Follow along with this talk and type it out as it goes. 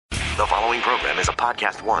The following program is a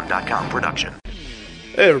PodcastOne.com production.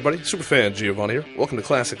 Hey everybody, Superfan Giovanni here. Welcome to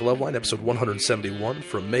Classic Loveline, episode 171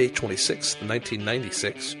 from May 26th,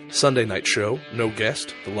 1996. Sunday night show, no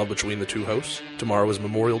guest, the love between the two hosts. Tomorrow is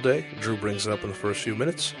Memorial Day. Drew brings it up in the first few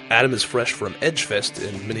minutes. Adam is fresh from Edgefest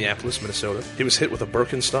in Minneapolis, Minnesota. He was hit with a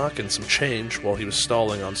Birkenstock and some change while he was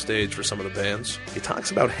stalling on stage for some of the bands. He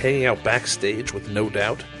talks about hanging out backstage with No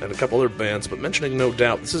Doubt and a couple other bands, but mentioning No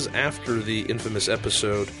Doubt, this is after the infamous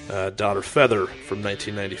episode Daughter Feather from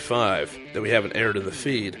 1995 that we haven't aired in the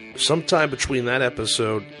feed. Sometime between that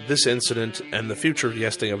episode, this incident, and the future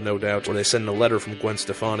guesting of No Doubt, where they send a letter from Gwen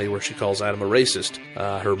Stefani where she calls Adam a racist,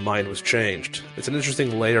 her mind was changed. It's an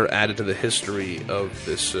interesting layer added to the history of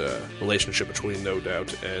this relationship between No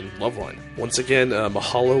Doubt and Loveline. Once again,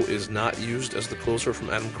 Mahalo is not used as the closer from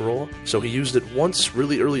Adam Carolla, so he used it once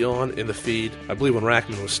really early on in the feed, I believe when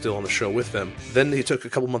Rackman was still on the show with them. Then he took a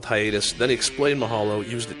couple-month hiatus, then he explained Mahalo,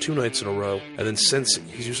 used it 2 nights in a row, and then since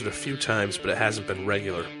he's used it a few times, but it hasn't been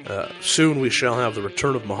regular. Soon we shall have the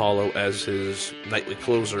return of Mahalo as his nightly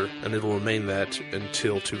closer, and it'll remain that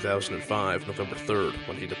until 2005, November 3rd,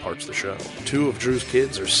 when he departs the show. 2 of Drew's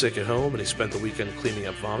kids are sick at home, and he spent the weekend cleaning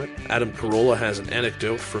up vomit. Adam Carolla has an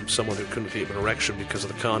anecdote from someone who couldn't keep an erection because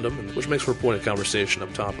of the condom, which makes for a point of conversation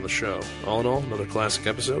up top of the show. All in all, another classic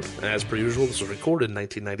episode. As per usual, this was recorded in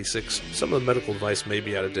 1996. Some of the medical advice may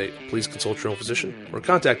be out of date. Please consult your own physician, or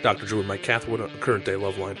contact Dr. Drew and Mike Cathwood on the Current Day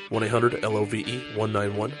Loveline,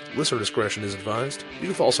 1-800-LOVE-191. Listener discretion is advised. You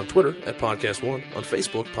can follow us on Twitter at Podcast One, on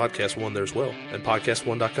Facebook, Podcast One there as well, and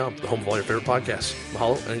PodcastOne.com, the home of all your favorite podcasts.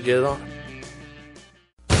 Mahalo and get it on.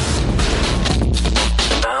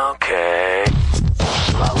 Okay.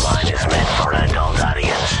 Loveline is meant for an adult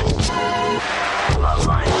audience.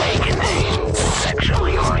 Loveline may contain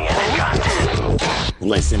sexually oriented content.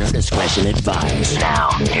 Listener discretion advised. Now,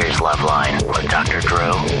 here's Loveline with Dr. Drew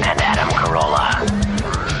and Adam Carolla.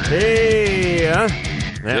 Hey, Yeah,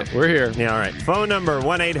 we're here. Yeah, all right. Phone number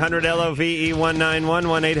 1-800-LOVE-191,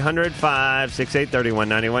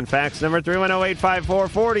 1-800-568-3191. Fax number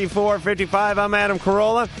 310-854-4455. I'm Adam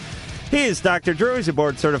Carolla. He is Dr. Drew. He's a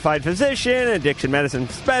board-certified physician, addiction medicine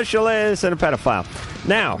specialist, and a pedophile.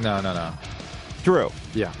 Now, No. Drew.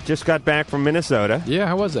 Yeah. Just got back from Minnesota. Yeah,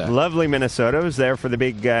 how was that? Lovely Minnesota. I was there for the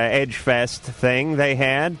big Edgefest thing they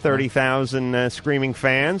had. 30,000 screaming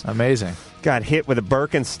fans. Amazing. Got hit with a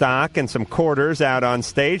Birkenstock and some quarters out on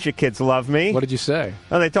stage. The kids love me. What did you say?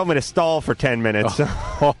 Oh, they told me to stall for 10 minutes.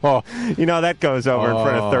 Oh. You know, that goes over in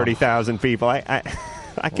front of 30,000 people. I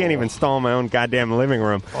can't even stall in my own goddamn living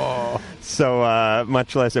room. So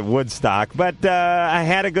much less at Woodstock. But I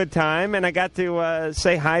had a good time, and I got to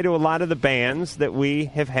say hi to a lot of the bands that we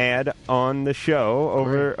have had on the show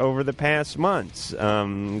over the past months.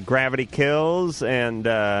 Gravity Kills and...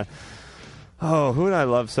 who did I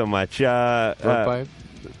love so much? Vertpipe?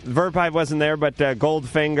 Vertpipe wasn't there, but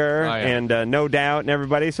Goldfinger and No Doubt and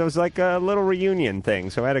everybody. So it was like a little reunion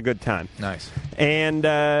thing. So I had a good time. Nice. And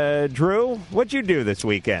Drew, what'd you do this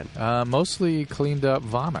weekend? Mostly cleaned up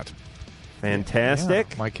vomit. Fantastic.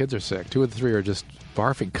 Yeah, my kids are sick. 2 of the 3 are just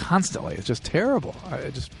barfing constantly. It's just terrible.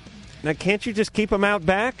 Now, can't you just keep them out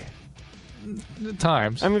back? At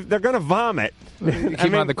times. I mean, they're going to vomit. Keep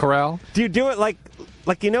them on the corral? Do you do it like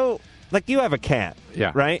you have a cat,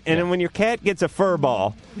 Yeah. right? And then when your cat gets a fur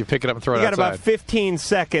ball, You pick it up and throw it you got outside. about 15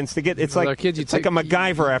 seconds to get. It's Well, like our kids, you it's like a take-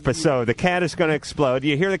 MacGyver episode. The cat is going to explode.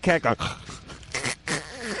 You hear the cat go,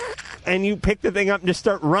 and you pick the thing up and just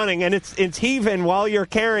start running, and it's heaving while you're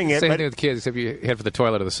carrying it. Same but- thing with kids, except you head for the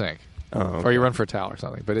toilet or the sink. okay. Or you run for a towel or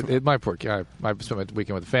something. But it my poor kid. I spent my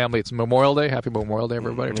weekend with the family. It's Memorial Day. Happy Memorial Day,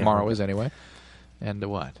 everybody. Tomorrow is anyway. And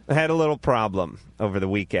what? I had a little problem over the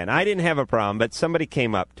weekend. I didn't have a problem, but somebody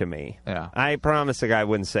came up to me. Yeah. I promised the guy I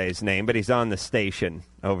wouldn't say his name, but he's on the station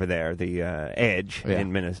over there, the Edge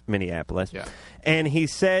in Minneapolis. Yeah. And he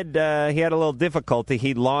said he had a little difficulty.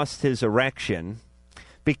 He lost his erection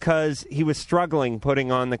because he was struggling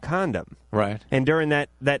putting on the condom. Right. And during that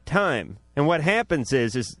time, and what happens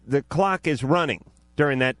is the clock is running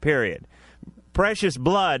during that period. Precious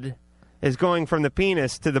blood is going from the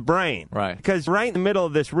penis to the brain. Right. Because right in the middle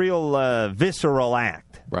of this real visceral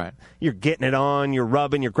act. Right. You're getting it on, you're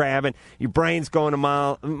rubbing, you're grabbing, your brain's going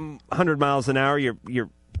 100 miles an hour, your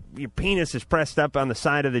penis is pressed up on the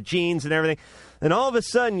side of the jeans and everything. Then all of a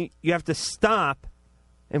sudden, you have to stop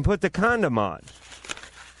and put the condom on.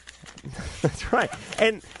 That's right.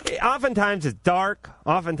 And oftentimes it's dark.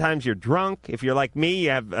 Oftentimes you're drunk. If you're like me, you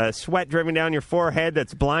have sweat dripping down your forehead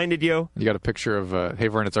that's blinded you. You got a picture of Hey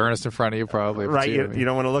Vern, it's Ernest in front of you, probably. Right. You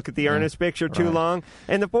don't want to look at the Ernest picture too long.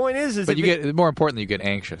 And the point is but you get more importantly, you get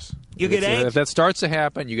anxious. You get anxious. If that starts to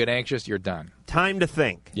happen, you get anxious. You're done. Time to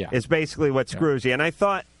think. Yeah. Is basically what screws you. And I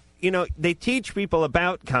thought, they teach people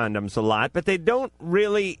about condoms a lot, but they don't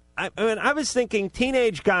really. I was thinking,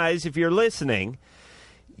 teenage guys, if you're listening,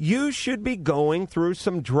 you should be going through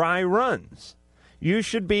some dry runs. You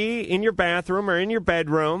should be in your bathroom or in your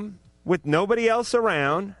bedroom with nobody else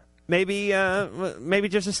around, maybe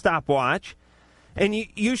just a stopwatch, and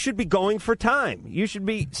you should be going for time. You should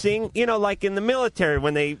be seeing, like in the military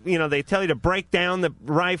when they tell you to break down the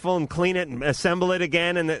rifle and clean it and assemble it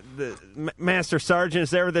again, and the master sergeant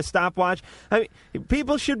is there with a stopwatch. I mean,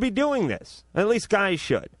 people should be doing this. At least guys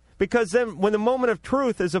should. Because then when the moment of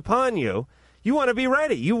truth is upon you, you want to be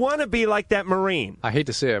ready. You want to be like that Marine. I hate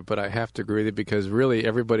to say it, but I have to agree with you because really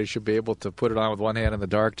everybody should be able to put it on with one hand in the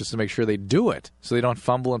dark just to make sure they do it so they don't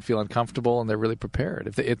fumble and feel uncomfortable and they're really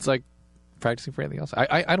prepared. It's like practicing for anything else.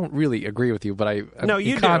 I don't really agree with you, but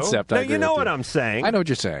you concept, do. I no, agree you know with what you. I'm saying. I know what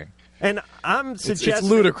you're saying. And I'm suggesting... It's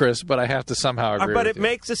ludicrous, but I have to somehow agree But with it you.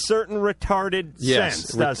 makes a certain retarded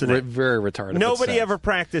sense, doesn't it? Very retarded. Nobody ever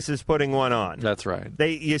practices putting one on. That's right.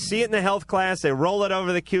 You see it in the health class, they roll it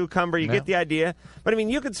over the cucumber, you get the idea. But,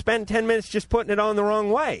 you could spend 10 minutes just putting it on the wrong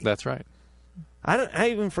way. That's right. I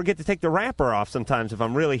even forget to take the wrapper off sometimes if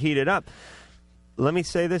I'm really heated up. Let me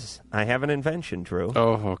say this. I have an invention, Drew.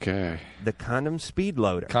 Oh, okay. The condom speed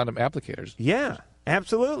loader. Condom applicators. Yeah,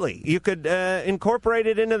 absolutely. You could incorporate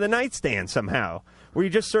it into the nightstand somehow, where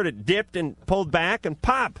you just sort of dipped and pulled back and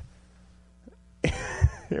pop.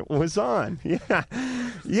 It was on.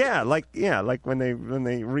 Yeah, like when they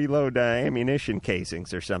reload ammunition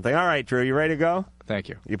casings or something. All right, Drew, you ready to go? Thank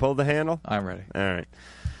you. You pulled the handle? I'm ready. All right.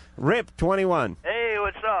 Rip 21. Hey,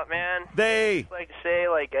 what's up, man? Hey. I like to say,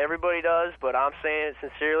 like everybody does, but I'm saying it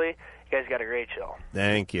sincerely. You guys got a great show.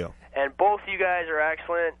 Thank you. And both you guys are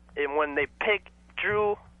excellent. And when they pick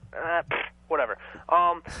Drew, whatever.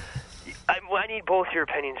 I need both your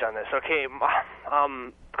opinions on this. Okay,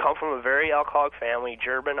 come from a very alcoholic family,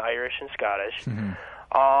 German, Irish, and Scottish. Mm-hmm.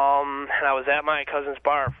 And I was at my cousin's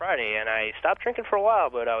bar Friday, and I stopped drinking for a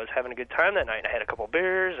while, but I was having a good time that night. I had a couple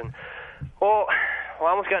beers, and well, I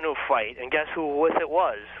almost got into a fight, and guess who with it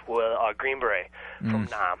was? Green Beret from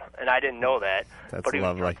Nam, and I didn't know that. That's but he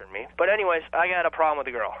lovely. was drunk me. But anyways, I got a problem with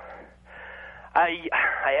the girl. I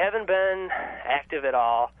haven't been active at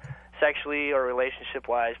all, sexually or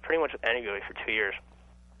relationship-wise, pretty much with anybody for 2 years.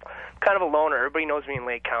 I'm kind of a loner. Everybody knows me in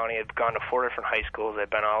Lake County. I've gone to 4 different high schools. I've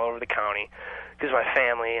been all over the county because of my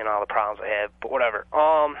family and all the problems I have. But whatever.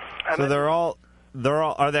 So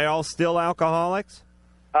are they all still alcoholics?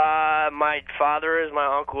 My father is, my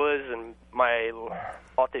uncle is, and my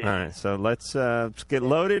All right, so let's get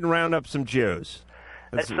loaded and round up some Jews.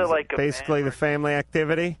 That's basically the family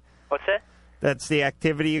activity? What's that? That's the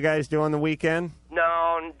activity you guys do on the weekend?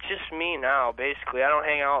 No, just me now, basically. I don't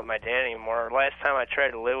hang out with my dad anymore. Last time I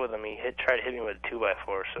tried to live with him, he tried to hit me with a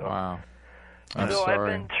 2x4. So. Wow. So I've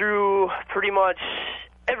been through pretty much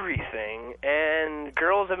everything, and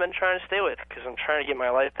girls I've been trying to stay with because I'm trying to get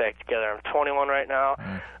my life back together. I'm 21 right now,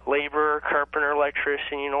 laborer, carpenter,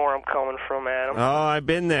 electrician. You know where I'm coming from, Adam. Oh, I've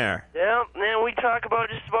been there. Yeah, and we talk about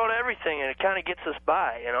just about everything, and it kind of gets us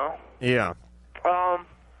by, you know? Yeah.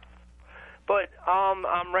 But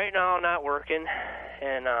I'm right now not working,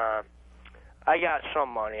 and I got some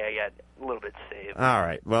money. I got a little bit saved. All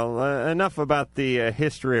right. Well, enough about the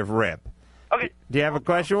history of Rip. Okay. Do you have a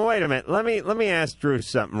question? Well, wait a minute. Let me ask Drew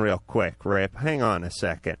something real quick, Rip. Hang on a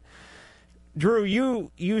second. Drew,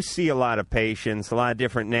 you see a lot of patients, a lot of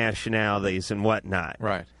different nationalities and whatnot.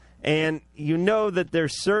 Right. And you know that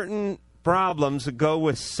there's certain problems that go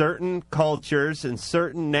with certain cultures and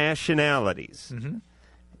certain nationalities. Mm-hmm.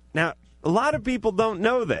 Now, a lot of people don't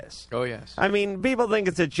know this. Oh, yes. I mean, people think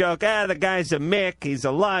it's a joke. The guy's a Mick, he's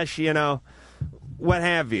a lush, you know, what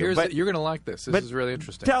have you. But you're going to like this. This is really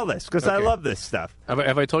interesting. Tell this, because I Okay. love this stuff.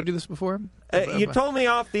 Have I told you this before? You told me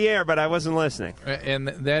off the air, but I wasn't listening. And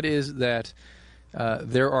that is that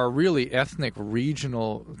there are really ethnic,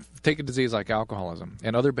 regional, take a disease like alcoholism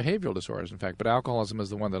and other behavioral disorders, in fact, but alcoholism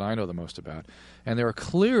is the one that I know the most about. And there are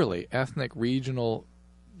clearly ethnic, regional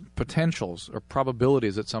potentials or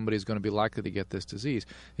probabilities that somebody's going to be likely to get this disease.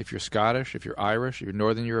 If you're Scottish, if you're Irish, if you're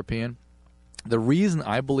Northern European. The reason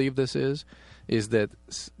I believe this is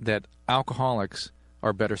that alcoholics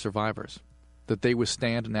are better survivors. that they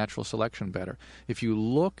withstand natural selection better. If you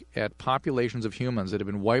look at populations of humans that have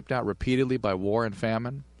been wiped out repeatedly by war and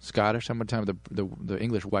famine, Scottish, sometimes the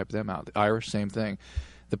English wiped them out, the Irish, same thing.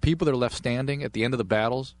 The people that are left standing at the end of the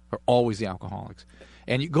battles are always the alcoholics.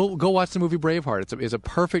 And you go watch the movie Braveheart. It's a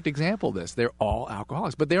perfect example of this. They're all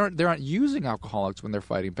alcoholics, but they aren't using alcoholics when they're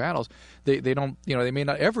fighting battles. They don't, they may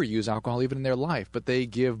not ever use alcohol even in their life, but they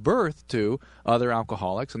give birth to other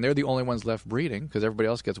alcoholics, and they're the only ones left breeding because everybody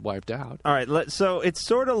else gets wiped out. All right, so it's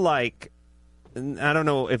sort of like, I don't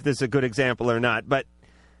know if this is a good example or not, but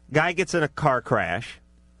guy gets in a car crash.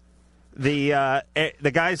 The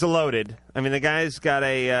guy's loaded. I mean, the guy's got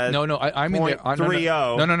a I mean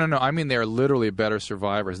 .30. No. I mean, they're literally better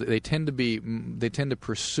survivors. They tend to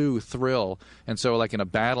pursue thrill, and so like in a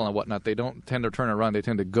battle and whatnot, they don't tend to turn around. They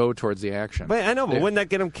tend to go towards the action. But I know, but wouldn't that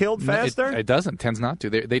get them killed faster? It doesn't. Tends not to.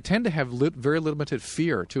 They tend to have very limited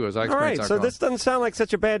fear too, as I experienced. All right, so this doesn't sound like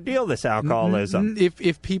such a bad deal. This alcoholism.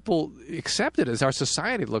 If people accept it as our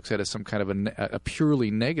society looks at it as some kind of a purely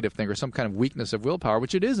negative thing or some kind of weakness of willpower,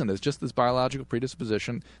 which it isn't. It's just this biological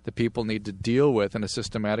predisposition that people need to deal with in a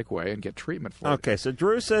systematic way and get treatment for. Okay, so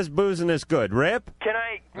Drew says boozing is good. Rip? Can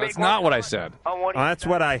I make That's not what I said. That's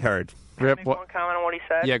what I heard. Rip, make one comment on what he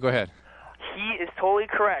said? Yeah, go ahead. He is totally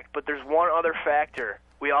correct, but there's one other factor.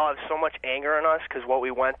 We all have so much anger in us because what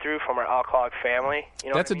we went through from our alcoholic family.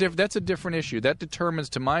 That's a different issue. That determines,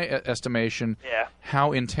 to my estimation,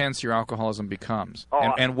 how intense your alcoholism becomes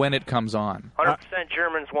and when it comes on. 100%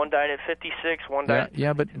 Germans. One died at 56. One died.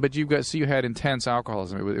 Yeah, but you had intense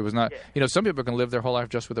alcoholism. It was not. Some people can live their whole life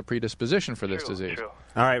just with a predisposition for this disease. True.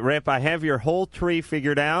 All right, Rip. I have your whole tree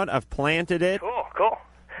figured out. I've planted it. Cool.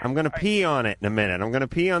 I'm going to pee on it in a minute. I'm going to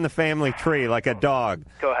pee on the family tree like a dog.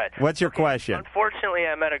 Go ahead. What's your question? Unfortunately,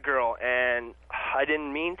 I met a girl, and I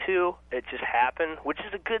didn't mean to. It just happened, which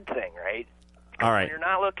is a good thing, right? All right. When you're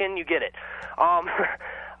not looking, you get it.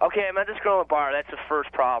 Okay, I met this girl in a bar. That's the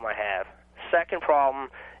first problem I have. Second problem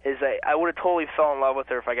is I would have totally fell in love with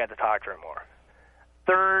her if I got to talk to her more.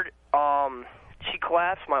 Third, she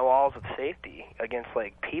collapsed my walls of safety against,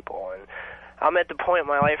 people, and I'm at the point in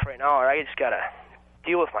my life right now where I just got to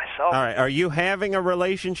deal with myself. All right. Are you having a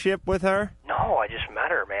relationship with her? No, I just met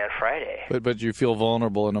her, man, Friday. But you feel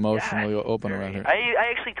vulnerable and emotionally open around her. I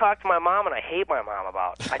actually talked to my mom, and I hate my mom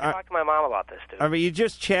about it. I talked to my mom about this, dude. I mean, you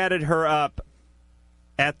just chatted her up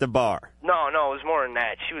at the bar. No, it was more than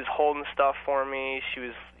that. She was holding stuff for me. She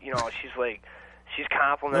was, she's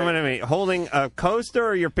complimenting. Wait a minute. Holding a coaster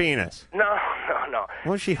or your penis? No.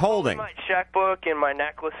 What's she holding? My checkbook and my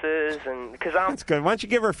necklaces, and because That's good. Why don't you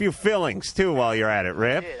give her a few fillings too while you're at it,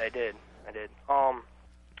 Rip? I did.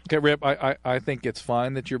 Okay, Rip, I think it's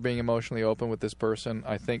fine that you're being emotionally open with this person.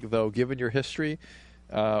 I think, though, given your history,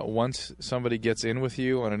 once somebody gets in with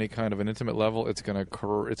you on any kind of an intimate level, it's going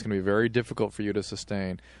to be very difficult for you to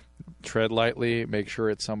sustain. Tread lightly. Make sure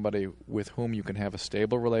it's somebody with whom you can have a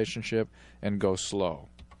stable relationship, and go slow.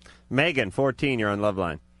 Megan, 14, you're on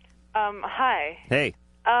Loveline. Hi. Hey.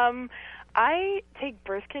 I take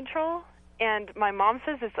birth control, and my mom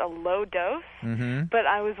says it's a low dose, but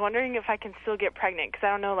I was wondering if I can still get pregnant, because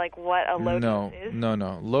I don't know, what a low dose is.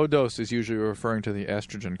 No. Low dose is usually referring to the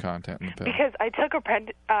estrogen content in the pill. Because I took a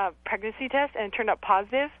pregnancy test, and it turned up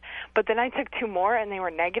positive, but then I took 2 more, and they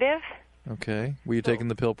were negative. Okay. Were you taking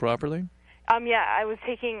the pill properly? Yeah, I was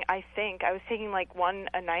taking 1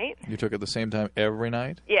 a night. You took it at the same time every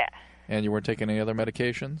night? Yeah. And you weren't taking any other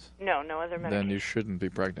medications? No other medications. Then you shouldn't be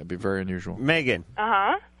pregnant. It'd be very unusual. Megan.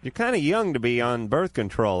 Uh-huh. You're kind of young to be on birth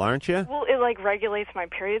control, aren't you? Well, it regulates my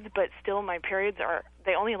periods, but still my periods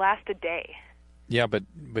they only last a day. Yeah, but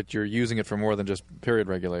you're using it for more than just period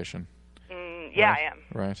regulation. Yeah, right? I am.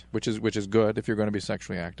 Right, which is good if you're going to be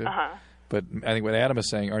sexually active. Uh-huh. But I think what Adam is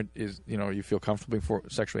saying you feel comfortable being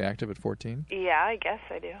sexually active at 14? Yeah, I guess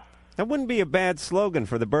I do. That wouldn't be a bad slogan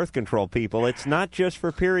for the birth control people. It's not just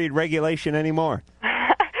for period regulation anymore.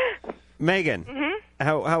 Megan,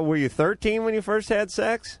 how were you 13 when you first had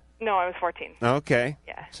sex? No, I was 14. Okay.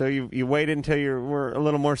 Yeah. So you waited until you were a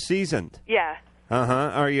little more seasoned. Yeah.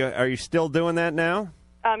 Uh-huh. Are you still doing that now?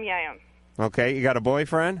 Yeah, I am. Okay. You got a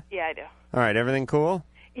boyfriend? Yeah, I do. All right. Everything cool?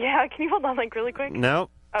 Yeah. Can you hold on really quick? Nope.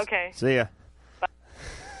 Okay. See ya.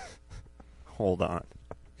 Hold on.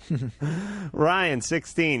 Ryan,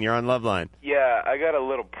 16, you're on Loveline. Yeah, I got a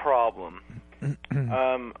little problem.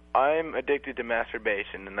 I'm addicted to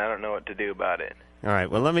masturbation, and I don't know what to do about it. All right,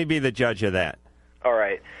 well, let me be the judge of that. All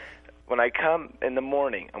right. When I come in the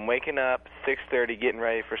morning, I'm waking up 6:30, getting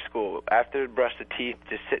ready for school. After I brush the teeth,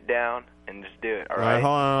 just sit down and just do it. All right.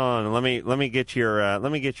 Hold on. Let me get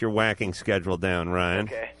your whacking schedule down, Ryan.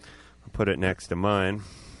 Okay. I'll put it next to mine.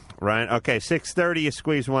 Ryan. Okay, 6:30 you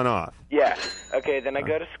squeeze one off. Yeah. Okay, then I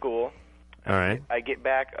go to school. All right. I get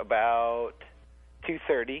back about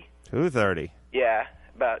 2:30. 2:30. Yeah,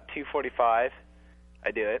 about 2:45.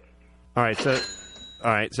 I do it. All right,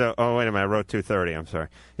 so oh, wait a minute. I wrote 2:30. I'm sorry.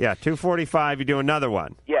 Yeah, 2:45 you do another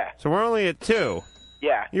one. Yeah. So we're only at 2.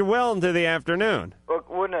 Yeah. You're well into the afternoon.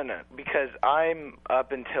 Well, no, because I'm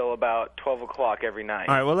up until about 12 o'clock every night.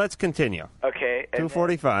 All right, well, let's continue. Okay.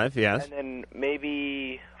 2:45, yes. And then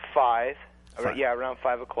maybe 5. Yeah, around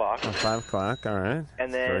 5 o'clock. 5 o'clock, all right.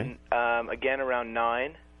 And then again around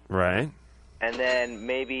 9. Right. And then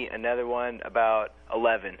maybe another one about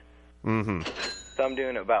 11. Mm-hmm. So I'm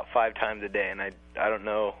doing it about 5 times a day, and I don't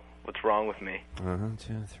know what's wrong with me. 1,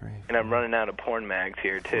 2, 3. And I'm running out of porn mags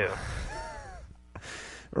here, too.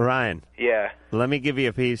 Ryan. Yeah. Let me give you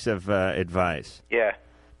a piece of advice. Yeah.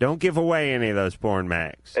 Don't give away any of those porn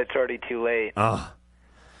mags. It's already too late. Oh.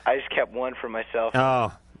 I just kept one for myself.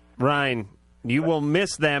 Oh, Ryan, you will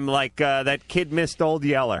miss them like that kid missed Old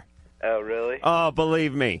Yeller. Oh, really? Oh,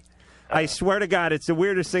 believe me. I swear to God, it's the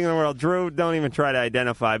weirdest thing in the world. Drew, don't even try to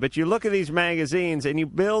identify. But you look at these magazines and you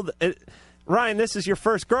build... Ryan, this is your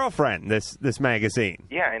first girlfriend, this magazine.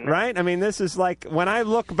 Yeah, I know. Right? I mean, this is like... When I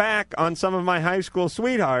look back on some of my high school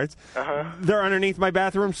sweethearts, they're underneath my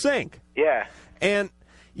bathroom sink. Yeah. And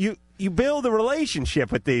you build a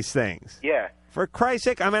relationship with these things. Yeah. For Christ's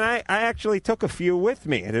sake, I mean, I actually took a few with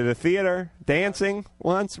me. I did a theater, dancing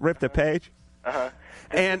once, ripped a page.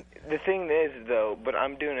 And the thing is, though, but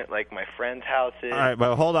I'm doing it like my friends' houses. all right,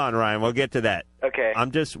 well, hold on, Ryan. We'll get to that. Okay.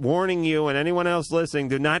 I'm just warning you and anyone else listening,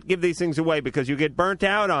 do not give these things away because you get burnt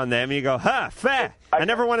out on them. And you go, feh, I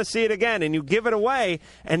never want to see it again. And you give it away.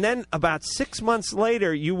 And then about 6 months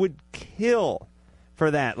later, you would kill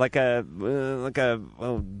for that, like a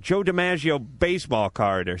Joe DiMaggio baseball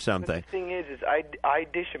card or something. The thing is I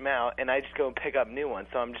dish them out and I just go and pick up new ones.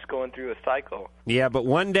 So I'm just going through a cycle. Yeah, but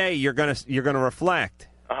one day you're gonna reflect.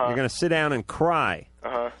 You're gonna sit down and cry.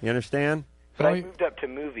 You understand? But I moved up to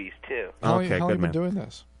movies too. How Okay, long good have you man. been doing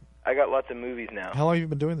this? I got lots of movies now. How long have you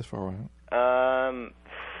been doing this for, Ryan?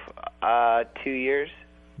 2 years.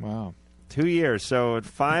 Wow. 2 years. So at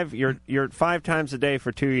 5, you're 5 times a day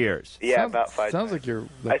for 2 years. Yeah, about 5 Sounds times. like you're.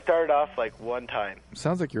 I started off like one time.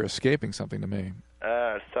 Sounds like you're escaping something to me.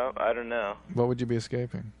 I don't know. What would you be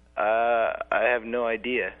escaping? I have no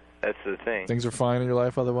idea. That's the thing. Things are fine in your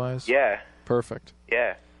life otherwise? Yeah. Perfect.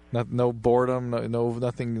 Yeah. No boredom,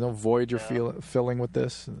 nothing, no void you're filling with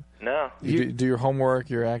this? No. You do your homework,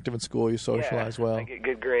 you're active in school, you socialize well. I get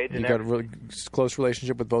good grades. You and got a everything. really close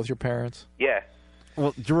relationship with both your parents? Yeah.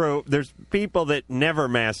 Well, Drew, there's people that never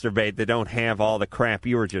masturbate that don't have all the crap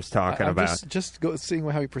you were just talking I'm about. Just go seeing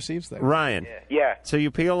how he perceives things. Ryan. Yeah. So you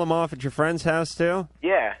peel them off at your friend's house too?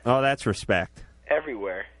 Yeah. Oh, that's respect.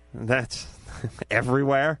 Everywhere. That's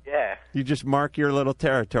everywhere? Yeah. You just mark your little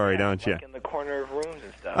territory, don't you? Like in the corner of rooms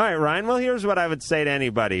and stuff. All right, Ryan. Well, here's what I would say to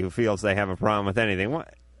anybody who feels they have a problem with anything.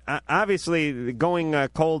 Obviously, going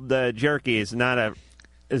cold jerky is not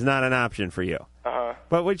an option for you.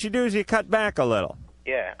 But what you do is you cut back a little.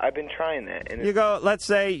 Yeah, I've been trying that. And You go. Let's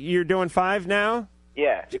say you're doing 5 now.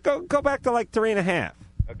 Yeah. You go back to like 3.5.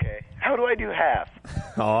 Okay. How do I do half?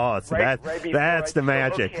 Oh, it's Right before that's the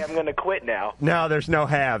magic. Okay, I'm going to quit now. No, there's no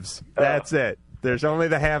halves. That's it. There's only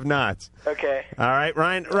the have-nots. Okay. All right,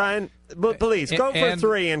 Ryan, please go for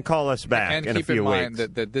 3 and call us back and in a keep few in mind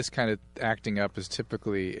weeks. that this kind of acting up is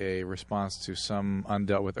typically a response to some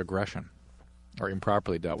undealt with aggression or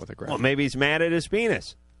improperly dealt with aggression. Well, maybe he's mad at his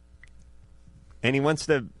penis, and he wants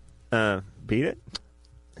to beat it.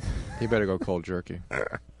 He better go cold jerky.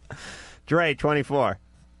 Dre, 24.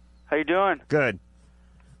 How you doing? Good.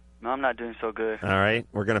 No, I'm not doing so good. All right,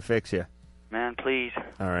 we're gonna fix you. Man, please.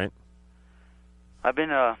 All right. I've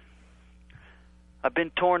been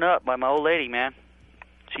torn up by my old lady, man.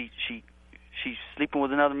 She's sleeping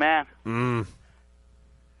with another man.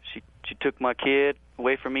 She took my kid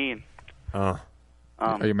away from me and Are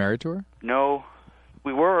you married to her? No.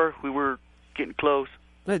 We were getting close.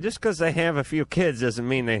 Just because they have a few kids doesn't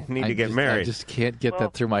mean they need to get married. I just can't get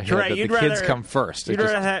that through my head Trey, that you'd the kids rather- come first. You'd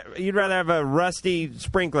rather have a rusty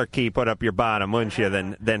sprinkler key put up your bottom, wouldn't you,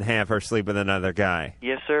 than have her sleep with another guy?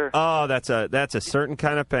 Yes, sir. Oh, that's a certain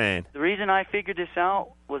kind of pain. The reason I figured this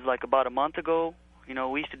out was like about a month ago. You know,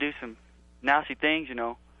 we used to do some nasty things, you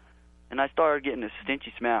know, and I started getting a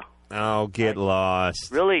stinchy smell. Oh, get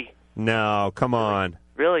lost. Really? No, come on.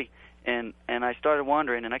 Really? And I started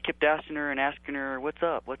wondering, and I kept asking her, what's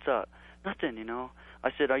up? Nothing, you know.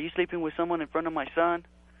 I said, are you sleeping with someone in front of my son?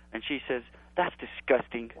 And she says, that's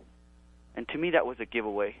disgusting. And to me, that was a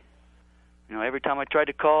giveaway. You know, every time I tried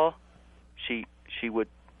to call, she would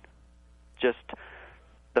just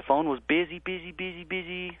the phone was busy,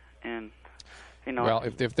 and you know. Well,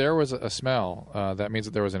 if there was a smell, that means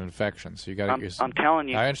that there was an infection. So you got to get yourself. I'm telling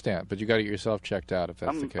you. I understand, but you got to get yourself checked out if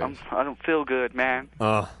that's the case. I don't feel good, man.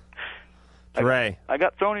 Ray. I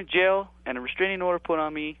got thrown in jail and a restraining order put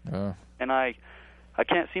on me, and I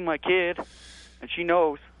can't see my kid, and she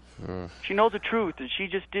knows. She knows the truth, and she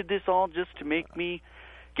just did this all just to make me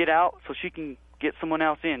get out so she can get someone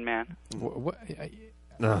else in, man.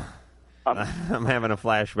 I'm having a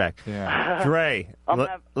flashback. Yeah. Dre,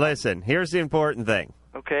 listen, here's the important thing.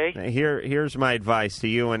 Okay. Here's my advice to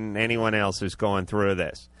you and anyone else who's going through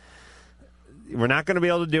this. We're not going to be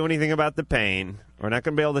able to do anything about the pain. We're not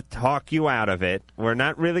going to be able to talk you out of it. We're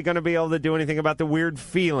not really going to be able to do anything about the weird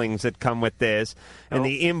feelings that come with this and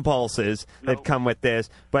the impulses that come with this.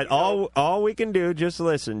 But all we can do, just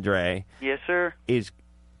listen, Dre. Yes, sir. Is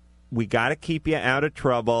we got to keep you out of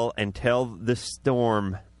trouble until the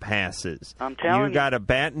storm passes. I'm telling you. You got to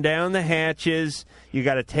batten down the hatches. You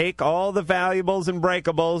got to take all the valuables and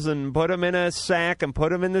breakables and put them in a sack and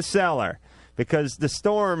put them in the cellar. Because the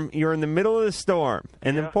storm, you're in the middle of the storm.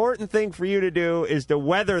 And the important thing for you to do is to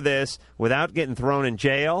weather this without getting thrown in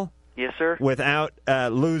jail. Yes, sir. Without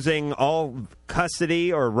losing all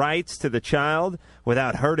custody or rights to the child,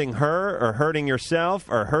 without hurting her or hurting yourself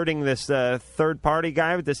or hurting this third-party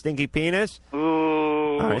guy with the stinky penis.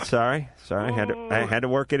 Ooh. All right, sorry. I had to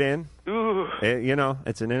work it in. Ooh.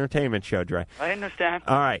 It's an entertainment show, Dre. I understand.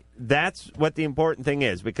 All right, that's what the important thing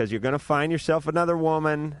is, because you're going to find yourself another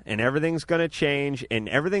woman, and everything's going to change, and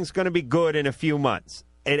everything's going to be good in a few months.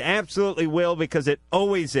 It absolutely will, because it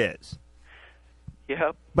always is.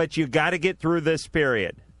 Yep. But you got to get through this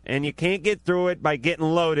period. And you can't get through it by getting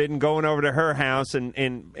loaded and going over to her house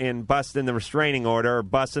and busting the restraining order or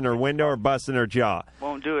busting her window or busting her jaw.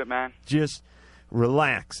 Won't do it, man. Just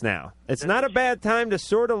relax now. It's not a bad time to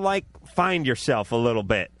sort of like find yourself a little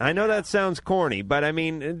bit. I know that sounds corny, but I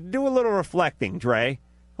mean, do a little reflecting, Dre.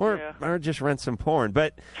 Or just rent some porn.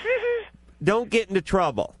 But don't get into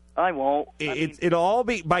trouble. I won't. It'll all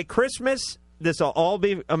be, by Christmas, this will all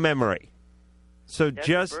be a memory. So That's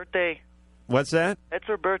just... her birthday. What's that? It's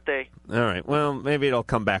her birthday. All right. Well, maybe it'll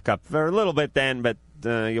come back up for a little bit then, but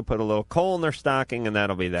you'll put a little coal in their stocking, and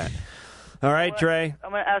that'll be that. All right, Dre? I'm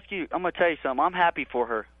going to ask you, I'm going to tell you something. I'm happy for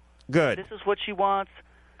her. Good. This is what she wants.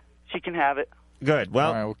 She can have it. Good. Well,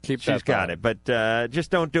 All right, we'll keep she's that got thought. it. But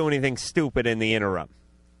just don't do anything stupid in the interim.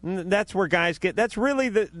 That's where guys get... That's really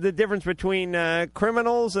the difference between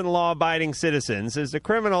criminals and law-abiding citizens, is the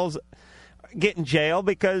criminals get in jail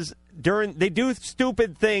because they do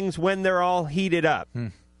stupid things when they're all heated up.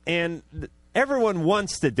 And everyone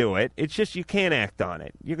wants to do it. It's just you can't act on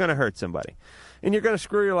it. You're going to hurt somebody. And you're going to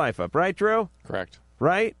screw your life up. Right, Drew? Correct.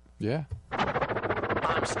 Right? Yeah.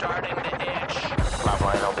 I'm starting to itch.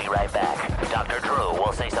 Loveline will be right back. Dr. Drew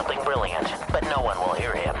will say something brilliant, but no one will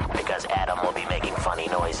hear him because Adam will be making funny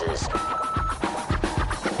noises.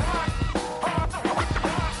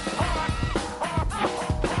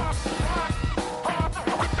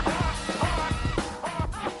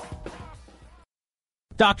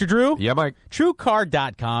 Dr. Drew? Yeah, Mike.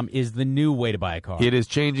 TrueCar.com is the new way to buy a car. It is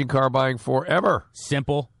changing car buying forever.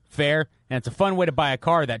 Simple, fair, and it's a fun way to buy a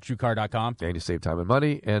car, that TrueCar.com. And you save time and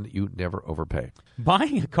money, and you never overpay.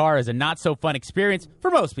 Buying a car is a not-so-fun experience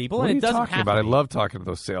for most people, What and are it you doesn't talking have about? to be. I love talking to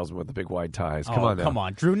those salesmen with the big wide ties. Come on now. Come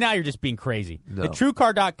on, Drew. Now you're just being crazy. No. The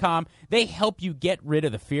TrueCar.com, they help you get rid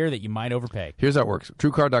of the fear that you might overpay. Here's how it works.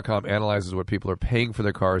 TrueCar.com analyzes what people are paying for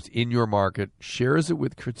their cars in your market, shares it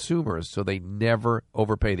with consumers so they never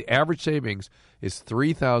overpay. The average savings is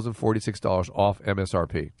 $3,046 off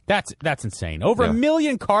MSRP. That's insane. Over 1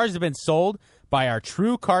 million cars have been sold by our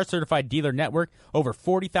True Car Certified Dealer Network. Over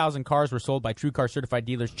 40,000 cars were sold by True Car Certified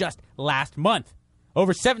Dealers just last month.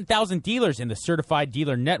 Over 7,000 dealers in the Certified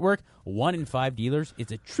Dealer Network. 1 in 5 dealers is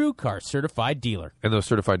a True Car Certified Dealer. And those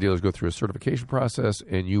certified dealers go through a certification process,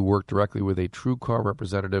 and you work directly with a True Car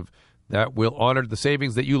representative that will honor the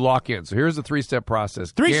savings that you lock in. So here's the 3-step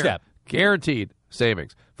process. Three-step. Guaranteed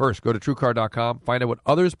savings. First, go to TrueCar.com. Find out what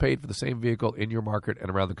others paid for the same vehicle in your market and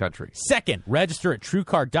around the country. Second, register at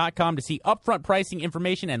TrueCar.com to see upfront pricing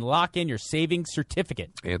information and lock in your savings certificate.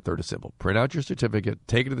 And third is simple. Print out your certificate,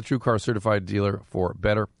 take it to the True Car Certified Dealer for a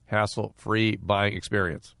better, hassle-free buying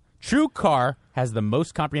experience. True Car has the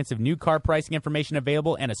most comprehensive new car pricing information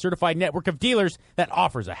available and a certified network of dealers that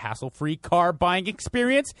offers a hassle-free car buying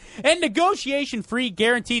experience and negotiation-free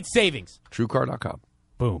guaranteed savings. TrueCar.com.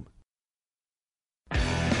 Boom.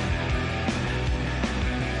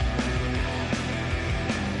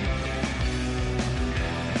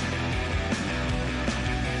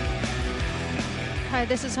 Hi, Hi,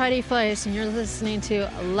 this is Heidi Fleiss, and you're listening to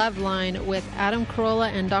Loveline with Adam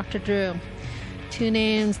Carolla and Dr. Drew. Two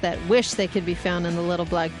names that wish they could be found in the Little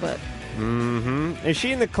Black Book. Mm-hmm. Is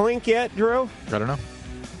she in the clink yet, Drew? I don't know.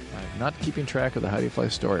 I'm not keeping track of the Heidi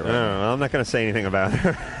Fleiss story right now. No, I'm not going to say anything about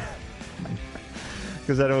her.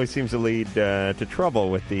 Because that always seems to lead to trouble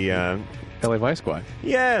with the... LA Vice Squad.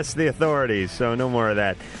 Yes, the authorities, so no more of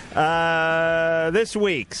that. This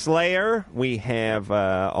week, Slayer, we have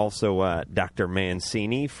also Dr.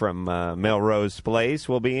 Mancini from Melrose Place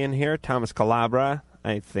will be in here. Thomas Calabra,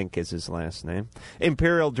 I think is his last name.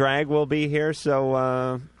 Imperial Drag will be here,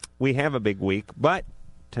 so we have a big week. But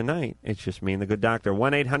tonight, it's just me and the good doctor.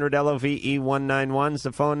 1-800-LOVE-191 is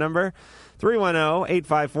the phone number.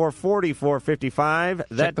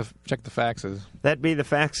 310-854-4455. Check the faxes. That'd be the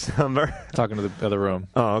fax number. Talking to the other room.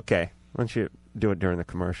 Oh, okay. Why don't you do it during the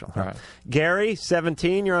commercial? All right. Gary,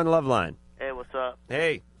 17, you're on Loveline. Hey, what's up?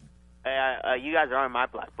 Hey. Hey, you guys are on my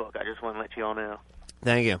black book. I just want to let you all know.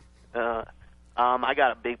 Thank you. I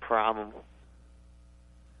got a big problem.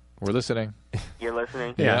 We're listening. You're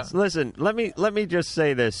listening? Yes. Listen, let me just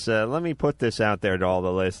say this. Let me put this out there to all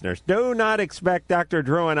the listeners. Do not expect Dr.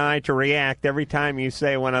 Drew and I to react every time you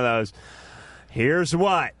say one of those, here's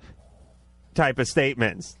what type of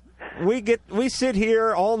statements. We sit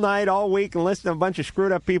here all night, all week, and listen to a bunch of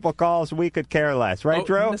screwed up people calls. We could care less. Right,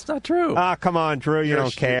 Drew? That's not true. Ah, come on, Drew. You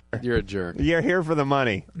don't care. You're a jerk. You're here for the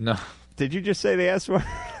money. No. Did you just say the S word?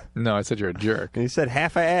 No, I said you're a jerk. You said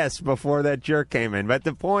half a S before that jerk came in. But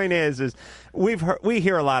the point is we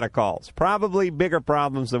hear a lot of calls, probably bigger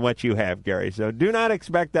problems than what you have, Gary. So do not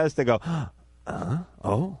expect us to go,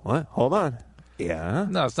 oh, what? Hold on. Yeah.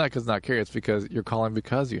 No, it's not because not care. It's because you're calling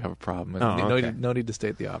because you have a problem. Oh, okay. No need to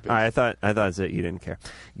state the obvious. All right, I thought that you didn't care.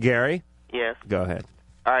 Gary? Yes. Go ahead.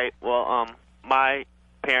 All right, well, my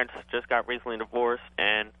parents just got recently divorced,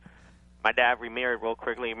 and my dad remarried real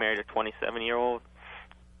quickly. He married a 27-year-old.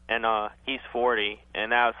 And he's 40,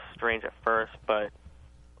 and that was strange at first, but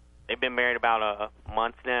they've been married about a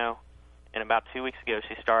month now, and about 2 weeks ago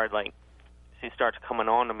she starts coming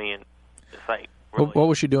on to me, and it's like really... What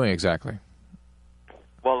was she doing exactly?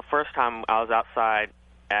 Well, the first time I was outside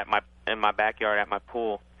in my backyard at my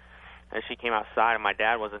pool, and she came outside, and my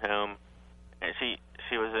dad wasn't home, and she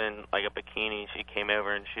was in like a bikini. She came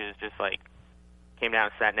over, and she was just like came down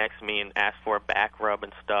and sat next to me and asked for a back rub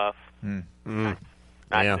and stuff.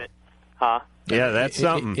 Yeah. Huh? Yeah, that's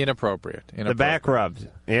something. Inappropriate. The back rubs.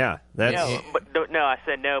 Yeah. That's... No, I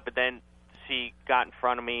said no, but then she got in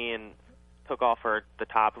front of me and took off the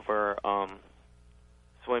top of her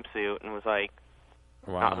swimsuit and was like,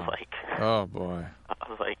 wow. I was like, oh, boy. I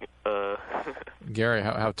was like, Gary,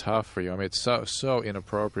 how tough for you. I mean, it's so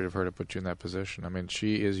inappropriate of her to put you in that position. I mean,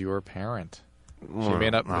 she is your parent. She may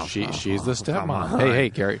not. She's the stepmom. Hey,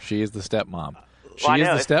 Gary, she is the stepmom. She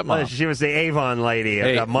is the stepmom. She was the Avon lady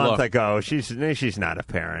a month ago. She's not a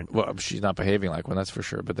parent. Well, she's not behaving like one, that's for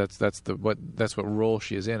sure. But that's what role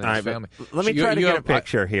she is in his family. Let me try to get a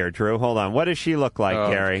picture here, Drew. Hold on. What does she look like,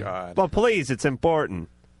 Gary? God. Well, please, it's important.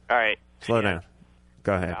 all right. Slow down.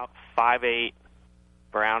 Go ahead. About 5'8",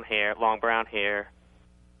 brown hair, long brown hair,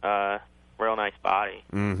 real nice body.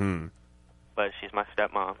 Mm-hmm. But she's my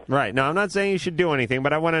stepmom. Right. Now, I'm not saying you should do anything,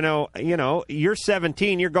 but I want to know, you're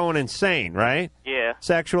 17, you're going insane, right? Yeah.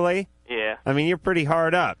 Sexually? Yeah. I mean, you're pretty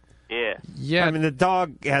hard up. Yeah. Yeah. I mean, the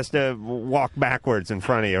dog has to walk backwards in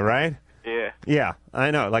front of you, right? Yeah. Yeah,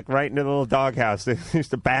 I know. Like right into the little doghouse. They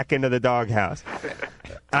used to back into the doghouse.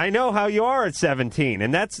 I know how you are at 17,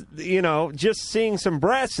 and that's, just seeing some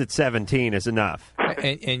breasts at 17 is enough.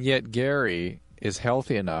 And yet Gary is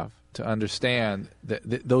healthy enough to understand that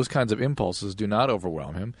those kinds of impulses do not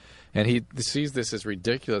overwhelm him, and he sees this as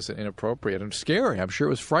ridiculous and inappropriate and scary. I'm sure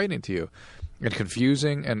it was frightening to you and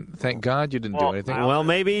confusing, and thank God you didn't do anything. Well,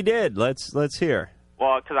 maybe he did. Let's hear.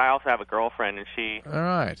 Well, because I also have a girlfriend, and she... All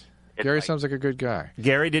right. Gary sounds like a good guy.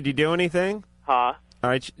 Gary, did you do anything? Huh? All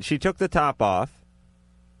right, she took the top off.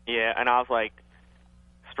 Yeah, and I was like,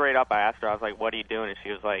 straight up, I asked her, I was like, what are you doing? And she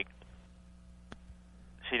was like,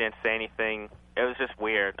 she didn't say anything. It was just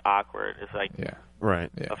weird, awkward. It's like a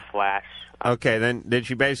flash. Okay, then did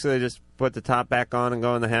she basically just put the top back on and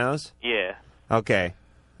go in the house? Yeah. Okay.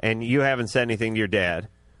 And you haven't said anything to your dad?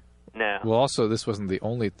 No. Well, also, this wasn't the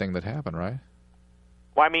only thing that happened, right?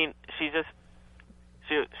 Well, I mean,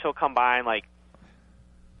 she'll come by and, like,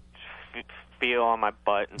 feel on my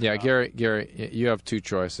butt. And yeah, stuff. Gary, you have two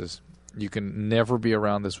choices. You can never be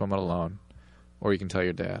around this woman alone, or you can tell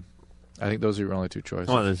your dad. I think those are your only two choices.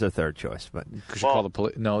 Well, there's a third choice, but call the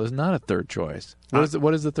police. No, there's not a third choice.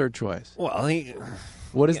 What is the third choice? Well,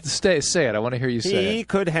 What is the say it? I want to hear you say it. He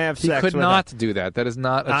could have sex He could with not her. do that. That is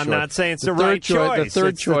not a choice. I'm not saying it's the third right choice. The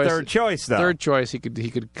third It's choice. the third choice, though. Third choice. He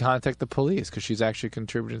could contact the police because she's actually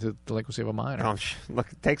contributing to the delinquency of a minor. Oh,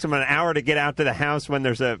 look, it takes him an hour to get out to the house when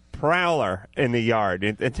there's a prowler in the yard.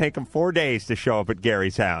 It take him 4 days to show up at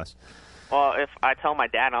Gary's house. Well, if I tell my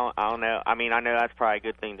dad, I don't know. I mean, I know that's probably a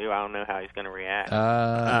good thing to do. I don't know how he's going to react.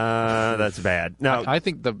 That's bad. No, I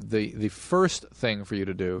think the first thing for you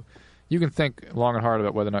to do, you can think long and hard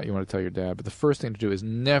about whether or not you want to tell your dad, but the first thing to do is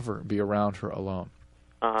never be around her alone.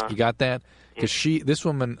 You got that? Because this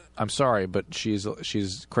woman, I'm sorry, but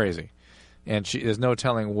she's crazy, and there's no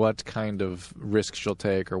telling what kind of risk she'll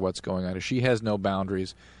take or what's going on. She has no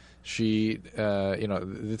boundaries. She,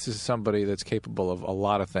 this is somebody that's capable of a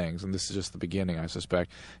lot of things, and this is just the beginning, I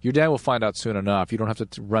suspect. Your dad will find out soon enough. You don't have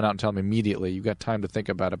to run out and tell him immediately. You've got time to think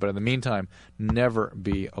about it. But in the meantime, never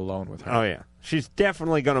be alone with her. Oh, yeah. She's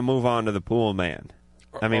definitely going to move on to the pool man.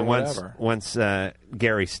 I mean, once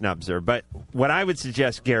Gary snubs her. But what I would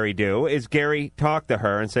suggest Gary do is Gary talk to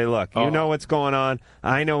her and say, look, you know what's going on.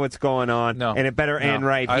 I know what's going on. And it better end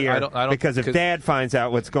right here. I don't, because if Dad finds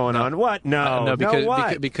out what's going on, what? No,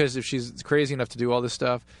 because if she's crazy enough to do all this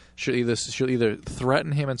stuff, she'll either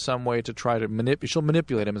threaten him in some way to try to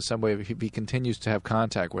manipulate him in some way if he continues to have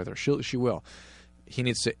contact with her. She will. He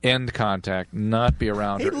needs to end contact, not be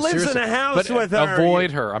around her. He lives Seriously. in a house with her.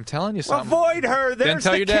 Avoid her. I'm telling you something. Avoid her. There's then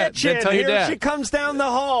tell the your dad. kitchen. Then tell your dad. Here she comes down the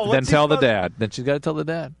hall. Then tell the dad. Then she's got to tell the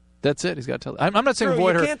dad. That's it. He's got to tell. I'm not saying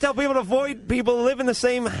avoid her. You can't tell people to avoid people who live in the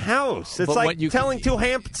same house. It's like telling two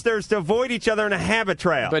hamsters to avoid each other in a habit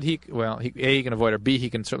trail. But he can avoid her. B, he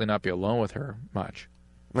can certainly not be alone with her much.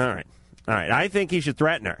 All right. I think he should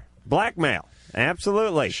threaten her. Blackmail.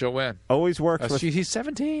 Absolutely. She'll win. Always works with... He's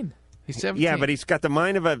 17. He's 17. Yeah, but he's got the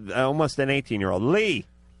mind of almost an 18-year-old. Lee,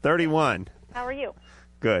 31. How are you?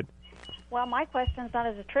 Good. Well, my question's not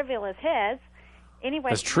as trivial as his.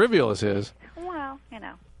 Anyway. As trivial as his? Well,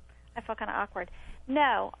 I feel kind of awkward.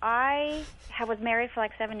 No, I was married for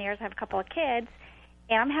like 7 years. I have a couple of kids,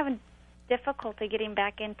 and I'm having difficulty getting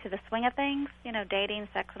back into the swing of things, dating,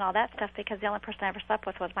 sex, and all that stuff, because the only person I ever slept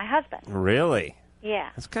with was my husband. Really? Yeah.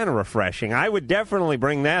 That's kind of refreshing. I would definitely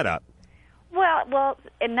bring that up. Well,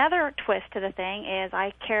 another twist to the thing is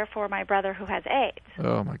I care for my brother who has AIDS.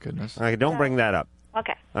 Oh, my goodness. All right, don't bring that up.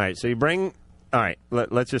 Okay. All right, so you bring... All right,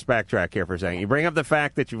 let's just backtrack here for a second. You bring up the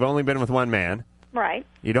fact that you've only been with one man. Right.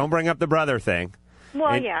 You don't bring up the brother thing.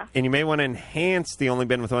 Well, yeah. And you may want to enhance the only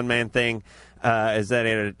been with one man thing is that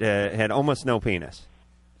it had almost no penis.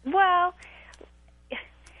 Well,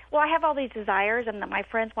 I have all these desires, and my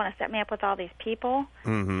friends want to set me up with all these people.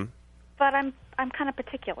 Mm-hmm. But I'm kind of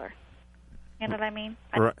particular. You know what I mean?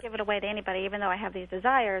 I don't give it away to anybody, even though I have these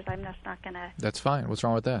desires. I'm just not going to... That's fine. What's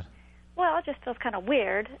wrong with that? Well, it just feels kind of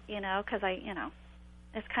weird, because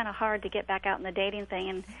it's kind of hard to get back out in the dating thing.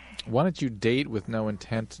 And why don't you date with no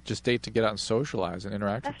intent? Just date to get out and socialize and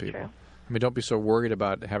interact with people. True. I mean, don't be so worried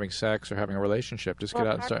about having sex or having a relationship. Just get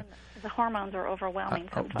out and start. The hormones are overwhelming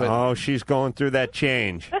sometimes. She's going through that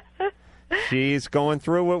change. She's going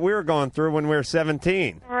through what we were going through when we were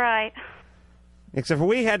 17. Right. Except for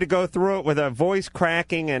we had to go through it with a voice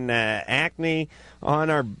cracking and acne on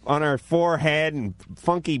our forehead and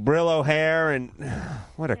funky Brillo hair, and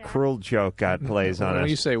what a cruel joke God plays on us. When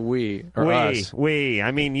you say we or us,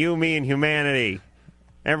 I mean you, me, and humanity.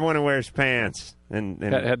 Everyone who wears pants and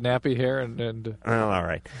had nappy hair and. Well, all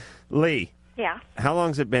right, Lee. Yeah. How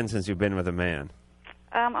long's it been since you've been with a man?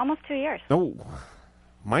 Almost 2 years. Oh,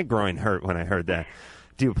 my groin hurt when I heard that.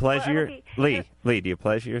 Do you pleasure Lee? Do you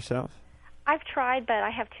pleasure yourself? I've tried, but I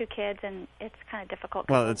have 2 kids, and it's kind of difficult.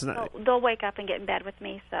 Well, it's not. They'll wake up and get in bed with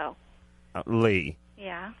me, so. Lee.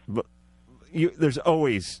 Yeah. But there's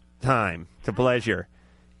always time to pleasure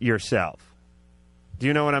yourself. Do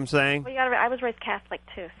you know what I'm saying? Well, I was raised Catholic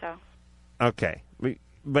too, so. Okay,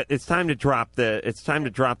 but it's time to drop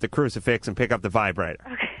the crucifix and pick up the vibrator.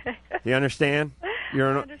 Okay. You understand?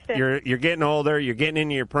 You're getting older. You're getting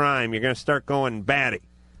into your prime. You're going to start going batty.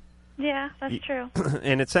 Yeah, that's true.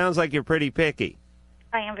 And it sounds like you're pretty picky.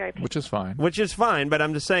 I am very picky. Which is fine. But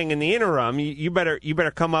I'm just saying, in the interim, you better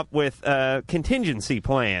come up with a contingency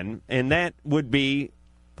plan, and that would be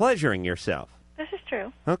pleasuring yourself. This is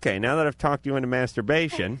true. Okay, now that I've talked you into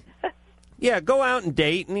masturbation, yeah, go out and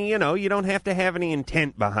date, and you don't have to have any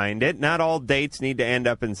intent behind it. Not all dates need to end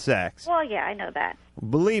up in sex. Well, yeah, I know that.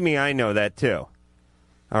 Believe me, I know that too.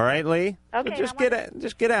 All right, Lee? Okay. Just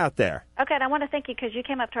get out there. Okay, and I want to thank you because you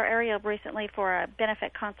came up to our area recently for a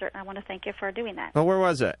benefit concert, and I want to thank you for doing that. Well, where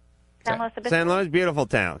was it? San Luis Obispo. San Luis, beautiful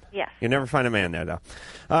town. Yes. You never find a man there, though.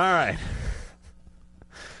 All right.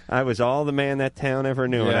 I was all the man that town ever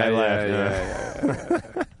knew, and I left.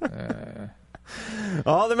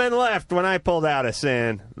 All the men left when I pulled out of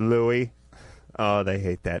San Louis. Oh, they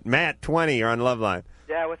hate that. Matt, 20, you're on Loveline.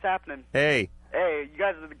 Yeah, what's happening? Hey. Hey, you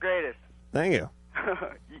guys are the greatest. Thank you.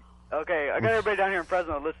 Okay, I got everybody down here in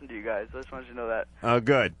Fresno to listen to you guys. I just wanted you to know that. Oh,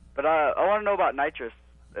 good. But I want to know about nitrous.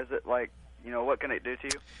 Is it like, what can it do to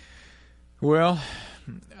you? Well,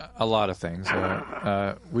 a lot of things.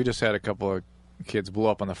 We just had a couple of kids blow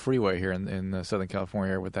up on the freeway here in Southern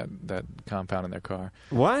California with that compound in their car.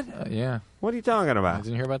 What? Yeah. What are you talking about?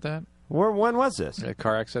 Didn't you hear about that? When was this? A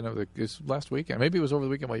car accident. It was last weekend. Maybe it was over the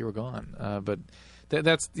weekend while you were gone. But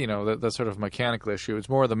that's that's sort of a mechanical issue. It's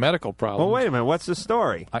more of the medical problem. Well, wait a minute. What's the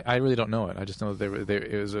story? I really don't know it. I just know that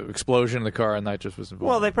it was an explosion in the car and nitrous was involved.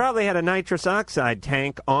 Well, they probably had a nitrous oxide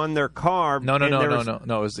tank on their car. No.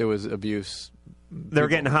 It was abuse. They were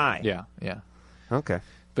getting high. Yeah. Okay.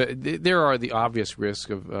 But there are the obvious risks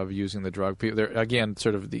of using the drug. There, again,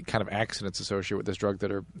 sort of the kind of accidents associated with this drug that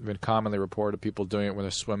are been commonly reported. People doing it when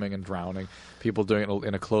they're swimming and drowning. People doing it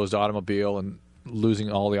in a closed automobile and losing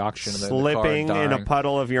all the oxygen in the car. Slipping in a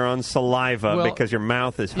puddle of your own saliva because your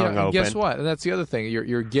mouth is hung open. Guess what? And that's the other thing.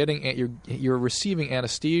 You're receiving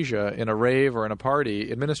anesthesia in a rave or in a party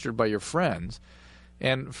administered by your friends.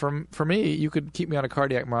 And for me, you could keep me on a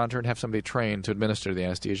cardiac monitor and have somebody trained to administer the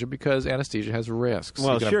anesthesia because anesthesia has risks.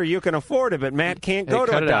 Well, you can afford it, but Matt can't go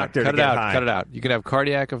to a doctor to get high. Cut it out. You can have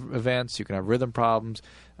cardiac events. You can have rhythm problems.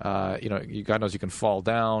 God knows you can fall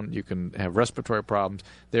down. You can have respiratory problems.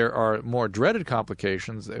 There are more dreaded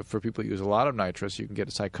complications for people who use a lot of nitrous. You can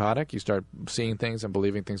get psychotic. You start seeing things and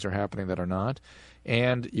believing things are happening that are not.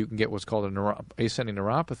 And you can get what's called ascending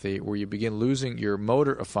neuropathy, where you begin losing your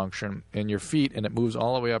motor function in your feet, and it moves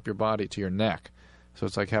all the way up your body to your neck. So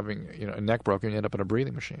it's like having a neck broken, and you end up in a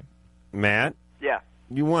breathing machine. Matt? Yeah.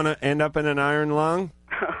 You want to end up in an iron lung?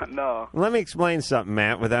 No. Let me explain something,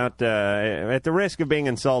 Matt, without at the risk of being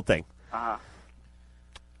insulting. Uh-huh.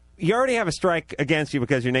 You already have a strike against you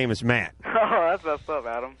because your name is Matt. Oh, that's messed up,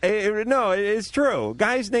 Adam. No, it's true.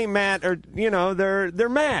 Guys named Matt are, they're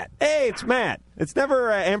Matt. Hey, it's Matt. It's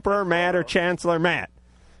never Emperor Matt or Chancellor Matt.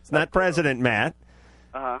 It's not President Matt.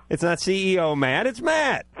 Uh-huh. It's not CEO Matt. It's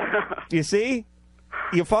Matt. You see?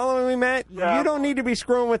 You following me, Matt? Yeah. You don't need to be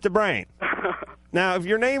screwing with the brain. Now, if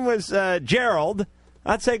your name was Gerald,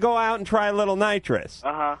 I'd say go out and try a little nitrous.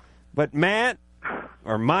 Uh-huh. But Matt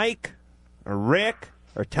or Mike or Rick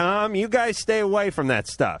or Tom, you guys stay away from that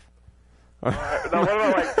stuff. Now,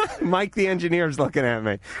 what about Mike the engineer's looking at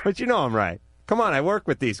me. But you know I'm right. Come on, I work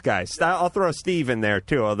with these guys. I'll throw Steve in there,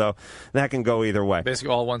 too, although that can go either way. Basically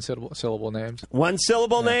all one-syllable names?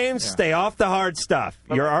 One-syllable names, stay off the hard stuff.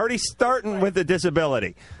 You're already starting with a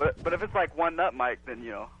disability. But if it's like One Nut Mike, then,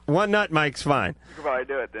 One Nut Mike's fine. You can probably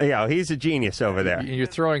do it then. Yeah, he's a genius over there. You're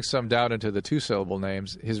throwing some doubt into the two-syllable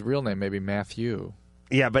names. His real name may be Matthew.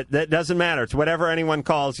 Yeah, but that doesn't matter. It's whatever anyone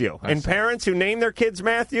calls you. And parents who name their kids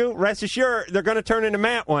Matthew, rest assured, they're going to turn into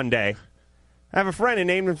Matt one day. I have a friend who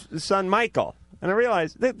named his son Michael. And I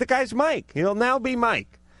realized the guy's Mike. He'll now be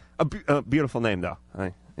Mike. A beautiful name, though.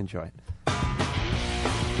 I enjoy it.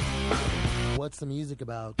 What's the music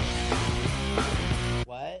about?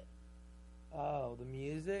 What? Oh, the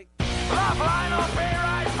music? Loveline will be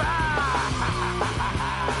right back!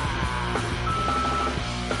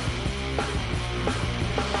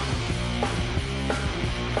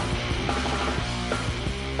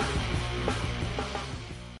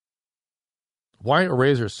 Why are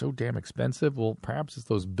razors so damn expensive? Well, perhaps it's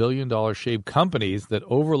those billion-dollar shave companies that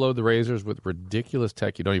overload the razors with ridiculous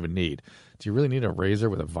tech you don't even need. Do you really need a razor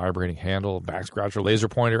with a vibrating handle, back scratcher, laser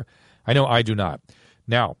pointer? I know I do not.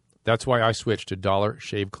 Now, that's why I switched to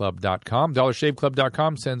DollarShaveClub.com.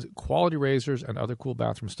 DollarShaveClub.com sends quality razors and other cool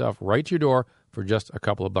bathroom stuff right to your door for just a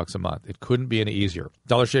couple of bucks a month. It couldn't be any easier.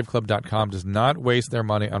 DollarShaveClub.com does not waste their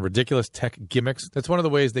money on ridiculous tech gimmicks. That's one of the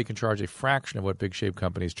ways they can charge a fraction of what big shave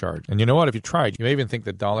companies charge. And you know what? If you tried, you may even think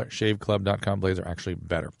that DollarShaveClub.com blades are actually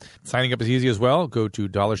better. Signing up is easy as well. Go to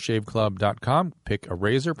DollarShaveClub.com, pick a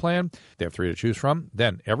razor plan. They have 3 to choose from.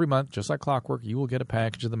 Then every month, just like clockwork, you will get a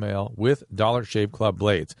package in the mail with Dollar Shave Club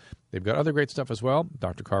blades. They've got other great stuff as well.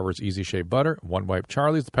 Dr. Carver's Easy Shave Butter, One Wipe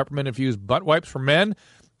Charlie's, the peppermint-infused butt wipes for men.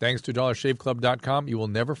 Thanks to DollarShaveClub.com, you will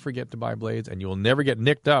never forget to buy blades, and you will never get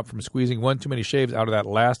nicked up from squeezing one too many shaves out of that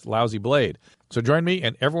last lousy blade. So join me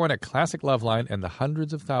and everyone at Classic Loveline and the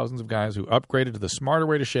hundreds of thousands of guys who upgraded to the smarter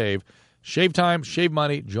way to shave. Shave time, shave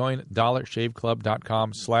money. Join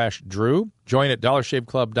DollarShaveClub.com/Drew. Join at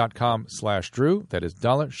DollarShaveClub.com/Drew. That is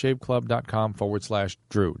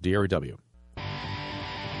DollarShaveClub.com/Drew. DREW.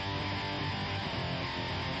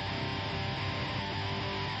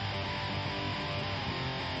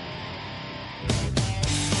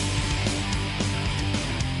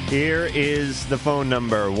 Here is the phone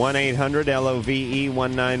number,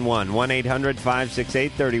 1-800-LOVE-191,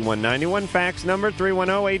 1-800-568-3191. Fax number,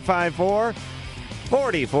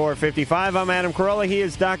 310-854-4455. I'm Adam Carolla. He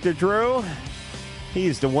is Dr. Drew.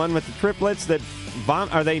 He's the one with the triplets that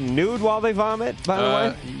vomit. Are they nude while they vomit, by the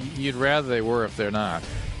way? You'd rather they were if they're not.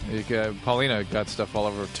 Paulina got stuff all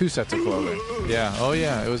over 2 sets of clothing. Yeah. Oh,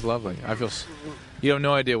 yeah. It was lovely. I feel... You have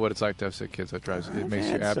no idea what it's like to have sick kids. It makes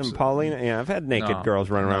you absolutely... Some Paulina... Yeah, I've had naked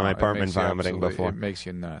girls running around my apartment vomiting before. It makes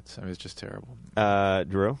you nuts. I mean, it's just terrible.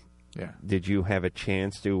 Drew? Yeah. Did you have a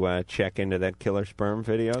chance to check into that killer sperm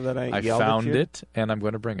video that I yelled found at you? it, and I'm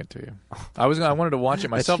going to bring it to you. I wanted to watch it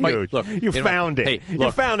myself. That's huge. Look, you found it. Hey, you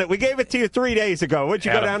found it. We gave it to you 3 days ago. Would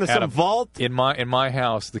you go down to some vault? In my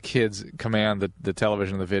house, the kids command the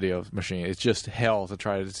television and the video machine. It's just hell to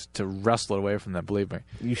try to wrestle it away from them, believe me.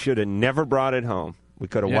 You should have never brought it home. We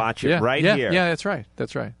could have watched it right here. Yeah, that's right.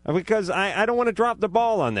 That's right. Because I don't want to drop the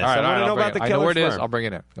ball on this. All right, I want to know about the killer I know where sperm. it is. I'll bring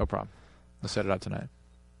it in. No problem. I'll set it up tonight.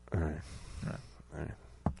 All right.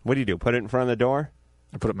 What do you do? Put it in front of the door?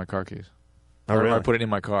 I put it in my car keys. Oh, really? Or I put it in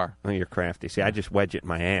my car. Oh, you're crafty. See, I just wedge it in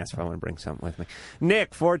my ass if I want to bring something with me.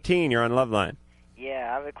 Nick, 14, you're on Loveline. Yeah,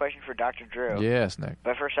 I have a question for Dr. Drew. Yes, Nick.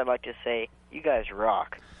 But first I'd like to say, you guys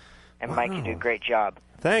rock. And Mike, you do a great job.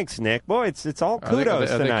 Thanks, Nick. Boy, it's all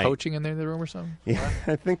kudos are tonight. they coaching in the room or something? Yeah,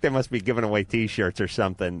 I think they must be giving away T-shirts or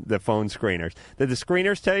something, the phone screeners. Did the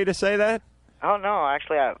screeners tell you to say that? Oh, no.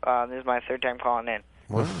 Actually, this is my 3rd time calling in.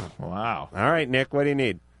 Wow. All right, Nick, what do you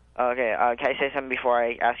need? Okay, can I say something before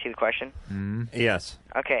I ask you the question? Yes.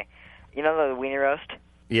 Okay. You know the Weenie Roast?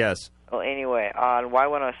 Yes. Well, anyway, on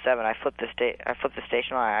Y107, I flipped the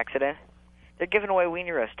station on accident. They're giving away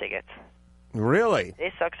Weenie Roast tickets. Really?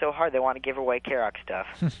 They suck so hard they want to give away Kerouac stuff.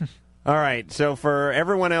 All right, so for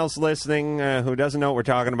everyone else listening who doesn't know what we're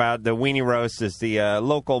talking about, the Weenie Roast is the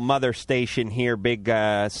local mother station here, big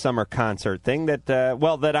summer concert thing that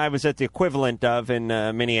I was at the equivalent of in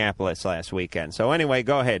Minneapolis last weekend. So anyway,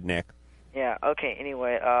 go ahead, Nick. Yeah, okay,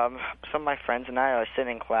 anyway, some of my friends and I are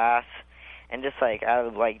sitting in class, and just I'll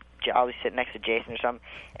be sitting next to Jason or something,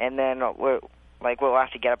 and then we'll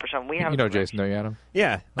have to get up or something. You know Jason, don't you, Adam?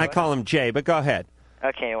 Yeah, I call him Jay, but go ahead.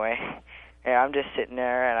 Okay, anyway. Yeah, I'm just sitting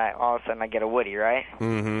there, and all of a sudden I get a Woody, right?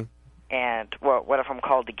 Mm-hmm. And what if I'm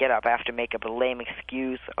called to get up? I have to make up a lame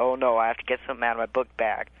excuse. Oh, no, I have to get something out of my book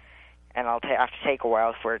bag. And I'll have to take a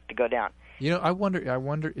while for it to go down. You know, I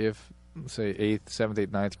wonder if, say, 8th, 7th, 8th,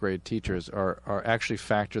 9th grade teachers are actually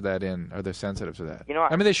factor that in. Are they sensitive to that? You know,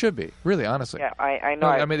 I mean, they should be, really, honestly. Yeah, I know. No,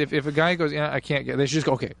 I mean, if a guy goes, I can't get, they should just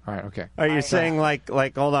go, okay, all right, okay. Are you saying like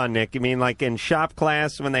hold on, Nick, you mean like in shop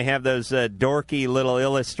class when they have those dorky little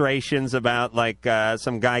illustrations about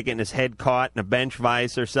some guy getting his head caught in a bench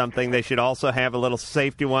vise or something, they should also have a little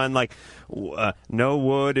safety one like no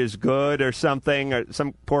wood is good or something, or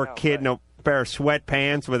some poor kid no pair of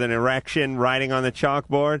sweatpants with an erection writing on the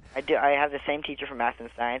chalkboard? I do. I have the same teacher for math and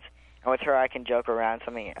science, and with her I can joke around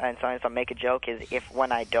something. And sometimes I'll make a joke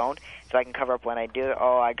when I don't, so I can cover up when I do.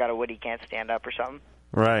 Oh, I got a Woody, can't stand up or something.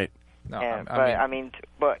 Right. No,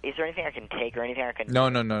 but is there anything I can take or anything I can? No.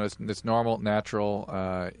 It's normal, natural.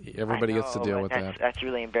 Everybody gets to deal with that. That's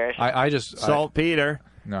really embarrassing. I just saltpeter.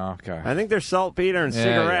 No, okay. I think there's saltpeter in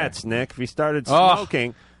cigarettes, yeah. Nick. If you started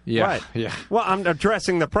smoking. Yeah, what? yeah. Well, I'm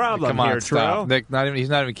addressing the problem Come on, here, stop. Drew. Nick, he's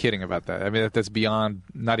not even kidding about that. I mean, that's beyond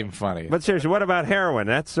not even funny. But seriously, what about heroin?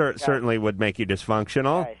 That certainly would make you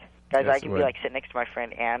dysfunctional. Guys, I can be sitting next to my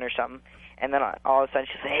friend Ann or something, and then all of a sudden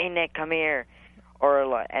she'll say, "Hey, Nick, come here," or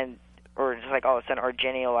just all of a sudden, or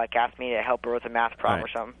Jenny will ask me to help her with a math problem or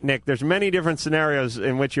something. Nick, there's many different scenarios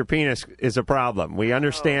in which your penis is a problem. We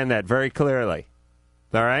understand that very clearly.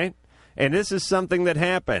 All right? And this is something that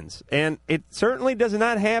happens. And it certainly does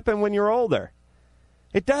not happen when you're older.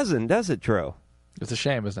 It doesn't, does it, Drew? It's a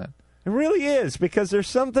shame, isn't it? It really is, because there's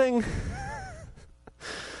something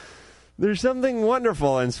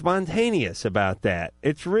wonderful and spontaneous about that.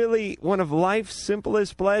 It's really one of life's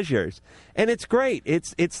simplest pleasures. And it's great.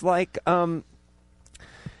 It's like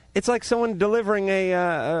someone delivering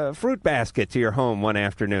a fruit basket to your home one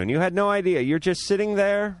afternoon. You had no idea. You're just sitting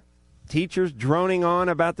there, teachers droning on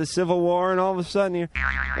about the Civil War, and all of a sudden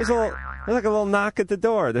there's like a little knock at the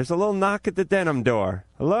door. There's a little knock at the denim door.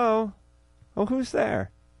 Hello? Oh, who's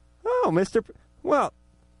there? Oh, Well,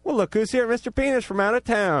 look who's here. Mr. Penis from out of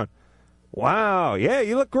town. Wow, yeah,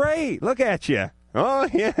 you look great. Look at you. Oh,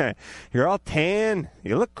 yeah. You're all tan.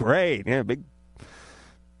 You look great. Yeah, big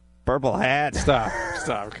purple hat. Stop.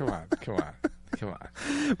 Come on.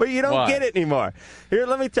 But you don't get it anymore. Here,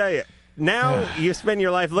 let me tell you. Now you spend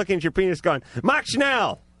your life looking at your penis going, Mach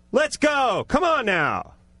Schnell, let's go. Come on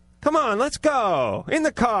now. Come on, let's go. In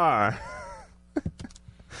the car.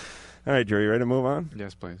 All right, Drew, you ready to move on?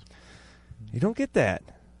 Yes, please. You don't get that.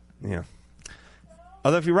 Yeah.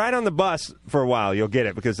 Although if you ride on the bus for a while, you'll get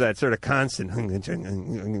it because that sort of constant.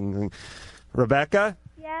 Rebecca?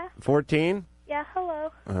 Yeah. 14? Yeah,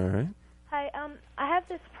 hello. All right. Hi, I have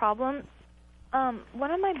this problem.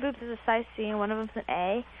 One of my boobs is a size C and one of them's an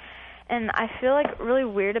A. And I feel like really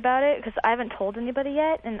weird about it because I haven't told anybody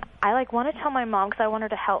yet. And I want to tell my mom because I want her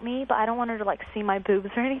to help me, but I don't want her to see my boobs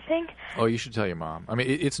or anything. Oh, you should tell your mom. I mean,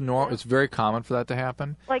 it's normal. It's very common for that to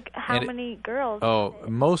happen. How many girls? Oh,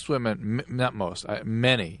 most women, not most,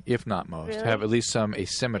 many, if not most, Really? have at least some I think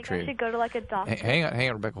I asymmetry. should go to a doctor. Hang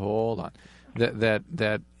on, Rebecca. Hold on.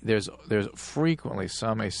 That there's frequently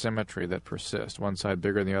some asymmetry that persists. One side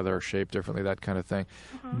bigger than the other, or shaped differently, that kind of thing.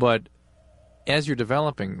 But as you're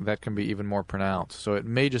developing, that can be even more pronounced. So it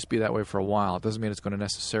may just be that way for a while. It doesn't mean it's going to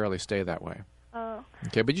necessarily stay that way. Oh.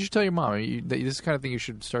 Okay, but you should tell your mom. This is the kind of thing you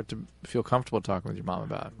should start to feel comfortable talking with your mom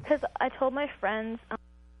about. Because I told my friends,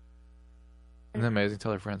 Isn't that amazing?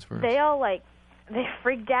 Tell your friends first. they all they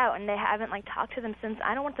freaked out and they haven't talked to them since.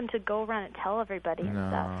 I don't want them to go around and tell everybody and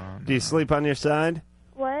stuff. Do you sleep on your side?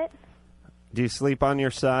 What? Do you sleep on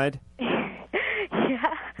your side?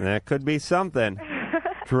 Yeah. That could be something.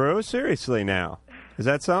 Drew, seriously now. Is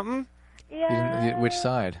that something? Yeah. Which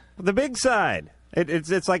side? The big side.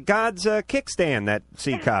 It's like God's kickstand, that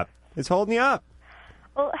C cup. It's holding you up.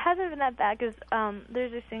 Well, it hasn't been that bad because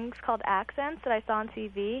there's these things called accents that I saw on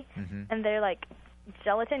TV, and they're like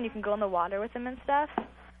gelatin. You can go in the water with them and stuff.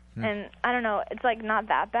 And I don't know, it's not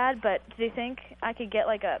that bad. But do you think I could get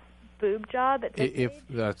a boob job at this If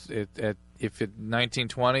that's it, if in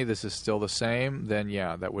 1920 this is still the same, then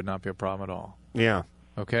yeah, that would not be a problem at all. Yeah.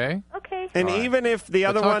 Okay. Okay. And All right. even if the But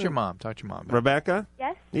other talk one... to your mom. Talk to your mom. Rebecca?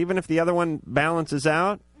 Yes? Even if the other one balances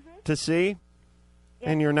out to C,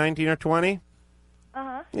 and you're 19 or 20,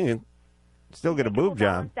 Uh-huh. you can still get a boob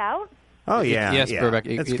job. Out? Oh, yeah. Yes, yeah.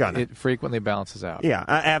 Rebecca. It's gonna. It frequently balances out. Yeah,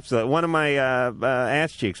 absolutely. One of my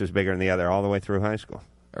ass cheeks was bigger than the other all the way through high school.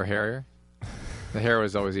 Or hairier. The hair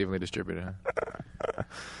was always evenly distributed. Huh?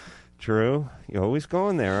 True. You're always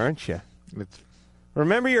going there, aren't you?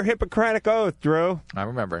 Remember your Hippocratic oath, Drew. I'm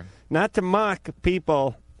remembering. Not to mock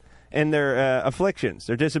people and their afflictions,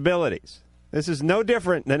 their disabilities. This is no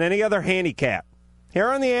different than any other handicap.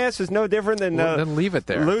 Hair on the ass is no different than then leave it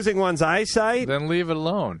there. Losing one's eyesight. Then leave it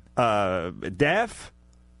alone. Deaf,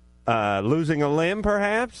 losing a limb,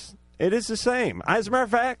 perhaps. It is the same. As a matter of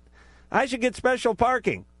fact, I should get special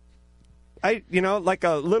parking. Like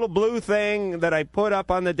a little blue thing that I put up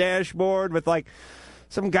on the dashboard with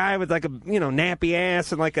some guy with a nappy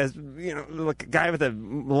ass and like a guy with a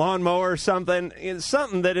lawnmower or something. It's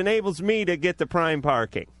something that enables me to get the prime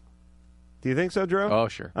parking. Do you think so, Drew? Oh,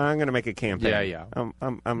 sure. I'm going to make a campaign. Yeah. I'm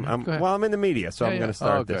Go ahead. in the media, so I'm going to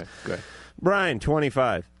start good, this. Good. Brian,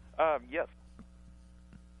 25. Yes.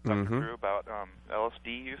 Dr. Drew, about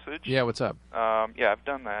LSD usage. Yeah, what's up? Yeah, I've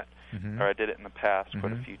done that, Mhm. or I did it in the past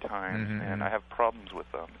quite Mhm. a few times, Mhm, and mhm. I have problems with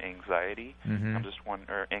anxiety. Mhm. I'm just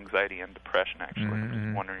or anxiety and depression, actually. I'm Mhm, mhm.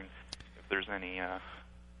 just wondering if there's any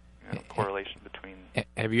correlation between.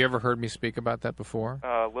 Have you ever heard me speak about that before?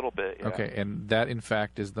 A little bit, yeah. Okay, and that, in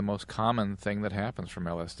fact, is the most common thing that happens from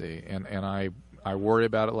LSD. And I worry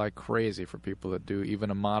about it like crazy for people that do even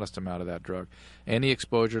a modest amount of that drug. Any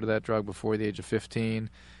exposure to that drug before the age of 15,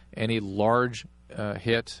 any large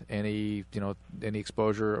hit, any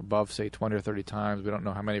exposure above, say, 20 or 30 times, we don't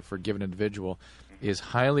know how many for a given individual, is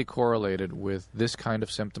highly correlated with this kind of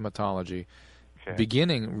symptomatology,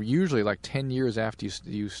 beginning usually like 10 years after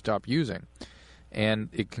you stop using. And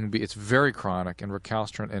it's very chronic and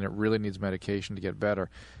recalcitrant, and it really needs medication to get better.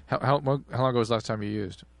 How long ago was the last time you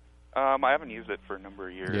used? I haven't used it for a number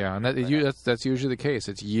of years. Yeah, and that's usually the case.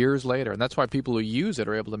 It's years later, and that's why people who use it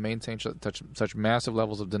are able to maintain such massive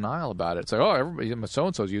levels of denial about it. It's like, oh, everybody,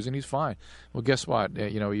 so-and-so's using, he's fine. Well, guess what?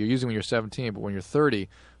 You're using when you're 17, but when you're 30,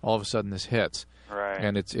 all of a sudden this hits. Right.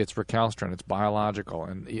 And it's recalcitrant, it's biological,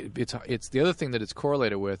 and it's the other thing that it's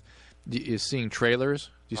correlated with is seeing trailers.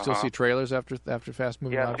 Do you still see trailers after fast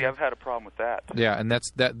moving? Yeah, see, I've had a problem with that. Yeah, and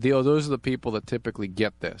those are the people that typically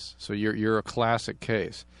get this. So you're a classic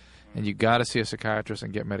case, and you got to see a psychiatrist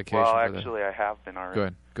and get medication. Well, for that. actually, I have been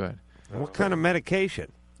already. Good. What kind of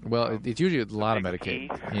medication? Well, it's usually a lot of medication.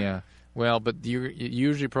 Yeah. Well, but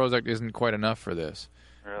usually Prozac isn't quite enough for this.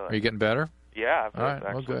 Really? Are you getting better? Yeah, I've All right,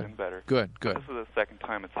 actually good. been better. Good. This is the second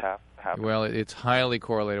time it's happened. Well, it's highly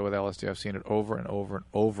correlated with LSD. I've seen it over and over and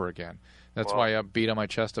over again. That's why I beat on my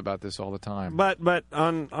chest about this all the time. But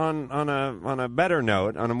on a better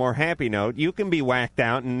note, on a more happy note, you can be whacked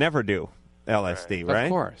out and never do LSD, right? Of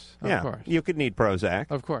course. Of yeah, course. you could need Prozac.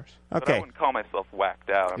 Of course. But I Okay. wouldn't call myself whacked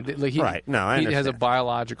out. I'm just- Right. No, I he has a understand.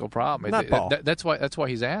 biological problem. Not Paul. That's why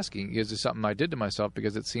he's asking. Is this something I did to myself?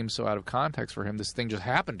 Because it seems so out of context for him. This thing just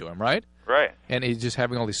happened to him, right? Right. And he's just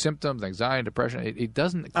having all these symptoms, anxiety, depression. It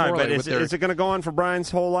doesn't All right, correlate but with their... is it going to go on for Brian's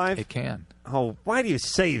whole life? It can. Oh, why do you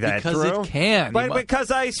say that, Because Drew? it can. But because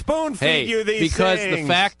I spoon feed you these because things. the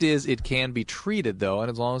fact is, it can be treated though, and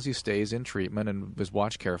as long as he stays in treatment and is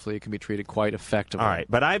watched carefully, it can be treated quite effectively. All right,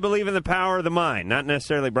 but I believe in the power of the mind, not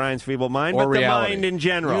necessarily Brian's feeble mind, Or but reality. the mind in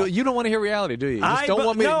general. You don't want to hear reality, do you? You just don't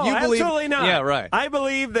want me. No, you believe, absolutely not. Yeah, right. I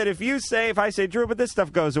believe that if I say, Drew, but this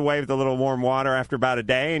stuff goes away with a little warm water after about a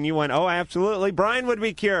day, and you went, oh, absolutely, Brian would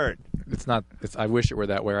be cured. It's not. I wish it were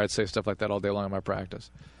that way. I'd say stuff like that all day long in my practice.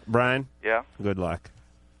 Brian? Yeah? Good luck.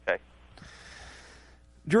 Okay.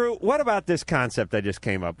 Drew, what about this concept I just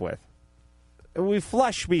came up with? We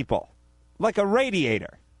flush people like a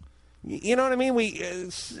radiator. You know what I mean?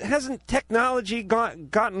 Hasn't technology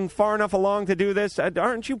gotten far enough along to do this?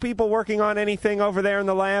 Aren't you people working on anything over there in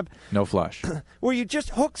the lab? No flush. Where you just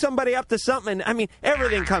hook somebody up to something. I mean,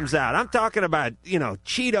 everything comes out. I'm talking about,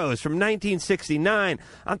 Cheetos from 1969.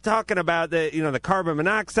 I'm talking about the carbon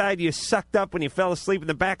monoxide you sucked up when you fell asleep in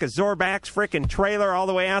the back of Zorbac's frickin' trailer all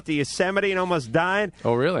the way out to Yosemite and almost died.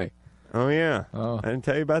 Oh, really? Oh, yeah. Oh. I didn't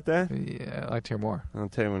tell you about that? Yeah, I'd like to hear more. I'll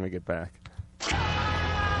tell you when we get back.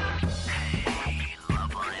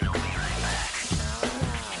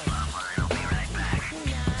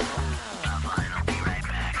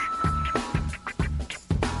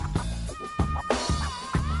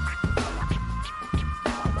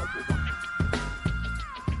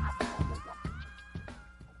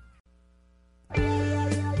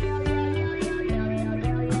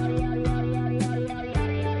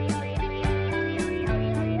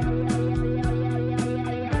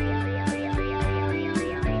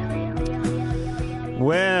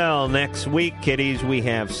 Well, next week, kiddies, we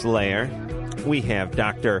have Slayer. We have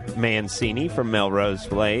Dr. Mancini from Melrose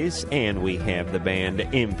Place, and we have the band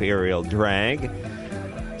Imperial Drag.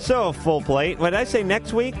 So, full plate. What did I say,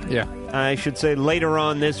 next week? Yeah. I should say later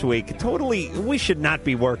on this week. Totally, we should not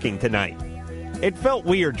be working tonight. It felt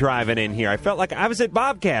weird driving in here. I felt like I was at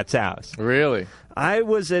Bobcat's house. Really? I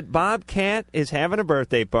was at Bobcat is having a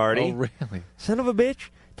birthday party. Oh, really? Son of a bitch,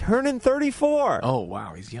 turning 34. Oh,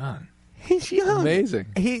 wow, he's young. He's young. Amazing.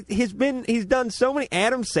 He's done so many.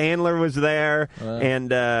 Adam Sandler was there, and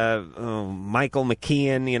Michael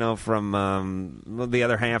McKean, from the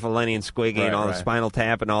other half of Lenny and Squiggy and all the Spinal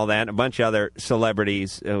Tap and all that, and a bunch of other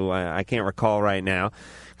celebrities who I can't recall right now.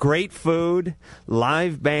 Great food,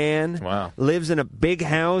 live band. Wow. Lives in a big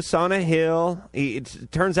house on a hill.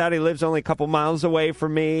 It turns out he lives only a couple miles away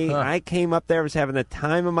from me. Huh. I came up there, was having the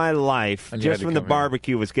time of my life, And you had just to when the come here.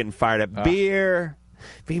 barbecue was getting fired up. Beer.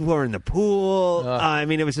 People were in the pool. I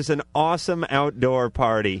mean, it was just an awesome outdoor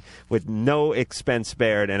party with no expense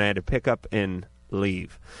spared, and I had to pick up and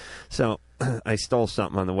leave. So I stole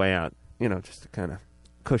something on the way out, just to kind of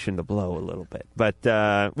cushion the blow a little bit. But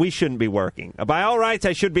we shouldn't be working. By all rights,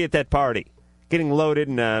 I should be at that party, getting loaded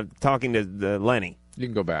and talking to Lenny. You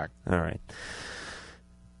can go back. All right.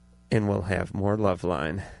 And we'll have more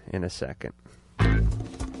Loveline in a second.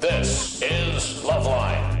 This is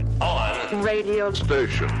Loveline on Radio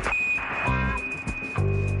Station.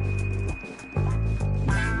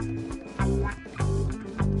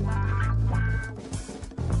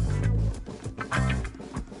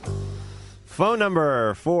 Phone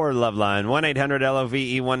number for Loveline,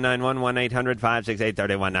 1-800-LOVE-191,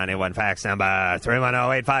 1-800-568-3191. Fax number,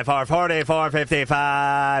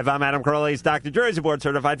 310-854-4455. I'm Adam Crowley. He's Dr. Drew,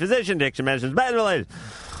 board-certified physician, addiction medicine specialist.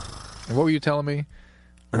 And what were you telling me?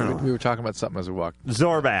 We were talking about something as we walked.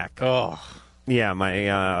 Zorbac. Oh. Yeah,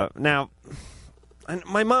 now,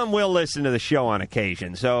 my mom will listen to the show on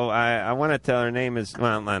occasion, so I want to tell her name is,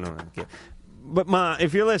 well, I don't know. But, Ma,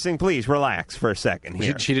 if you're listening, please relax for a second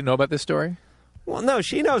here. She didn't know about this story? Well, no,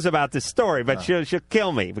 she knows about this story, but she'll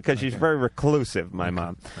kill me because she's very reclusive, my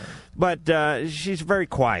mom. But she's a very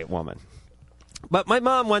quiet woman. But my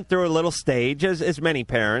mom went through a little stage, as many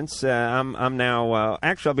parents. I'm now,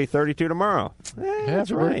 actually, I'll be 32 tomorrow. That's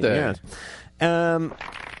Happy right, birthday. yes.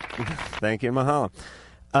 Thank you, Mahalo.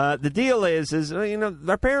 The deal is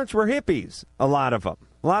their parents were hippies, a lot of them.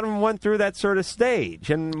 A lot of them went through that sort of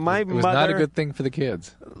stage, and It was mother, not a good thing for the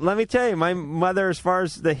kids. Let me tell you, my mother, as far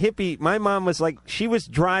as the hippie, my mom was like, she was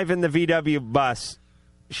driving the VW bus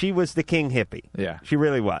she was the king hippie. Yeah. She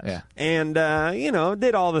really was. Yeah. And,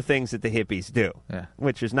 did all the things that the hippies do, Yeah.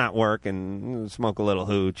 which is not work and smoke a little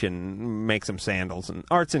hooch and make some sandals and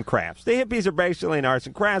arts and crafts. The hippies are basically in arts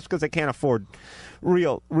and crafts because they can't afford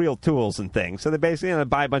real tools and things. So they basically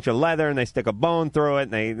buy a bunch of leather and they stick a bone through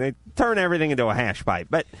it and they turn everything into a hash pipe.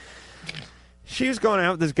 But she was going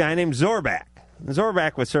out with this guy named Zorback.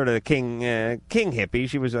 Zorback was sort of the king hippie.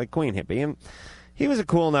 She was like queen hippie. And he was a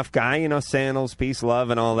cool enough guy, sandals, peace, love,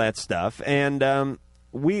 and all that stuff. And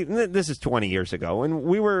this is 20 years ago, and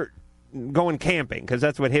we were going camping because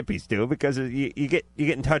that's what hippies do, because you get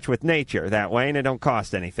in touch with nature that way, and it don't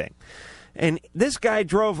cost anything. And this guy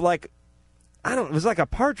drove it was like a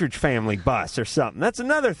Partridge Family bus or something. That's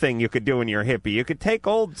another thing you could do when you're a hippie. You could take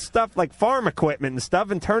old stuff like farm equipment and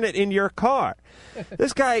stuff and turn it into your car.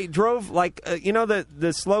 This guy drove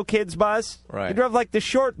the slow kids bus? Right. He drove like the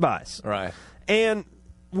short bus. Right. And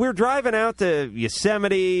we're driving out to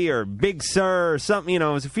Yosemite or Big Sur or something, it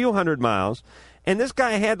was a few hundred miles. And this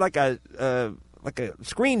guy had like a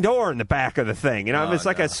screen door in the back of the thing. It was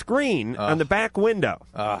like a screen on the back window.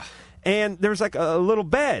 And there was like a little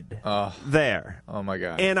bed there. Oh, my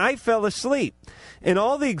God. And I fell asleep. And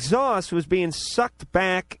all the exhaust was being sucked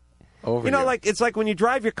back. Over it's like when you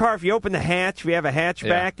drive your car, if you open the hatch, if you have a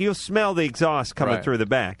hatchback, you'll smell the exhaust coming through the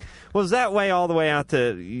back. Well, it was that way all the way out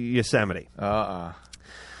to Yosemite.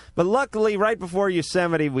 But luckily, right before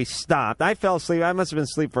Yosemite, we stopped. I fell asleep. I must have been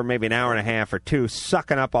asleep for maybe an hour and a half or two,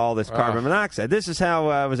 sucking up all this carbon monoxide. This is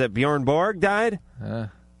how, was it Bjorn Borg died? Huh?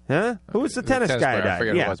 Who was the tennis guy player? who died? I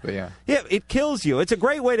forget who it was, but yeah. Yeah, it kills you. It's a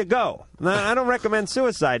great way to go. Now, I don't recommend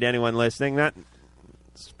suicide to anyone listening,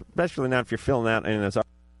 especially not if you're filling out any of those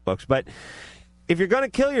books. But if you're going to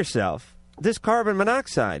kill yourself, this carbon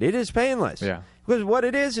monoxide, it is painless. Yeah. Because what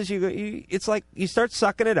it is it's like you start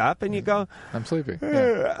sucking it up and you go, I'm sleeping.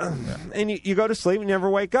 And you go to sleep and you never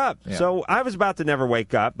wake up. Yeah. So I was about to never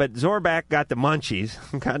wake up, but Zorback got the munchies.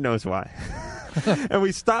 God knows why. And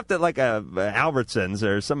we stopped at like a Albertsons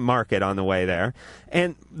or some market on the way there.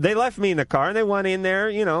 And they left me in the car and they went in there,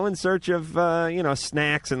 in search of,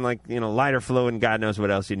 snacks and lighter fluid and God knows what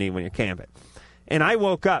else you need when you're camping. And I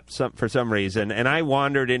woke up for some reason, and I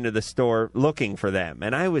wandered into the store looking for them.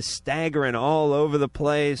 And I was staggering all over the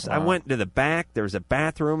place. Wow. I went to the back. There was a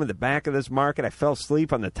bathroom in the back of this market. I fell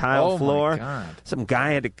asleep on the tile floor. My God. Some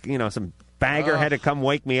guy had to, some bagger had to come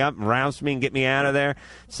wake me up and rouse me and get me out of there.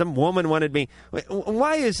 Some woman wanted me.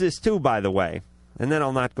 Why is this, too, by the way? And then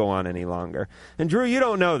I'll not go on any longer. And, Drew, you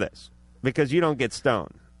don't know this because you don't get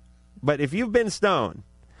stoned. But if you've been stoned,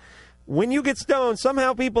 when you get stoned,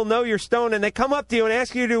 somehow people know you're stoned, and they come up to you and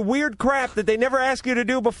ask you to do weird crap that they never asked you to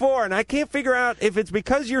do before. And I can't figure out if it's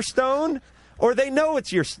because you're stoned or they know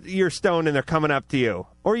it's you're stoned and they're coming up to you.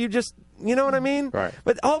 Or you just, you know what I mean? Right.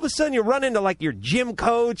 But all of a sudden you run into like your gym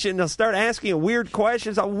coach and they'll start asking you weird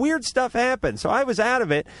questions. All weird stuff happens. So I was out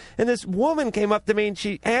of it. And this woman came up to me and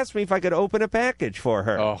she asked me if I could open a package for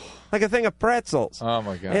her. Oh. Like a thing of pretzels. Oh,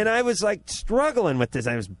 my God. And I was like struggling with this.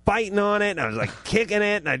 I was biting on it and I was like kicking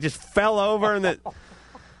it and I just fell over and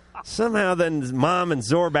somehow then Mom and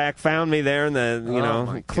Zorback found me there in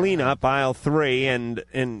the cleanup aisle 3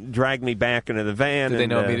 and dragged me back into the van. Did they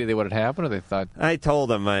know immediately what had happened, or they thought? I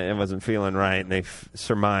told them I wasn't feeling right, and they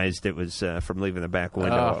surmised it was from leaving the back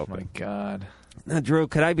window open. Oh my God! Now, Drew,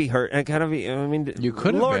 could I be hurt? You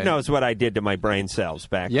could have Lord been. knows what I did to my brain cells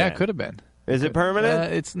back then. Yeah, it could have been. Is it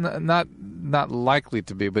permanent? It's not likely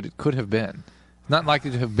to be, but it could have been. Not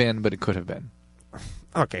likely to have been, but it could have been.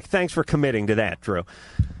 Okay, thanks for committing to that, Drew.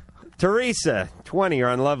 Teresa, 20, you're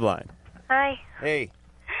on Loveline. Hi. Hey.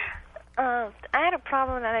 I had a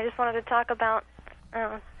problem that I just wanted to talk about.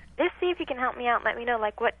 Just see if you can help me out and let me know,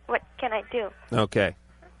 what can I do? Okay.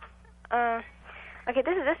 Okay,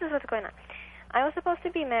 this is what's going on. I was supposed to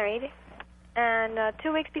be married, and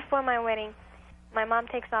 2 weeks before my wedding, my mom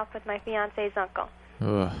takes off with my fiancé's uncle.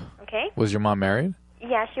 Ugh. Okay? Was your mom married?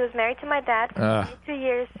 Yeah, she was married to my dad for 2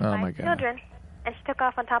 years, 5 children, and she took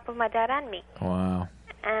off on top of my dad and me. Wow.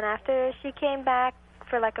 And after she came back,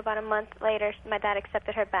 for about a month later, my dad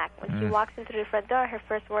accepted her back. When she walks into the front door, her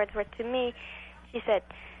first words were to me. She said,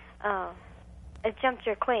 "Oh, I jumped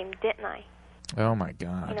your claim, didn't I?" Oh my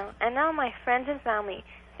God. And now my friends and family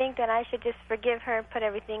think that I should just forgive her, put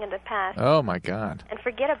everything in the past. Oh my God. And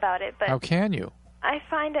forget about it. But how can you? I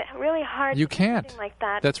find it really hard. You to do can't. something like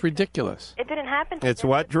that. That's ridiculous. It didn't happen to It's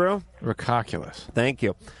them. what, Drew? Ridiculous. Thank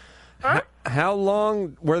you. Huh? How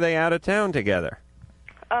long were they out of town together?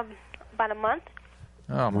 About a month.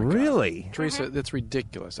 Oh my really? God. Teresa, that's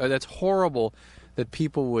ridiculous. That's horrible that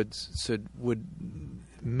people would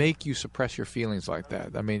make you suppress your feelings like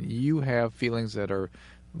that. I mean, you have feelings that are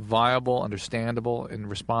viable, understandable in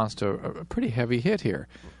response to a pretty heavy hit here.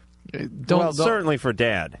 Certainly for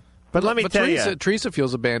Dad. But let me tell you, Teresa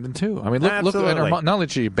feels abandoned too. I mean, look at her. Not only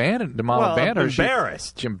did she abandon the mom, abandoned her.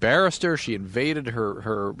 Embarrassed. She embarrassed her. She invaded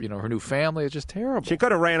her new family. It's just terrible. She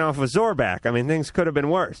could have ran off with Zorback. I mean, things could have been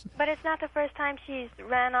worse. But it's not the first time she's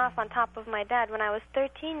ran off on top of my dad. When I was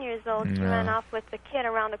 13 years old, she ran off with the kid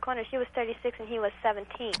around the corner. She was 36 and he was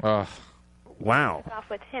 17. Wow. Off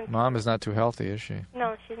with him. Mom is not too healthy, is she?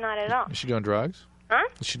 No, she's not at all. Is she doing drugs? Huh?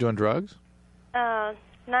 Is she doing drugs? Not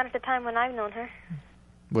at the time when I've known her.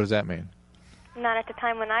 What does that mean? Not at the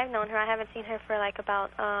time when I've known her. I haven't seen her for like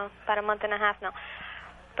about a month and a half now.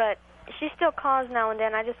 But she still calls now and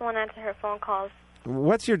then. I just won't answer her phone calls.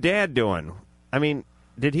 What's your dad doing? I mean,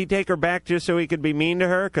 did he take her back just so he could be mean to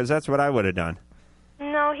her? Because that's what I would have done.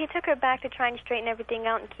 No, he took her back to try and straighten everything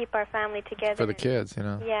out and keep our family together. For the kids, you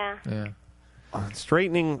know. Yeah. Yeah.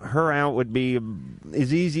 Straightening her out would be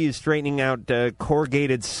as easy as straightening out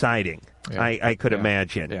corrugated siding. Yeah. I could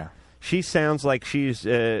imagine. Yeah. She sounds like she's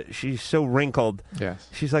so wrinkled. Yes.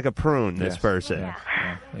 She's like a prune. This person.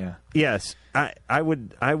 Yeah. Yes. I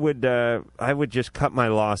would just cut my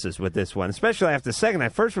losses with this one, especially after the second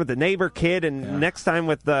night. First with the neighbor kid, and next time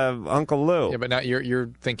with Uncle Lou. Yeah, but now you're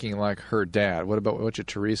thinking like her dad. What should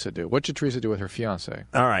Teresa do? What should Teresa do with her fiance?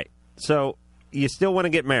 All right. So you still want to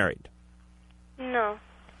get married? No.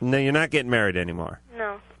 No, you're not getting married anymore.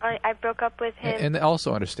 No. I broke up with him. And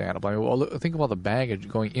also understandable. I mean, think of all the baggage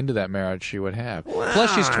going into that marriage she would have.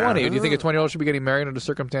 Plus, she's 20. Do you think a 20-year-old should be getting married under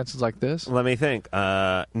circumstances like this? Let me think.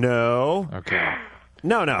 No. Okay.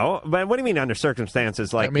 No. But what do you mean under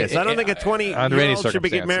circumstances like this? I don't think a 20-year-old should be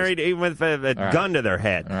getting married even with a gun to their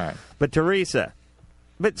head. All right. But Teresa,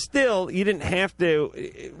 but still, you didn't have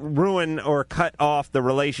to ruin or cut off the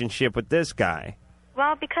relationship with this guy.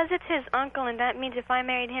 Well, because it's his uncle, and that means if I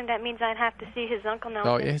married him, that means I'd have to see his uncle now.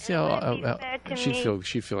 Oh,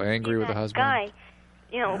 she'd feel angry with the husband. Guy,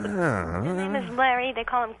 his name is Larry. They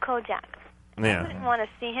call him Kojak. Yeah. I wouldn't want to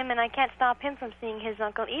see him, and I can't stop him from seeing his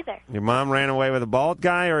uncle either. Your mom ran away with a bald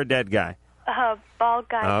guy or a dead guy? Bald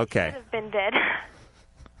guy. Okay. He could have been dead.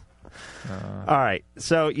 All right.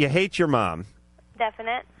 So you hate your mom.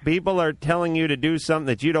 Definite. People are telling you to do something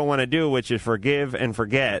that you don't want to do, which is forgive and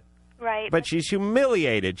forget. Right. But she's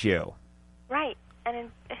humiliated you. Right. And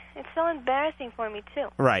it's so embarrassing for me, too.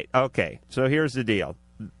 Right. Okay. So here's the deal.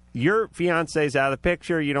 Your fiancé's out of the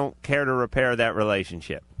picture. You don't care to repair that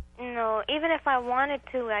relationship. No. Even if I wanted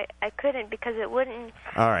to, I couldn't because it wouldn't.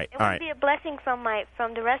 All right. It wouldn't be a blessing from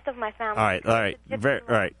the rest of my family. All right.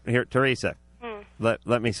 All right. Here, Teresa.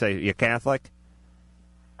 Let me say, you Catholic?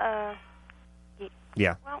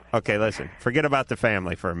 Yeah. Well, okay, listen. Forget about the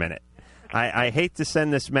family for a minute. I hate to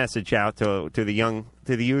send this message out to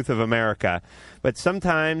the youth of America, but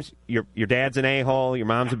sometimes your dad's an a-hole, your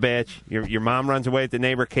mom's a bitch, your mom runs away with the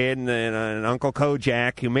neighbor kid, and Uncle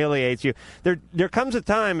Kojak humiliates you. There comes a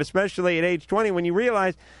time, especially at age 20, when you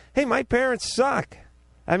realize, hey, my parents suck.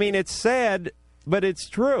 I mean, it's sad, but it's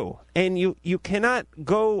true, and you cannot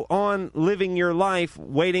go on living your life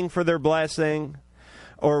waiting for their blessing,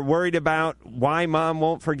 or worried about why mom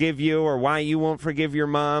won't forgive you or why you won't forgive your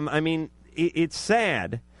mom. I mean, it's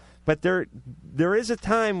sad, but there is a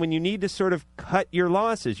time when you need to sort of cut your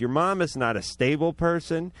losses. Your mom is not a stable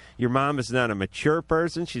person. Your mom is not a mature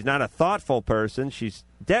person. She's not a thoughtful person. She's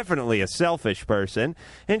definitely a selfish person,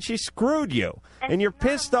 and she screwed you, and you're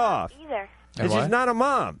pissed off. Either. And she's not a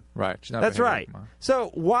mom. Right. She's not That's right.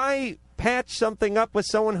 So why patch something up with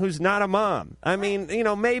someone who's not a mom? I mean,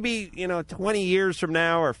 maybe, 20 years from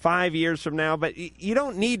now or 5 years from now, but you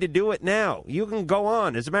don't need to do it now. You can go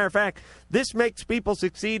on. As a matter of fact, this makes people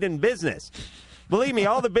succeed in business. Believe me,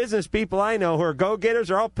 all the business people I know who are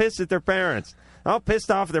go-getters are all pissed at their parents. All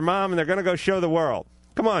pissed off at their mom, and they're going to go show the world.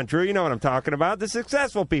 Come on, Drew, you know what I'm talking about. The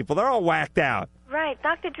successful people, they're all whacked out. Right.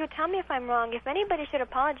 Dr. Drew, tell me if I'm wrong. If anybody should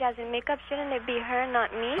apologize and make up, shouldn't it be her,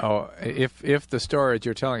 not me? Oh, if the story that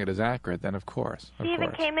you're telling it is accurate, then of course. She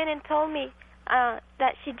even came in and told me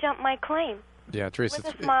that she jumped my claim. Yeah, Teresa.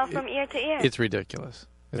 With a smile from ear to ear. It's ridiculous.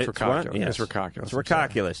 It's ridiculous. Yes. It's ridiculous. It's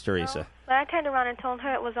ridiculous, Teresa. But I turned around and told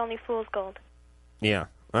her it was only fool's gold. Yeah.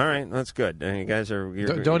 All right, that's good. You guys are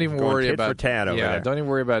don't even worry tit about for tat over there. Don't even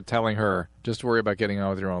worry about telling her. Just worry about getting on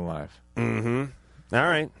with your own life. Mm-hmm. All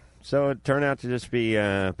right. So it turned out to just be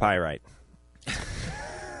pyrite.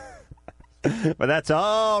 But that's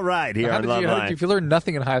all right here on Loveline. If you learned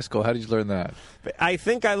nothing in high school, how did you learn that? I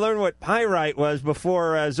think I learned what pyrite was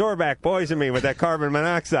before Zorback poisoned me with that carbon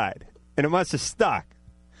monoxide, and it must have stuck.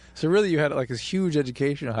 So really, you had like this huge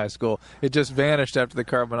education in high school. It just vanished after the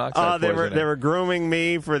carbon monoxide. They were grooming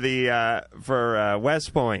me for the for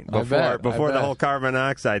West Point before the whole carbon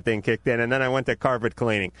monoxide thing kicked in, and then I went to carpet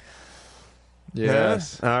cleaning.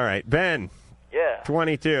 Yes. Huh? All right, Ben. Yeah.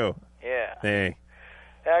 22. Yeah. Hey.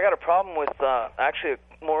 Yeah, I got a problem with actually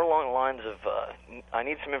more along the lines of I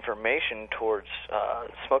need some information towards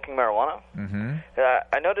smoking marijuana. Mm-hmm.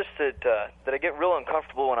 I noticed that I get real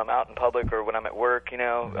uncomfortable when I'm out in public or when I'm at work.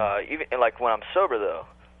 Even like when I'm sober though.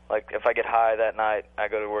 Like if I get high that night, I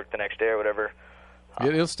go to work the next day or whatever.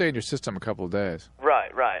 It'll stay in your system a couple of days.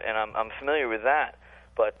 Right, and I'm familiar with that,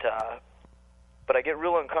 but I get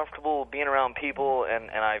real uncomfortable being around people,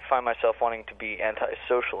 and I find myself wanting to be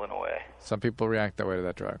antisocial in a way. Some people react that way to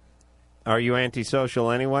that drug. Are you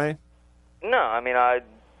antisocial anyway? No, I mean I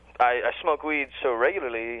smoke weed so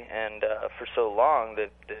regularly and for so long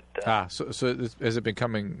that. So is it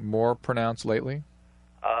becoming more pronounced lately?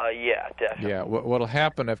 Yeah, definitely. Yeah, what'll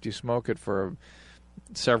happen after you smoke it for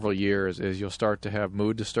several years is you'll start to have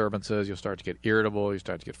mood disturbances, you'll start to get irritable, you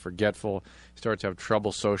start to get forgetful, you start to have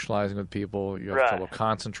trouble socializing with people, you have trouble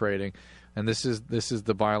concentrating, and this is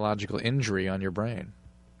the biological injury on your brain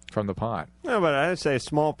from the pot. No, but I'd say a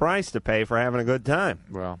small price to pay for having a good time.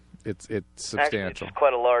 Well, it's substantial. Actually, it's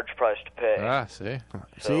quite a large price to pay.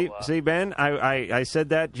 See? See, Ben, I said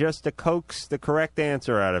that just to coax the correct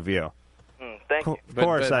answer out of you. Thank you. Of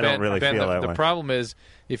course, I don't really feel that way. The problem is,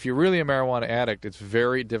 if you're really a marijuana addict, it's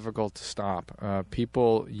very difficult to stop.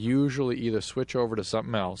 People usually either switch over to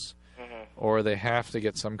something else, or they have to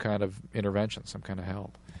get some kind of intervention, some kind of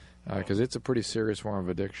help, because it's a pretty serious form of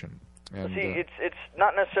addiction. And, it's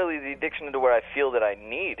not necessarily the addiction to where I feel that I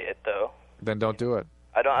need it, though. Then don't do it.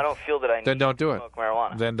 I don't feel that I need to smoke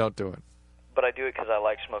marijuana. Then don't do it. But I do it because I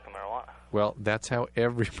like smoking marijuana. Well, that's how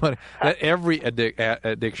everybody. Every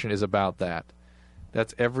addiction is about that.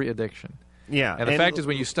 That's every addiction. Yeah, and the fact is,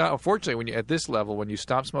 when you stop, unfortunately, when you at this level, when you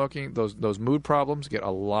stop smoking, those mood problems get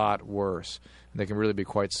a lot worse. And they can really be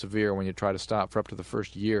quite severe when you try to stop for up to the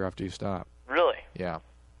first year after you stop. Really? Yeah.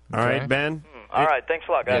 All right, Ben. All right, thanks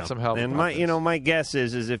a lot, guys. Get some help. And my guess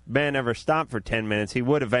is if Ben ever stopped for 10 minutes, he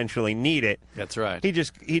would eventually need it. That's right. He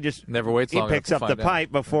just never waits long enough picks to up the find out.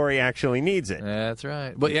 pipe before he actually needs it. That's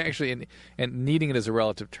right. But actually, and needing it is a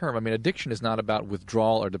relative term. I mean, addiction is not about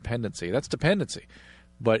withdrawal or dependency. That's dependency.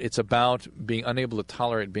 But it's about being unable to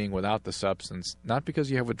tolerate being without the substance, not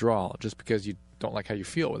because you have withdrawal, just because you don't like how you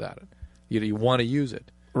feel without it. You want to use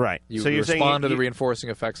it. Right. You so you're respond saying to the reinforcing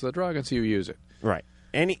effects of the drug, and so you use it. Right.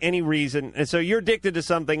 Any reason? And so you're addicted to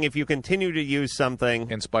something if you continue to use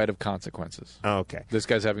something in spite of consequences. Oh, okay. This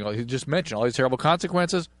guy's he just mentioned all these terrible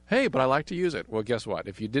consequences. Hey, but I like to use it. Well, guess what?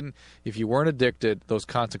 If you weren't addicted, those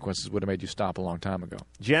consequences would have made you stop a long time ago.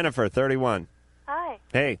 Jennifer, 31. Hi.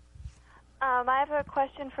 Hey. I have a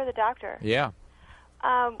question for the doctor. Yeah.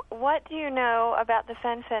 What do you know about the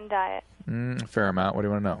fen-phen diet? A fair amount. What do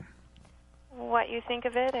you want to know? What you think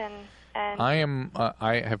of it, and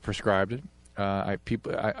I have prescribed it.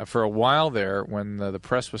 For a while there, when the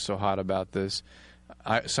press was so hot about this,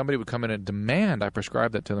 somebody would come in and demand I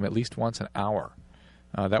prescribe that to them at least once an hour.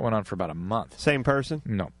 That went on for about a month. Same person?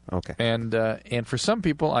 No. Okay. And for some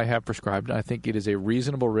people, I have prescribed it. I think it is a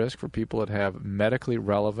reasonable risk for people that have medically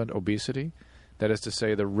relevant obesity. That is to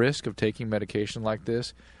say, the risk of taking medication like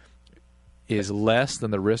this is less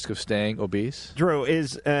than the risk of staying obese. Drew,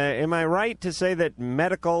 am I right to say that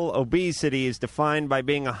medical obesity is defined by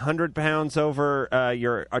being 100 pounds over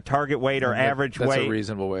your target weight or average weight? That's a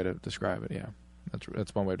reasonable way to describe it, yeah.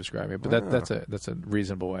 That's one way of describing it, but that's a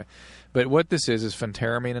reasonable way. But what this is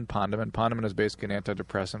phentermine and Pondamine. Pondamine is basically an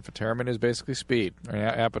antidepressant. Phentermine is basically speed, or an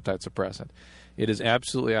appetite suppressant. It is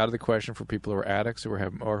absolutely out of the question for people who are addicts or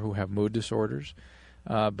who have mood disorders.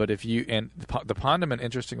 But if you the Pondamine,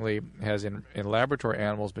 interestingly, has in laboratory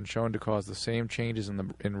animals been shown to cause the same changes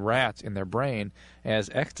in rats in their brain as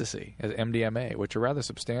ecstasy, as MDMA, which are rather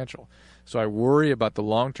substantial. So I worry about the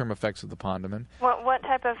long-term effects of the Pondamine. What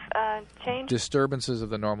type of change? Disturbances of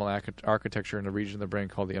the normal architecture in the region of the brain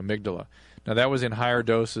called the amygdala. Now that was in higher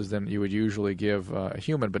doses than you would usually give a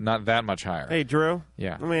human, but not that much higher. Hey, Drew.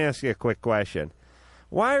 Yeah. Let me ask you a quick question.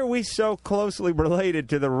 Why are we so closely related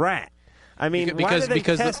to the rat? I mean, why do they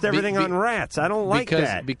test everything on rats? I don't like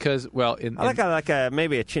that. Because, well, I like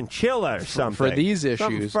maybe a chinchilla or something. For these issues,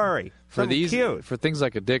 something furry, something cute. For things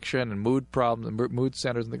like addiction and mood problems, and mood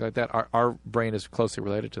centers and things like that, our brain is closely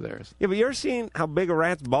related to theirs. Yeah, but you're seeing how big a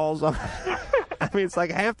rat's balls are. I mean, it's like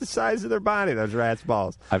half the size of their body. Those rats'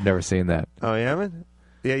 balls. I've never seen that. Oh, you haven't?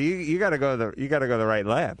 Yeah, you got to go the right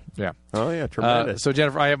lab. Yeah. Oh yeah, tremendous. So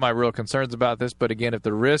Jennifer, I have my real concerns about this, but again, if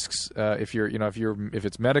the risks, if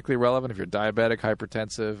it's medically relevant, if you're diabetic,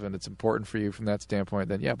 hypertensive, and it's important for you from that standpoint,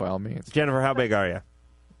 then yeah, by all means. Jennifer, how big are you?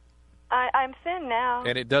 I'm thin now.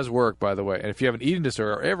 And it does work, by the way. And if you have an eating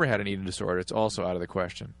disorder or ever had an eating disorder, it's also out of the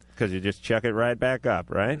question. Because you just chuck it right back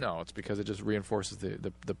up, right? No, it's because it just reinforces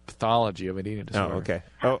the pathology of an eating disorder. Oh, okay.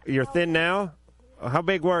 Oh, you're thin now? How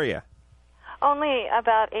big were you? Only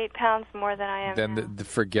about 8 pounds more than I am. Then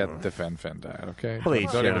forget the fen diet, okay?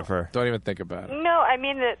 Please, Jennifer. Don't even think about it. No, I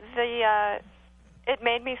mean it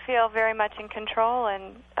made me feel very much in control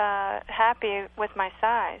and happy with my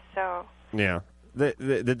size. So yeah,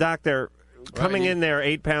 the doctor coming in there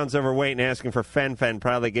 8 pounds overweight and asking for fen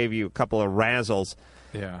probably gave you a couple of razzles.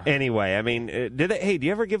 Yeah. Anyway, I mean, do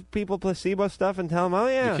you ever give people placebo stuff and tell them, oh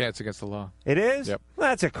yeah, you can't? It's against the law. It is. Yep. Well,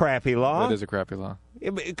 that's a crappy law. That is a crappy law.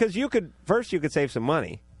 Because you could save some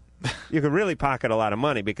money. You could really pocket a lot of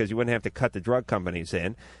money because you wouldn't have to cut the drug companies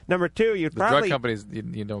in. Number two, you'd probably... drug companies,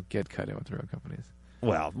 you don't get cut in with drug companies.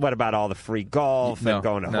 Well, what about all the free golf and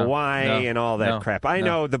going to Hawaii and all that crap? I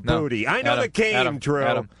know the booty. I know the game, Drew.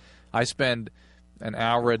 Adam, I spend an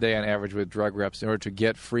hour a day on average with drug reps in order to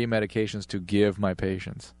get free medications to give my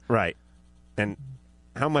patients. Right. And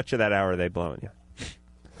how much of that hour are they blowing you?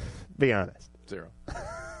 Be honest. 0.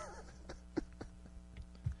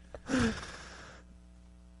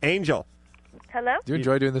 Angel. Hello? Do you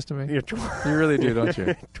enjoy doing this to me? You really do, don't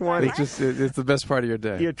you? 20. It's the best part of your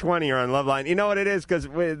day. You're 20. You're on Loveline. You know what it is? Because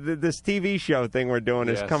this TV show thing we're doing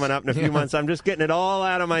is coming up in a few months. I'm just getting it all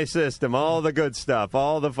out of my system. All the good stuff.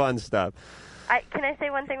 All the fun stuff. Can I say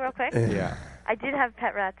one thing real quick? Yeah. I did have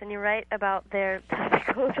pet rats, and you're right about their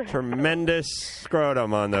testicles. Tremendous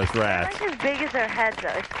scrotum on those rats. They're not as big as their heads, though.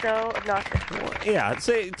 It's so obnoxious. Yeah,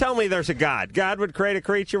 tell me there's a God. God would create a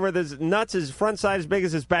creature with his nuts, his front side as big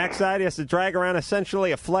as his backside. He has to drag around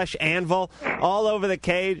essentially a flesh anvil all over the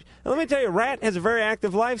cage. And let me tell you, a rat has a very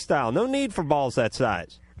active lifestyle. No need for balls that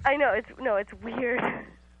size. I know. It's weird.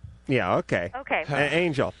 Yeah, okay. Okay.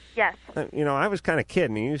 Angel. Yes. I was kind of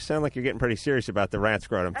kidding. You sound like you're getting pretty serious about the rat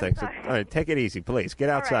scrotum thing. So, all right, take it easy, please. Get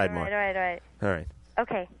outside more. All right. All right.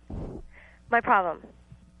 Okay. My problem.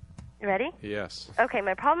 You ready? Yes. Okay,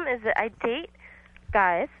 my problem is that I date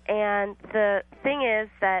guys, and the thing is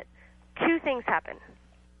that 2 things happen.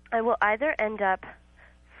 I will either end up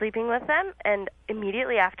sleeping with them, and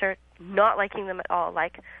immediately after not liking them at all.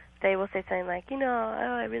 Like, they will say something like,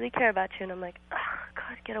 I really care about you, and I'm like, oh,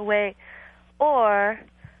 God, get away. Or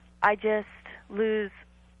I just lose,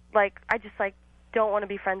 I don't want to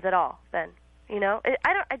be friends at all then,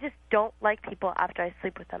 I just don't like people after I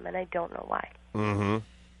sleep with them, and I don't know why.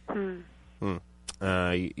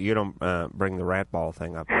 You don't bring the rat ball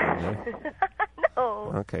thing up, right?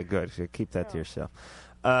 No. Okay, good. So keep that to yourself.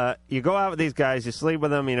 You go out with these guys, you sleep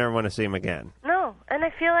with them, you never want to see them again. No, and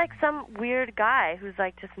I feel like some weird guy who's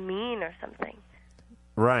just mean or something.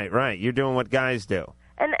 Right. You're doing what guys do.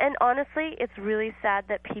 And honestly, it's really sad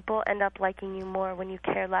that people end up liking you more when you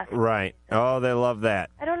care less. Right. Oh, they love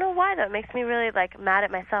that. I don't know why, though. It makes me really, mad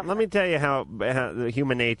at myself. Let me tell you how the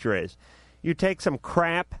human nature is. You take some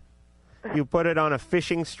crap, you put it on a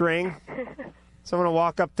fishing string, someone will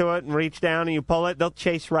walk up to it and reach down and you pull it, they'll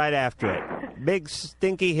chase right after it. Big,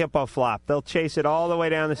 stinky hippo flop. They'll chase it all the way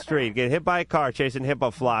down the street. Get hit by a car chasing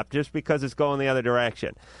hippo flop just because it's going the other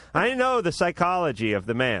direction. I know the psychology of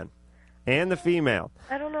the man and the female.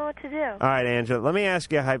 I don't know what to do. All right, Angela, let me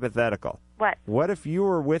ask you a hypothetical. What? What if you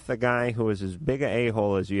were with a guy who was as big a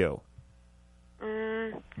a-hole as you?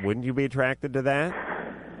 Wouldn't you be attracted to that?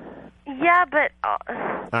 Yeah, but... All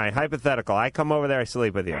right, hypothetical. I come over there, I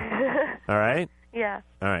sleep with you. All right? Yeah.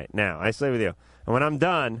 All right, now, I sleep with you. And when I'm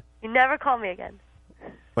done... You never call me again.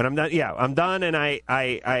 When I'm done, I'm done, and I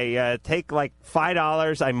take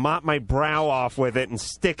 $5, I mop my brow off with it and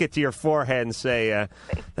stick it to your forehead and say,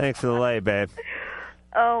 thanks for the lay, babe.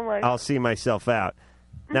 Oh, my God. I'll see myself out.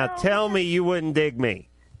 Now, tell me you wouldn't dig me.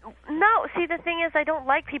 No, see, the thing is, I don't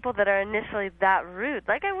like people that are initially that rude.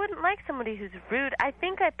 I wouldn't like somebody who's rude. I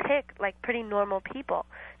think I pick, pretty normal people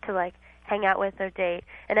to, hang out with or date.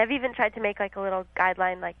 And I've even tried to make, a little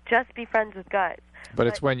guideline, just be friends with guys. But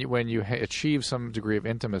it's when you achieve some degree of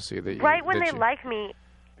intimacy that you... Right when they like me,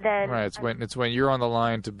 then... Right, it's when you're on the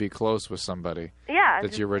line to be close with somebody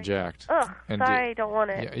that you reject. Ugh, sorry, I don't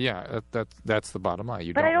want it. Yeah, that's the bottom line.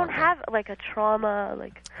 But I don't have, a trauma,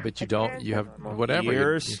 But you don't, you have whatever.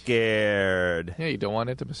 You're scared. Yeah, you don't want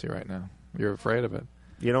intimacy right now. You're afraid of it.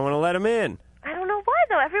 You don't want to let him in. I don't know why,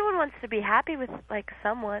 though. Everyone wants to be happy with,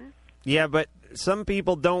 someone. Yeah, but some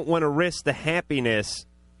people don't want to risk the happiness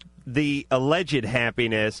the alleged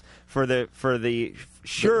happiness for the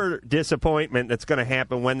sure disappointment that's going to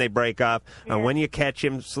happen when they break up, when you catch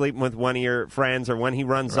him sleeping with one of your friends, or when he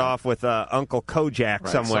runs off with Uncle Kojak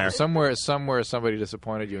somewhere. Somewhere somebody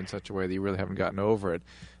disappointed you in such a way that you really haven't gotten over it,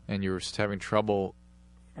 and you're just having trouble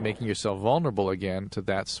making yourself vulnerable again to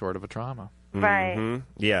that sort of a trauma. Right. Mm-hmm.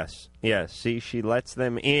 Yes. See, she lets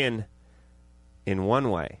them in one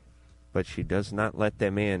way, but she does not let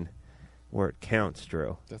them in where it counts,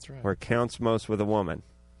 Drew. That's right. Where it counts most with a woman.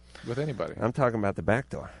 With anybody. I'm talking about the back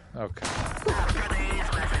door. Okay.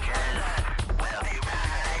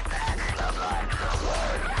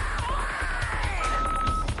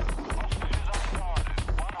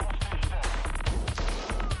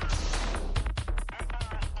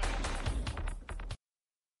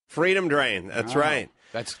 Freedom Drain. That's right.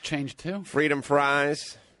 That's changed too. Freedom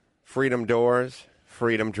fries, freedom doors,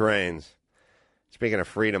 freedom drains. Speaking of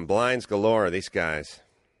freedom, blinds galore. These guys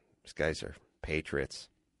are patriots.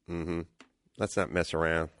 Mm-hmm. Let's not mess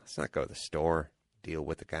around. Let's not go to the store, deal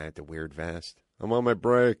with the guy at the weird vest. I'm on my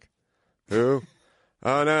break. Who?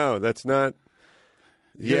 Oh, no, that's not.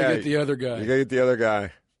 You gotta get the other guy. You gotta get the other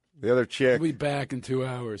guy. The other chick. We'll be back in 2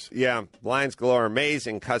 hours. Yeah, blinds galore.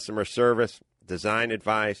 Amazing customer service, design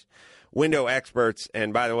advice, window experts.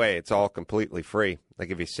 And by the way, it's all completely free. They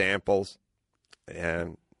give you samples,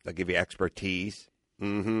 and they'll give you expertise.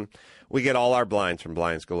 Mm-hmm. We get all our blinds from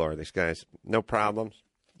Blinds Galore. These guys, no problems.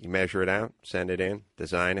 You measure it out, send it in,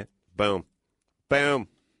 design it, boom. Boom.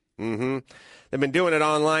 Mm-hmm. They've been doing it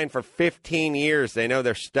online for 15 years. They know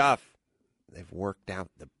their stuff. They've worked out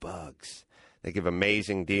the bugs. They give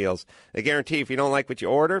amazing deals. They guarantee if you don't like what you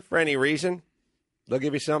order for any reason, they'll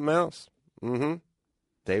give you something else. Mm-hmm.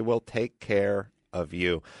 They will take care of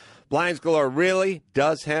you. Blinds Galore really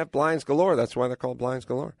does have Blinds Galore. That's why they're called Blinds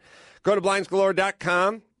Galore. Go to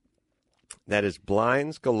blindsgalore.com. That is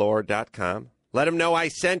blindsgalore.com. Let them know I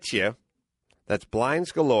sent you. That's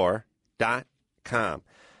blindsgalore.com.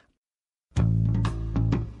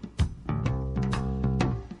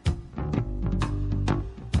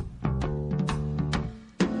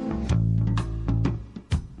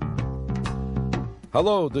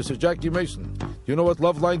 Hello, this is Jackie Mason. Do you know what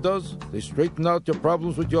Loveline does? They straighten out your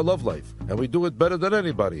problems with your love life, and we do it better than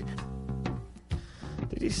anybody.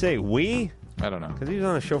 Did he say we? I don't know. Because he was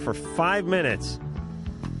on the show for 5 minutes.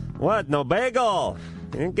 What? No bagel.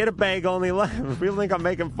 He didn't get a bagel and he left. People think I'm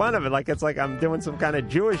making fun of it, like it's like I'm doing some kind of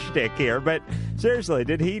Jewish shtick here. But seriously,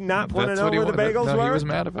 did he not want to know where the bagels were? No, he was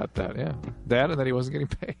mad about that, yeah. That and that he wasn't getting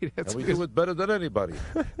paid. And we do it better than anybody.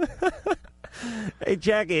 Hey,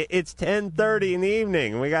 Jackie, it's 10:30 in the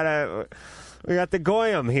evening. We got the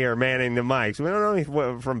Goyim here manning the mics. We don't know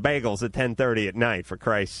anything from bagels at 10:30 at night, for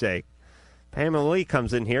Christ's sake. Pamela Lee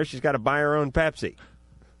comes in here. She's got to buy her own Pepsi.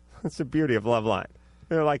 That's the beauty of Loveline.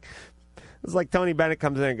 It's like Tony Bennett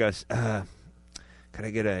comes in and goes, could I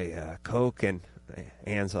get a Coke? And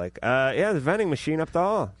Ann's like, yeah, the vending machine up the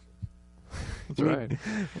hall. That's right.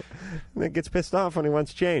 And then gets pissed off when he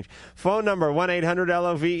wants change. Phone number,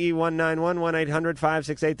 1-800-LOVE-191,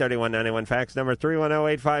 1-800-568-3191. Fax number,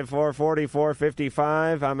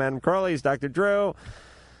 310-854-4455. I'm Adam Crowley. He's Dr. Drew.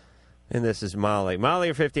 And this is Molly. Molly,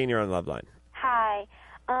 you're 15. You're on Loveline. Hi.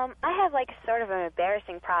 I have sort of an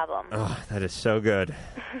embarrassing problem. Oh, that is so good.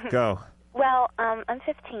 Go. Well, I'm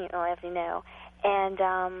 15, as you know, and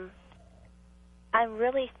I'm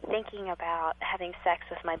really thinking about having sex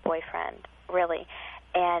with my boyfriend, really.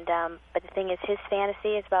 And but the thing is, his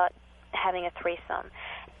fantasy is about having a threesome.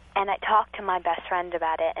 And I talked to my best friend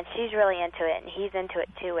about it, and she's really into it, and he's into it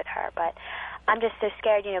too with her. But I'm just so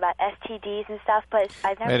scared, about STDs and stuff. But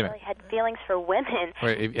I've never really had feelings for women.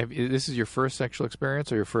 Wait, this is your first sexual experience,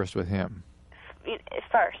 or your first with him?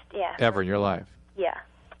 First, yeah. Ever in your life? Yeah.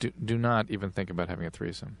 Do not even think about having a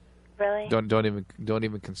threesome. Really? Don't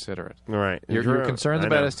even consider it. All right. Your concerns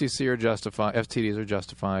about STDs are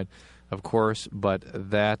justified, of course, but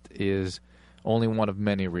that is only one of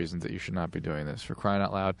many reasons that you should not be doing this. For crying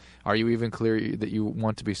out loud, are you even clear that you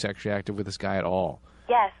want to be sexually active with this guy at all?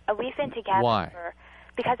 Yes, we've been together Why?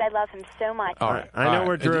 because I love him so much. All right. I know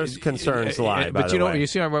where Drew's concerns lie, but you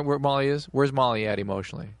see where Molly is? Where's Molly at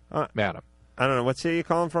emotionally? Madam. I don't know. What city are you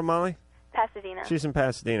calling from, Molly? Pasadena. She's in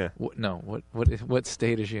Pasadena. What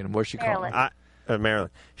state is she in? Where's she calling?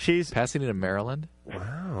 Maryland. She's Pasadena, Maryland.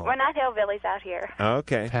 Wow. We're not hillbillies out here.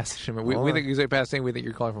 Okay. Pasadena. We think you say Pasadena. We think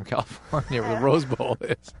you're calling from California, where the Rose Bowl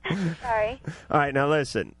is. Sorry. All right. Now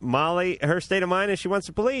listen, Molly. Her state of mind is she wants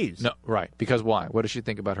to please. No, right? Because why? What does she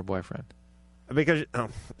think about her boyfriend? Because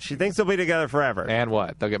she thinks they'll be together forever. And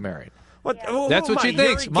what? They'll get married. That's what she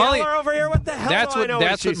thinks. Yuri Molly Geller over here. What the hell? That's do I what know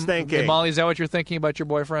that's what she's thinking. Molly, is that what you're thinking about your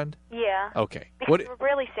boyfriend? Yeah. Okay. Because we're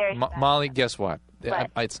really serious. about Molly, guess what?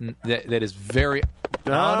 What? That is very.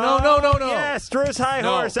 No. No. Yes, Drew's high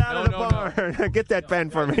horse out of the barn. Get that pen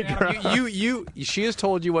for me, Drew. She has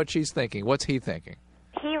told you what she's thinking. What's he thinking?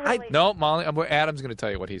 He really. No, Molly. Adam's going to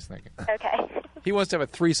tell you what he's thinking. Okay. He wants to have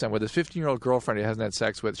a threesome with his 15-year-old girlfriend he hasn't had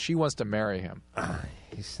sex with. She wants to marry him.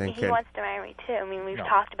 He's thinking. He wants to marry me too. I mean, we've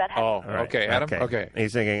talked about having. Oh, okay, Adam. Okay.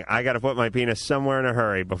 He's thinking, I got to put my penis somewhere in a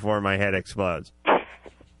hurry before my head explodes.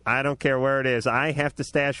 I don't care where it is. I have to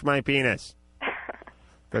stash my penis.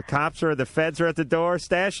 The cops or the feds are at the door.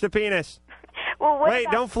 Stash the penis. Well, Wait,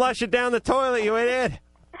 don't flush it down the toilet, you idiot.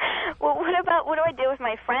 Well, what do I do with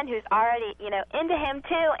my friend who's already, into him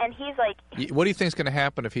too, and he's like, What do you think's going to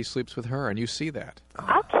happen if he sleeps with her and you see that?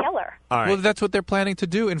 I'll kill her. All right. Well, that's what they're planning to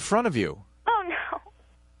do in front of you. Oh no,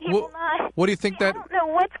 he will not. What do you think I don't know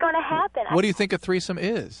what's going to happen. What do you think a threesome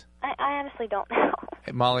is? I honestly don't know.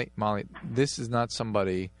 Hey, Molly, this is not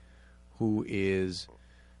somebody who is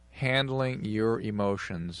handling your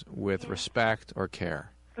emotions with respect or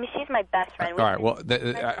care. I mean, she's my best friend. All right. Well,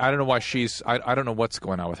 I don't know why she's. I don't know what's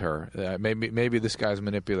going on with her. Maybe this guy's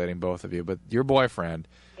manipulating both of you. But your boyfriend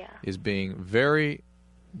is being very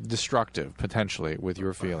destructive potentially with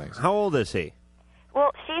your feelings. How old is he?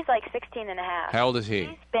 Well, she's like 16 and a half. How old is he?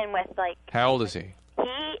 He's been with How old is he? He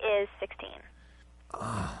is 16.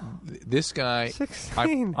 This guy,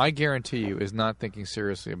 16. I guarantee you, is not thinking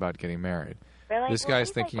seriously about getting married. Really? This well, guy's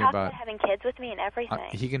he's thinking talked about having kids with me and everything.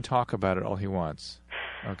 He can talk about it all he wants,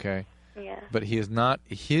 okay? Yeah. But he is not.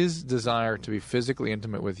 His desire to be physically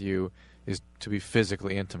intimate with you is to be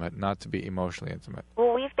physically intimate, not to be emotionally intimate.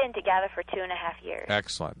 Well, we've been together for 2.5 years.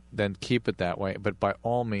 Excellent. Then keep it that way. But by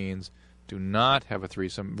all means, do not have a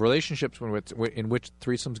threesome. Relationships in which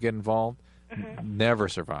threesomes get involved never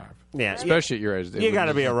survive. Yeah, especially at your age. You got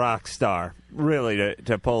to be a rock star, really,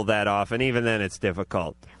 to pull that off, and even then, it's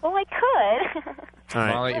difficult. Well, I could.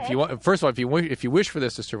 Right. Molly, if you want, first of all, if you wish for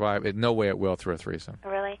this to survive, in no way it will through a threesome.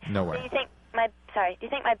 Really? No way. So do you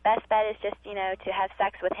think my best bet is just to have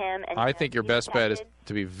sex with him? And I think your best bet is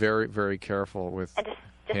to be very, very careful with and just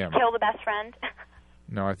him. kill the best friend.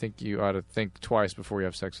 No, I think you ought to think twice before you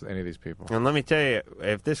have sex with any of these people. And let me tell you,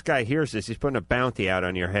 if this guy hears this, he's putting a bounty out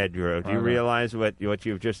on your head, Drew. Do you realize what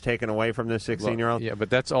you've just taken away from this 16-year-old? Yeah, but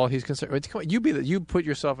that's all he's concerned. You put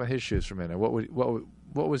yourself in his shoes for a minute. What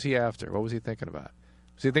was he after? What was he thinking about?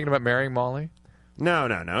 Was he thinking about marrying Molly? No.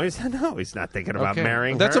 He's not thinking about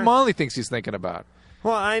marrying That's her. what Molly thinks he's thinking about.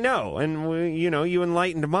 Well, I know, and you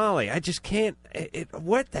enlightened Molly. I just can't.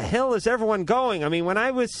 What the hell is everyone going? I mean, when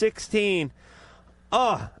I was 16.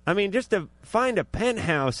 Just to find a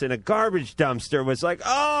penthouse in a garbage dumpster was like,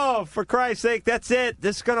 for Christ's sake, that's it.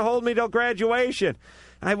 This is going to hold me till graduation.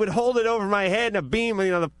 I would hold it over my head, and a beam,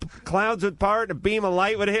 the clouds would part, and a beam of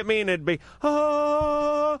light would hit me, and it'd be,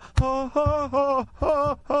 and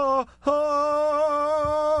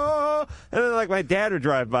then, my dad would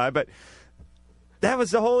drive by, but that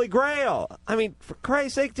was the Holy Grail. I mean, for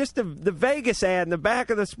Christ's sake, just the Vegas ad in the back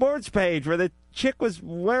of the sports page where the chick was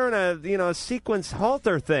wearing a sequence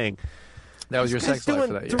halter thing. That was your sex life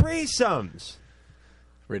for that year. Threesomes.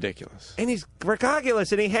 Ridiculous. And he's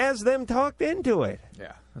ridiculous, and he has them talked into it.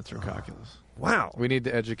 Yeah, that's ridiculous. Wow. We need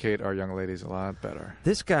to educate our young ladies a lot better.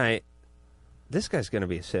 This guy's going to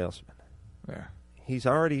be a salesman. Yeah. He's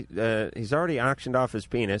already auctioned off his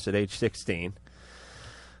penis at age 16.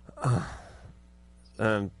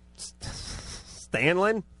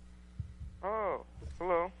 Stanley? Oh,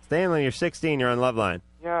 hello. Stanley, you're 16. You're on Loveline.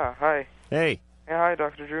 Yeah, hi. Hey. Yeah, hi,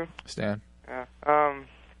 Dr. Drew. Stan. Yeah.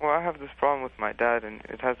 Well, I have this problem with my dad, and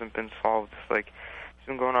it hasn't been solved. It's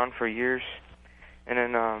been going on for years. And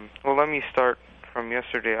then, let me start from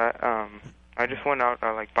yesterday. I just went out.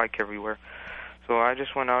 I bike everywhere. So I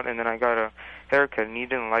just went out, and then I got a haircut, and he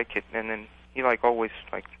didn't like it. And then he always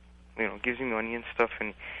gives me money and stuff,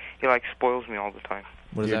 and he spoils me all the time.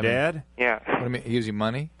 What does Your that dad? mean? Yeah. What do you mean? He gives you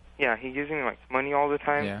money? Yeah, he gives me money all the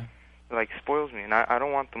time. Yeah. He spoils me, and I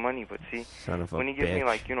don't want the money. But see, Son of a when he gives me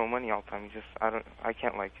bitch. money all the time, I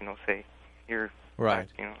can't say you're right.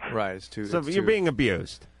 Right. It's too. So it's you're too... being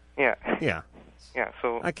abused. Yeah. Yeah. Yeah.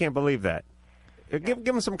 So I can't believe that. Give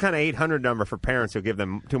them some kind of 800 number for parents who give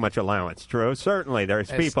them too much allowance. True. Certainly,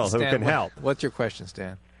 there's people who can help. What's your question,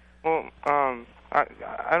 Stan? Well, I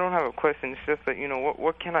don't have a question. It's just that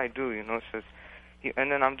what can I do? It's just.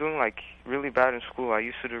 And then I'm doing really bad in school. I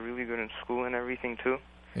used to do really good in school and everything too.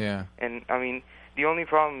 Yeah. And I mean, the only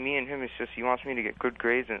problem me and him is just he wants me to get good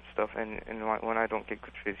grades and stuff. And when I don't get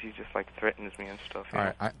good grades, he just threatens me and stuff. All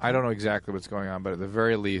right. I don't know exactly what's going on, but at the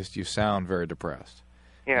very least, you sound very depressed.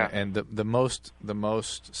 Yeah. And the most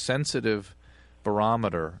sensitive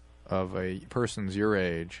barometer of a person's your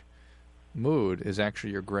age mood is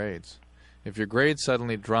actually your grades. If your grades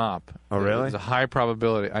suddenly drop, there's a high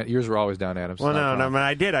probability. Yours were always down, Adam. So Well, no, I mean,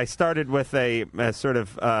 I did. I started with a sort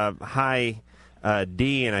of high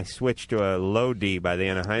D, and I switched to a low D by the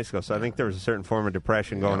end of high school. So I think there was a certain form of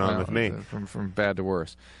depression going on with me. From bad to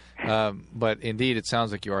worse. But indeed, it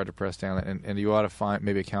sounds like you are depressed, Alan, and you ought to find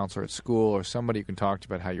maybe a counselor at school or somebody you can talk to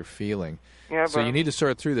about how you're feeling. Yeah, so but you need to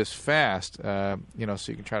sort through this fast, so you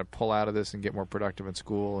can try to pull out of this and get more productive in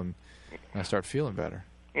school and start feeling better.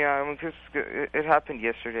 Yeah, I mean, 'cause it happened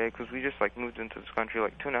yesterday because we just moved into this country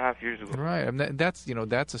 2.5 years ago. Right, I mean,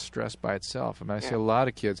 that's a stress by itself. I mean, I see a lot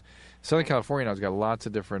of kids. Southern California now has got lots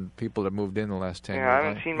of different people that moved in the last 10 years. I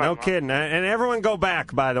haven't seen my No mom. kidding. And everyone go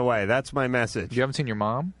back, by the way. That's my message. You haven't seen your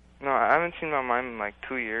mom? No, I haven't seen my mom in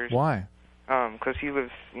 2 years. Why? Because he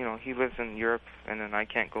lives in Europe, and then I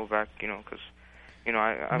can't go back, because.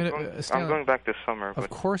 I'm going back this summer. Of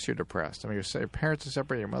course you're depressed. I mean, your parents are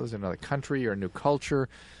separated, your mother's in another country, you're a new culture.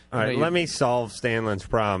 All right, let me solve Stanlin's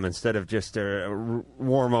problem instead of just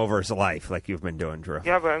warm over his life like you've been doing, Drew.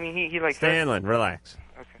 Yeah, but I mean, he likes Stanlin, relax.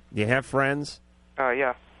 Okay. You have friends?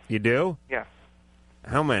 Yeah. You do? Yeah.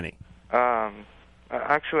 How many?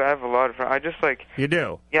 Actually, I have a lot of friends. I just You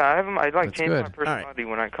do? Yeah, I have them. I change good. my personality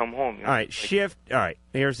when I come home. All right, shift. All right,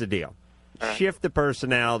 here's the deal. Shift the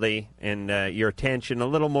personality and your attention a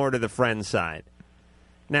little more to the friend side.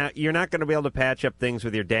 Now, you're not going to be able to patch up things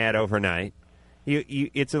with your dad overnight.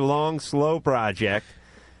 It's a long, slow project.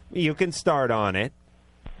 You can start on it,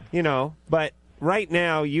 but right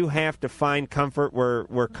now you have to find comfort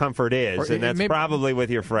where comfort is, and that's probably with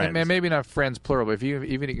your friends. Maybe not friends, plural, but even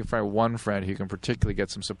if you can find one friend who you can particularly get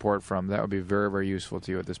some support from, that would be very, very useful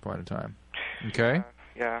to you at this point in time. Okay?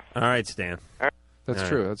 Yeah. All right, Stan. That's All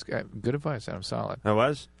true. right. That's good advice, Adam. Solid. I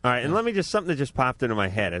was? All right, and let me something that just popped into my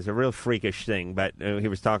head as a real freakish thing, but he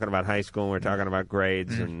was talking about high school, and we were talking about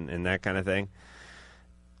grades and that kind of thing.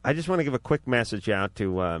 I just want to give a quick message out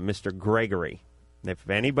to Mr. Gregory. If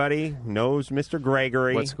anybody knows Mr.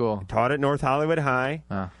 Gregory. What school? He taught at North Hollywood High.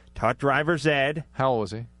 Taught driver's ed. How old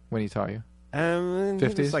was he when he taught you?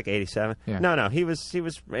 50s? He was 87. Yeah. No, he was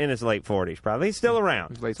in his late 40s probably. He's still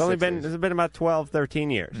around. Late It's been about 12,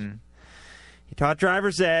 13 years. He taught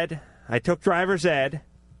driver's ed. I took driver's ed.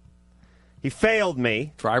 He failed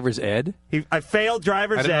me. Driver's ed? I failed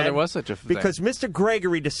driver's ed. I didn't know there was such a thing. Because Mr.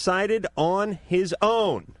 Gregory decided on his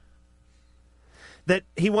own that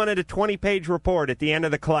he wanted a 20-page report at the end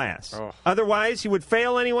of the class. Oh. Otherwise, he would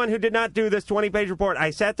fail anyone who did not do this 20-page report.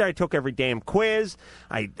 I sat there. I took every damn quiz.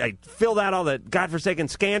 I filled out all the godforsaken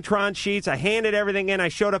Scantron sheets. I handed everything in. I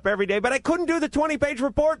showed up every day. But I couldn't do the 20-page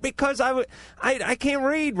report because I can't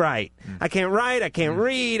read right. I can't write. I can't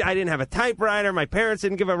read. I didn't have a typewriter. My parents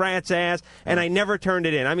didn't give a rat's ass. And I never turned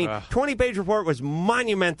it in. I mean, 20-page report was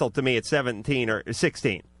monumental to me at 17 or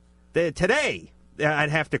 16. Today,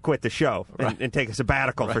 I'd have to quit the show and take a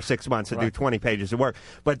sabbatical for 6 months and do 20 pages of work.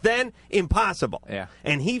 But then, impossible. Yeah.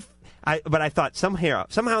 And but I thought somehow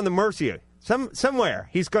in the mercy, somewhere,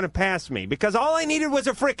 he's going to pass me because all I needed was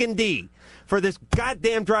a frickin' D for this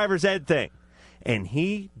goddamn driver's ed thing. And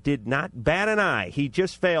he did not bat an eye. He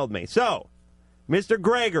just failed me. So, Mr.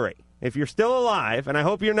 Gregory, if you're still alive, and I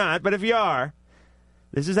hope you're not, but if you are,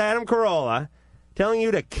 this is Adam Carolla telling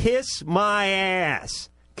you to kiss my ass.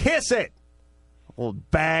 Kiss it!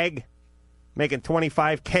 Old bag, making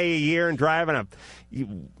 $25K a year and driving a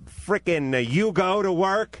frickin' Yugo to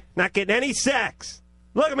work, not getting any sex.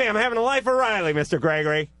 Look at me, I'm having a life of Riley, Mr.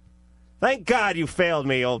 Gregory. Thank God you failed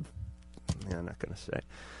me, old... Yeah, I'm not going to say.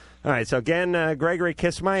 All right, so again, Gregory,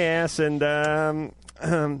 kiss my ass, and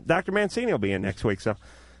Dr. Mancini will be in next week, so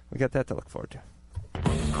we got that to look forward to.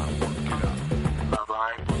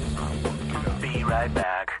 Loveline. Be right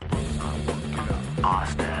back.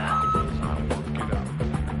 Austin.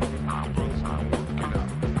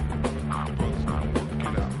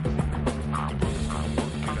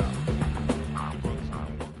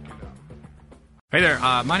 Hey there,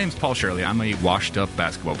 my name's Paul Shirley. I'm a washed-up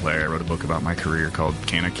basketball player. I wrote a book about my career called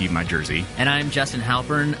Can I Keep My Jersey? And I'm Justin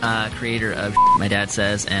Halpern, creator of My Dad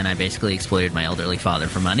Says, and I basically exploited my elderly father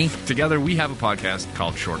for money. Together, we have a podcast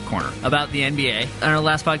called Short Corner. About the NBA. On our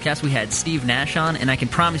last podcast, we had Steve Nash on, and I can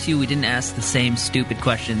promise you we didn't ask the same stupid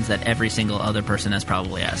questions that every single other person has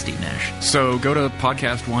probably asked Steve Nash. So go to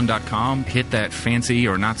podcast1.com, hit that fancy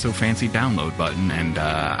or not-so-fancy download button, and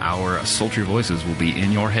our sultry voices will be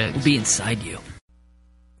in your head. We'll be inside you.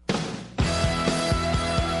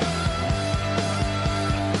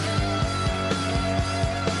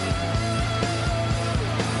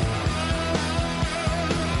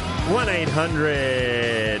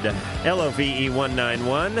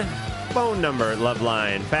 1-800-LOVE-191. Phone number,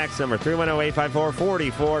 Loveline. Fax number,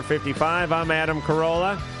 310-854-4455. I'm Adam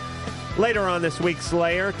Carolla. Later on this week,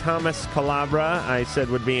 Slayer, Thomas Calabra, I said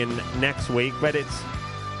would be in next week, but it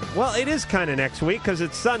is kind of next week because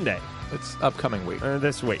it's Sunday. It's upcoming week.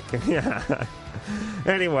 This week, yeah.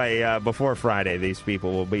 Anyway, before Friday, these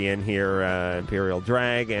people will be in here, Imperial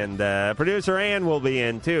Drag, and producer Ann will be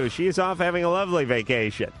in, too. She's off having a lovely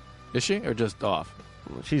vacation. Is she, or just off?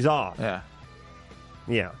 She's off. Yeah.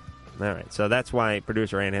 Yeah. All right, so that's why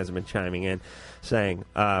producer Ann hasn't been chiming in, saying,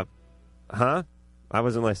 huh? I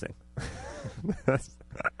wasn't listening.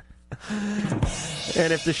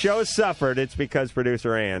 And if the show suffered, it's because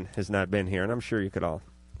producer Ann has not been here, and I'm sure you could all...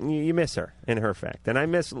 You miss her, in her fact. And I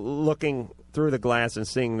miss looking through the glass and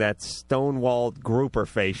seeing that stonewalled grouper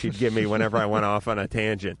face she'd give me whenever I went off on a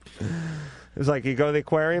tangent. It was like, you go to the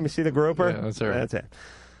aquarium, you see the grouper? Yeah, that's her. That's it.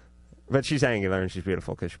 But she's angular and she's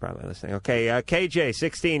beautiful because she's probably listening. Okay, KJ,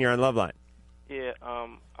 16, you're on Loveline. Yeah,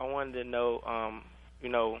 I wanted to know,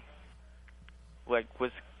 like,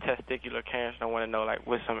 what's testicular cancer? I want to know, like,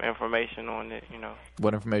 what's some information on it,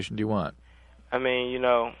 What information do you want? I mean,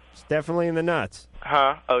 It's definitely in the nuts.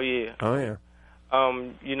 Huh? Oh, yeah. Oh, yeah.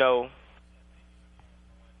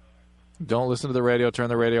 Don't listen to the radio. Turn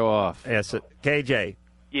the radio off. Yes, KJ.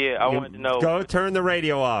 Yeah, I wanted to know. Go turn the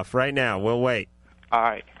radio off right now. We'll wait. All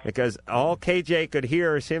right. Because all KJ could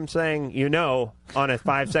hear is him saying, on a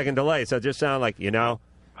 5-second delay. So it just sound like, Oh,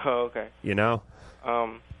 okay.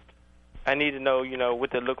 I need to know,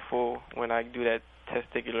 what to look for when I do that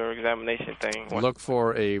testicular examination thing. Look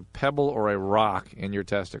for a pebble or a rock in your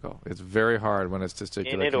testicle. It's very hard when it's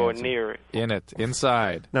testicular in it cancer. or near it? In it.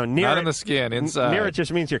 Inside. No, near Not it, in the skin. Inside. Near it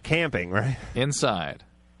just means you're camping, right? Inside.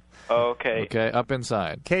 Okay. Okay, up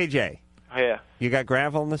inside. KJ. Yeah. You got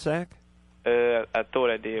gravel in the sack? I thought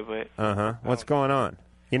I did, but... Uh-huh. What's going on?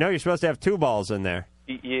 You're supposed to have 2 balls in there.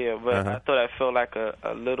 Yeah, but I thought I felt like a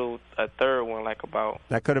third one, like about...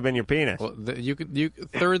 That could have been your penis. Well,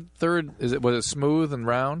 third, was it smooth and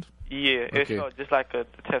round? Yeah, it Okay. felt just like a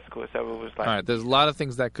testicle itself. It was like... All right, there's a lot of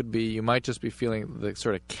things that could be. You might just be feeling the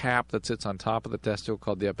sort of cap that sits on top of the testicle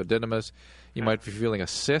called the epididymis. You might be feeling a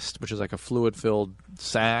cyst, which is like a fluid-filled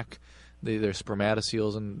sac. There's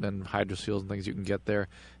spermatoceles and hydroceles and things you can get there.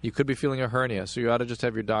 You could be feeling a hernia, so you ought to just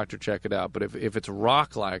have your doctor check it out. But if it's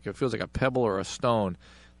rock-like, if it feels like a pebble or a stone,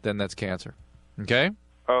 then that's cancer. Okay?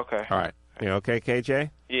 Okay. All right. You okay,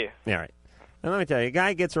 KJ? Yeah. All right. Now, let me tell you, a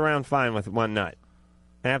guy gets around fine with one nut.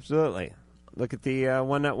 Absolutely. Look at the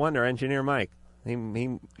one-nut wonder, Engineer Mike.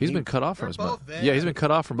 He's been cut off from his mouth. Yeah, he's been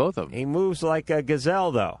cut off from both of them. He moves like a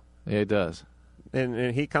gazelle, though. Yeah, he does.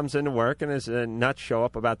 And he comes into work, and his nuts show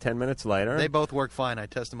up about 10 minutes later. They both work fine. I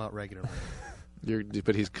test them out regularly.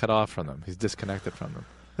 But he's cut off from them. He's disconnected from them.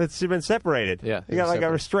 It's been separated. Yeah. He got like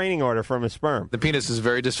a restraining order from his sperm. The penis is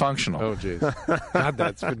very dysfunctional. Oh, jeez. God,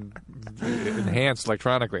 that's been enhanced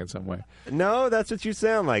electronically in some way. No, that's what you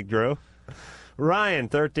sound like, Drew. Ryan,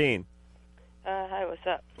 13. Hi, what's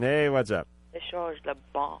up? Hey, what's up? This show is the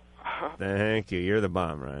bomb. Thank you. You're the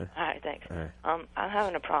bomb, Ryan. All right, thanks. All right. I'm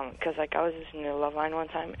having a problem because, like, I was listening to Loveline one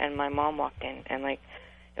time, and my mom walked in, and, like,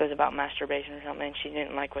 it was about masturbation or something, and she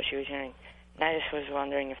didn't like what she was hearing. And I just was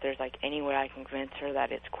wondering if there's, like, any way I can convince her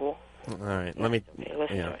that it's cool. All right. Let me...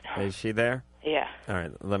 Listen to it. Is she there? Yeah. All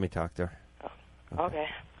right. Let me talk to her. Okay.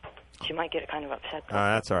 She might get kind of upset.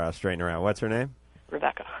 That's all right. I'll straighten her out. What's her name?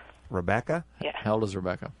 Rebecca. Rebecca? Yeah. How old is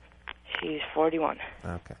Rebecca? She's 41.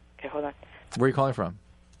 Okay. Okay, hold on. Where are you calling from?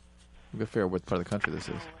 We'll get figure out what part of the country this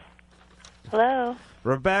is. Hello.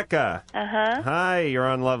 Rebecca. Uh-huh. Hi, you're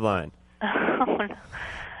on Loveline.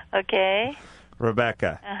 Okay.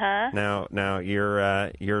 Rebecca. Uh-huh. Now,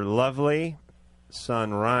 your lovely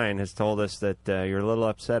son Ryan has told us that you're a little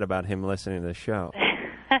upset about him listening to the show.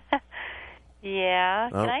 Yeah.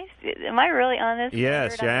 Oh. Am I really on this?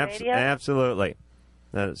 Yes, on yeah, the radio? absolutely.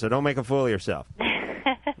 So don't make a fool of yourself.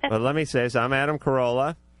 But let me say, so I'm Adam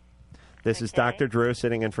Carolla. This is Dr. Drew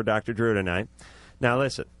sitting in for Dr. Drew tonight. Now,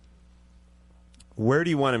 listen. Where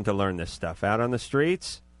do you want him to learn this stuff? Out on the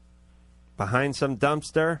streets? Behind some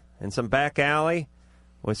dumpster? In some back alley?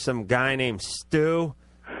 With some guy named Stu?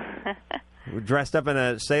 Dressed up in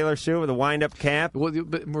a sailor suit with a wind-up cap? Well,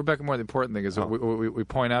 but Rebecca, more the important thing is what we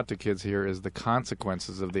point out to kids here is the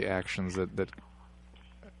consequences of the actions that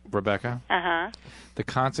Rebecca? Uh-huh. The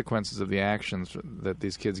consequences of the actions that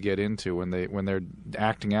these kids get into when they're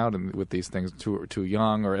acting out with these things too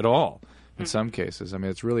young or at all in some cases. I mean,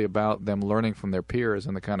 it's really about them learning from their peers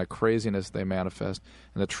and the kind of craziness they manifest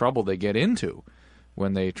and the trouble they get into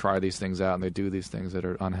when they try these things out and they do these things that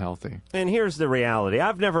are unhealthy. And here's the reality.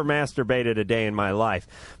 I've never masturbated a day in my life,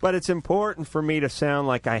 but it's important for me to sound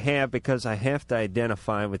like I have because I have to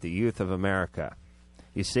identify with the youth of America.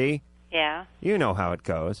 You see? Yeah. You know how it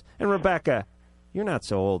goes. And Rebecca, you're not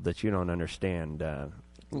so old that you don't understand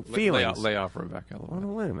feelings. Lay off Rebecca a little bit.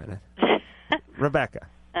 Wait a minute. Rebecca,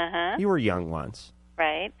 you were young once.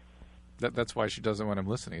 Right. That's why she doesn't want him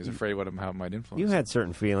listening. He's afraid how it might influence. You had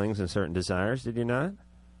certain feelings and certain desires, did you not?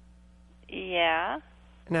 Yeah.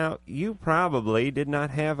 Now, you probably did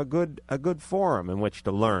not have a good forum in which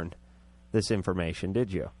to learn this information,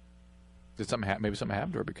 did you? Did something happen? Maybe something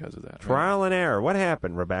happened to her because of that. Trial and error. What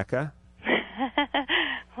happened, Rebecca?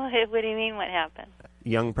 What do you mean? What happened?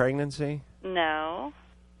 Young pregnancy? No.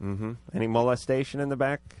 Mm-hmm. Any molestation in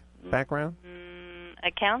the background? A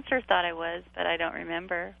counselor thought I was, but I don't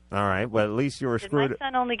remember. All right. Well, at least you were Did screwed. my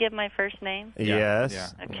son only give my first name? Yes.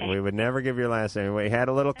 Yeah. Okay. We would never give your last name. We had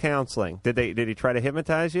a little counseling. Did he try to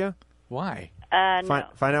hypnotize you? Why? No.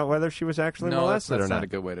 Find out whether she was actually No, molested that's or not. not a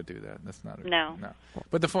good way to do that. That's not. No.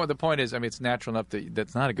 But the point is, I mean, it's natural enough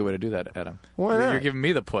that's not a good way to do that, Adam. Why not? You're giving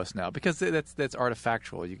me the puss now because that's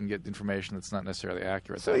artifactual. You can get information that's not necessarily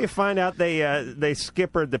accurate. So you find out they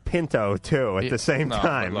skippered the Pinto too at the same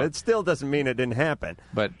time. Look, It still doesn't mean it didn't happen.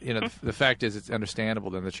 But the fact is, it's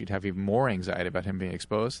understandable then that she'd have even more anxiety about him being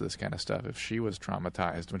exposed to this kind of stuff if she was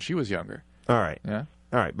traumatized when she was younger. All right. Yeah.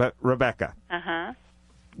 All right. But Rebecca, Uh-huh.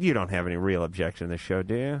 you don't have any real objection to this show,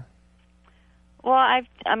 do you? Well,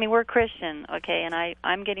 I mean, we're Christian, okay, and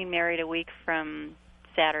I'm getting married a week from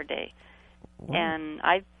Saturday. And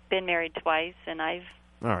I've been married twice, and I've...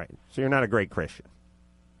 All right. So you're not a great Christian.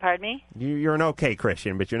 Pardon me? You're an okay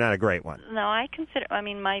Christian, but you're not a great one. No, I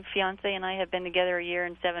mean, my fiancé and I have been together a year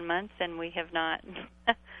and 7 months, and we have not...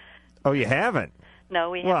 Oh, you haven't? No,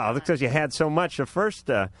 we haven't. Well, because you had so much the first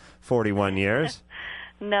 41 years.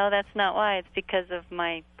 No, that's not why. It's because of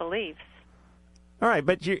my beliefs. All right,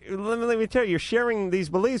 but let me tell you, you're sharing these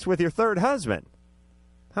beliefs with your third husband.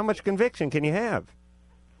 How much conviction can you have?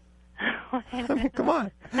 I mean, come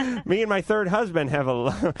on. Me and my third husband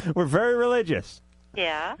we're very religious.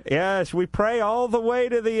 Yeah. Yes, we pray all the way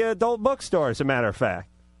to the adult bookstore, as a matter of fact.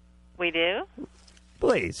 We do?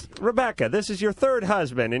 Please, Rebecca, this is your third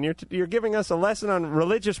husband, and you're giving us a lesson on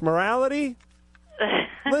religious morality?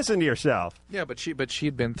 Listen to yourself. Yeah, but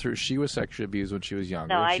she'd been through. She was sexually abused when she was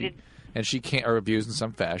younger. No, I did. And she can't, or abused in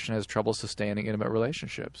some fashion, has trouble sustaining intimate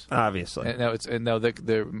relationships. Obviously. And now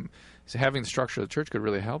having the structure of the church could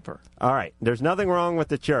really help her. All right. There's nothing wrong with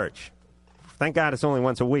the church. Thank God it's only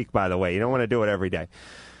once a week, by the way. You don't want to do it every day.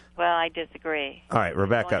 Well, I disagree. All right,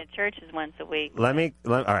 Rebecca. Going to church is once a week. All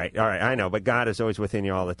right. I know, but God is always within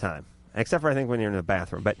you all the time, except for I think when you're in the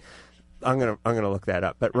bathroom. But I'm gonna look that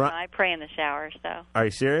up. But No, I pray in the shower, so. Are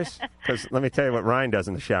you serious? Because let me tell you what Ryan does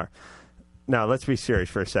in the shower. Now, let's be serious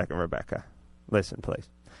for a second, Rebecca. Listen, please.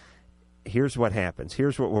 Here's what happens.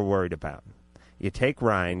 Here's what we're worried about. You take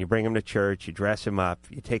Ryan, you bring him to church, you dress him up,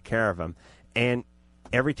 you take care of him, and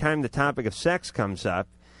every time the topic of sex comes up,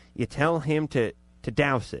 you tell him to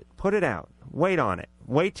douse it, put it out, wait on it,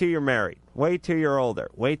 wait till you're married, wait till you're older,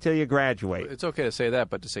 wait till you graduate. It's okay to say that,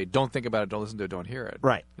 but to say don't think about it, don't listen to it, don't hear it.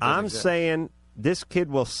 Right. I'm exist. saying this kid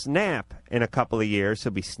will snap in a couple of years.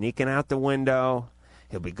 He'll be sneaking out the window.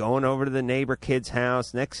 He'll be going over to the neighbor kid's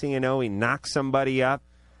house. Next thing you know, he knocks somebody up.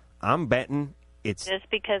 I'm betting it's... Just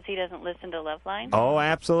because he doesn't listen to Loveline? Oh,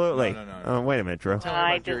 absolutely. No. Oh, wait a minute, Drew.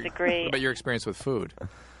 I disagree. What about your experience with food?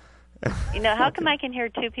 You know, how come I can hear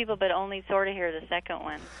two people but only sort of hear the second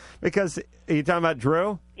one? Because, are you talking about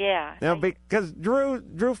Drew? Yeah. No, because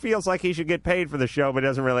Drew feels like he should get paid for the show, but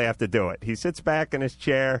doesn't really have to do it. He sits back in his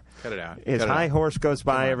chair. Cut it out. His high horse goes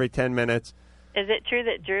by every 10 minutes. Is it true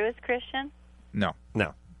that Drew is Christian? No.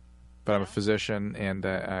 But I'm a physician, and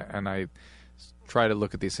I try to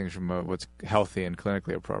look at these things from what's healthy and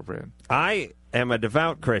clinically appropriate. I am a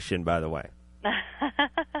devout Christian, by the way.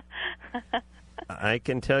 I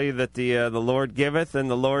can tell you that the Lord giveth and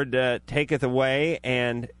the Lord taketh away,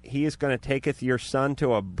 and He is going to taketh your son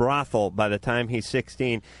to a brothel by the time he's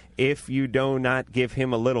 16 if you do not give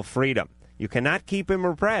him a little freedom. You cannot keep him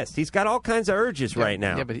repressed. He's got all kinds of urges right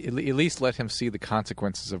now. Yeah, but at least let him see the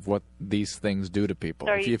consequences of what these things do to people.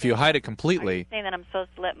 So If you hide it completely... Are you saying that I'm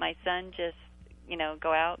supposed to let my son just,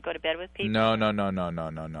 go to bed with people?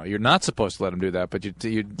 No. You're not supposed to let him do that, but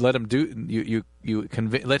you let him do...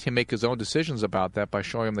 let him make his own decisions about that by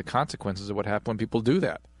showing him the consequences of what happens when people do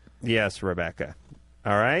that. Yes, Rebecca.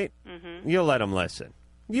 All right? Mm-hmm. You'll let him listen.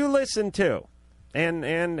 You listen, too.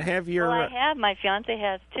 And have your... Well, I have. My fiancé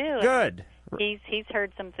has, too. Good. He's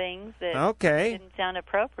heard some things that Okay. didn't sound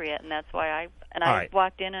appropriate, and that's why I All right.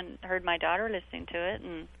 walked in and heard my daughter listening to it,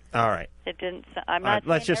 and All right. it didn't. I'm All not. right,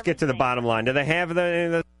 let's just get to the bottom line. Do they have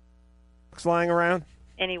the lying around?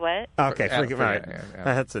 Any what? Okay, Yeah, forget all right. yeah.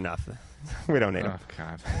 That's enough. We don't need them. Oh,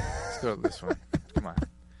 God. Let's go to this one. Come on.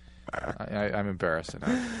 I'm embarrassed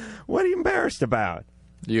enough. What are you embarrassed about?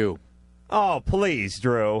 You. Oh, please,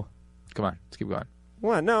 Drew. Come on. Let's keep going.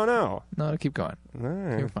 What? No. No, keep going. All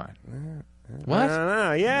right. You're fine. What?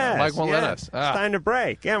 No, yes. Mike won't let yes. us. It's time to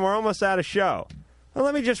break. Yeah, we're almost out of show. Well,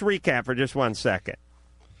 let me just recap for just 1 second.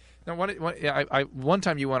 Now, one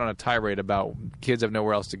time you went on a tirade about kids have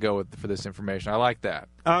nowhere else to go for this information. I like that.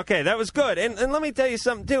 Okay, that was good. And let me tell you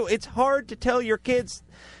something, too. It's hard to tell your kids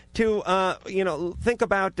to, think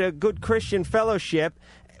about good Christian fellowship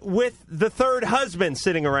with the third husband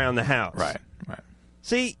sitting around the house. Right.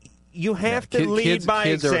 See, you have to lead by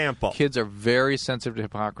example. Kids are very sensitive to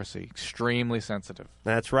hypocrisy, extremely sensitive.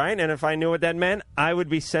 That's right. And if I knew what that meant, I would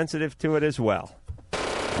be sensitive to it as well.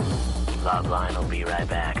 Loveline will be right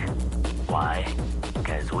back. Why?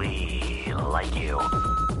 Because we like you.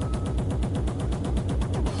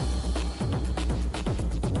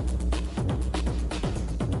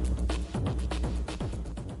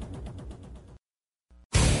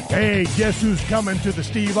 Hey, guess who's coming to the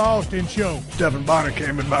Steve Austin Show? Devin Bonner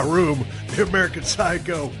came in my room, the American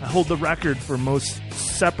Psycho. I hold the record for most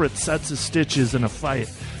separate sets of stitches in a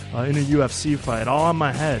fight, in a UFC fight, all on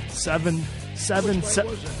my head. Seven.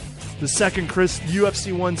 The second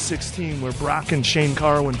UFC 116 where Brock and Shane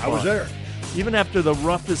Carwin fought. I was there. Even after the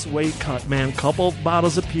roughest weight cut, man, couple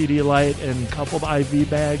bottles of Pedialyte and couple of IV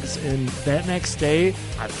bags, and that next day,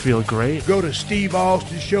 I feel great. Go to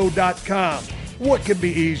SteveAustinShow.com. What could be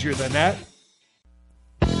easier than that?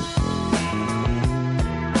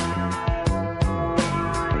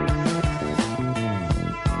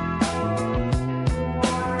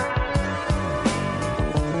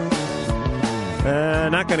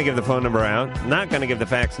 Not going to give the phone number out. Not going to give the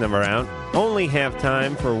fax number out. Only have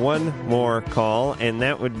time for one more call, and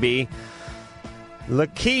that would be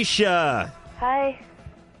Lakeisha. Hi.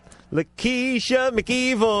 Lakeisha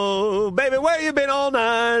McEvil, baby, where you been all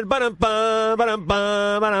night? Ba-dum-bum,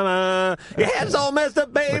 ba-dum-bum, ba-dum-bum. Your head's all messed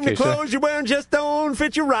up, babe. The Lakeisha? clothes you're wearing just don't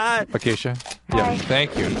fit you right. Lakeisha? Yeah,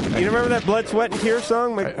 thank you. You remember that Blood, Sweat, and Tears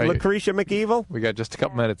song, Lucretia McEvil? We got just a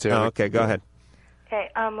couple minutes here. Oh, okay, go ahead. Okay,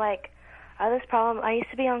 I have this problem. I used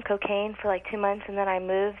to be on cocaine for 2 months, and then I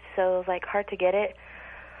moved, so it was hard to get it.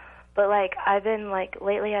 But I've been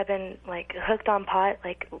lately I've been hooked on pot,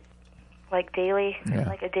 daily,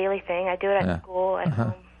 a daily thing. I do it at school, at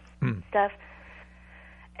home, stuff.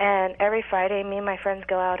 And every Friday, me and my friends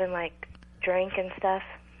go out and drink and stuff.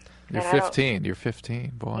 You're 15. You're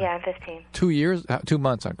 15, boy. Yeah, I'm 15. 2 years, 2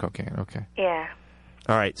 months on cocaine. Okay. Yeah.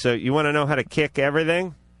 All right, so you want to know how to kick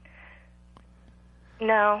everything?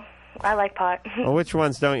 No, I like pot. Well, which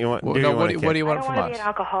ones don't you want? What do you want from us? I don't want to be an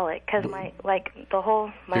alcoholic because my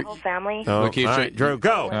whole family. Oh, Lakeisha, all right, Drew,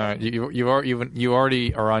 go. You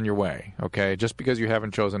already are on your way. Okay, just because you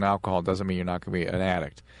haven't chosen alcohol doesn't mean you're not going to be an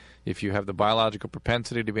addict. If you have the biological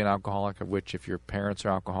propensity to be an alcoholic, of which if your parents are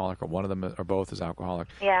alcoholic or one of them or both is alcoholic,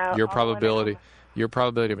 your probability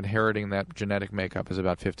of inheriting that genetic makeup is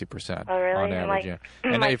about 50% oh, really? on average. Yeah.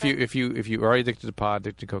 And if you are addicted to pot,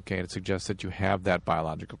 addicted to cocaine, it suggests that you have that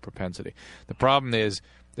biological propensity. The problem is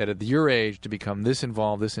that at your age, to become this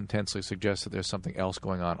involved, this intensely, suggests that there's something else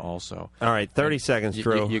going on also. All right, 30 seconds,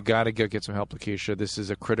 Drew. You got to get some help, Lakeisha. This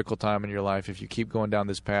is a critical time in your life. If you keep going down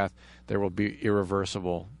this path, there will be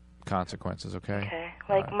irreversible consequences. Okay.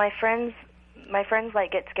 Okay. My friends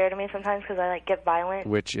get scared of me sometimes because I get violent.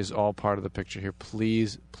 Which is all part of the picture here.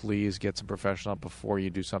 Please get some professional help before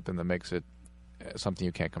you do something that makes it something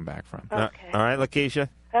you can't come back from. Okay. All right, Lakeisha.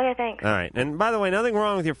 Okay, thanks. All right. And by the way, nothing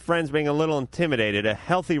wrong with your friends being a little intimidated, a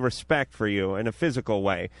healthy respect for you in a physical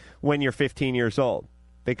way when you're 15 years old.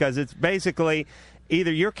 Because it's basically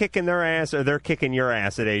either you're kicking their ass or they're kicking your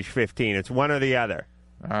ass at age 15. It's one or the other.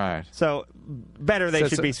 All right. So better they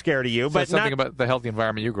should be scared of you. But something about the healthy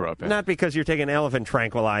environment you grew up in. Not because you're taking elephant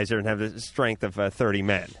tranquilizer and have the strength of 30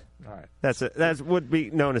 men. All right. That would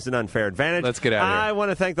be known as an unfair advantage. Let's get out of here. I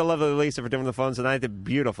want to thank the lovely Lisa for doing the phones tonight, the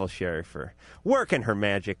beautiful Sherry for working her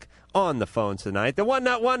magic on the phones tonight, the one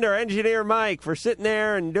not wonder, engineer Mike, for sitting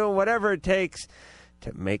there and doing whatever it takes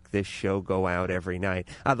to make this show go out every night.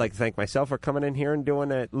 I'd like to thank myself for coming in here and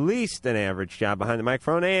doing at least an average job behind the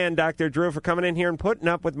microphone, and Dr. Drew for coming in here and putting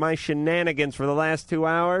up with my shenanigans for the last 2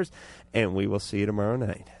 hours, and we will see you tomorrow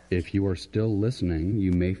night. If you are still listening,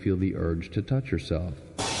 you may feel the urge to touch yourself.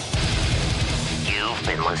 You've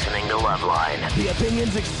You've been listening to Loveline. The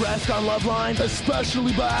opinions expressed on Loveline,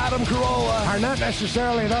 especially by Adam Carolla, are not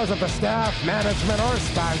necessarily those of the staff, management, or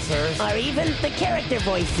sponsors. Or even the character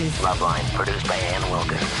voices. Loveline, produced by Ann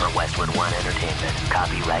Wilkins for Westwood One Entertainment.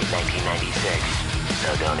 Copyright 1996.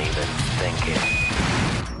 So don't even think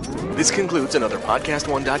it. This concludes another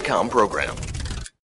PodcastOne.com program.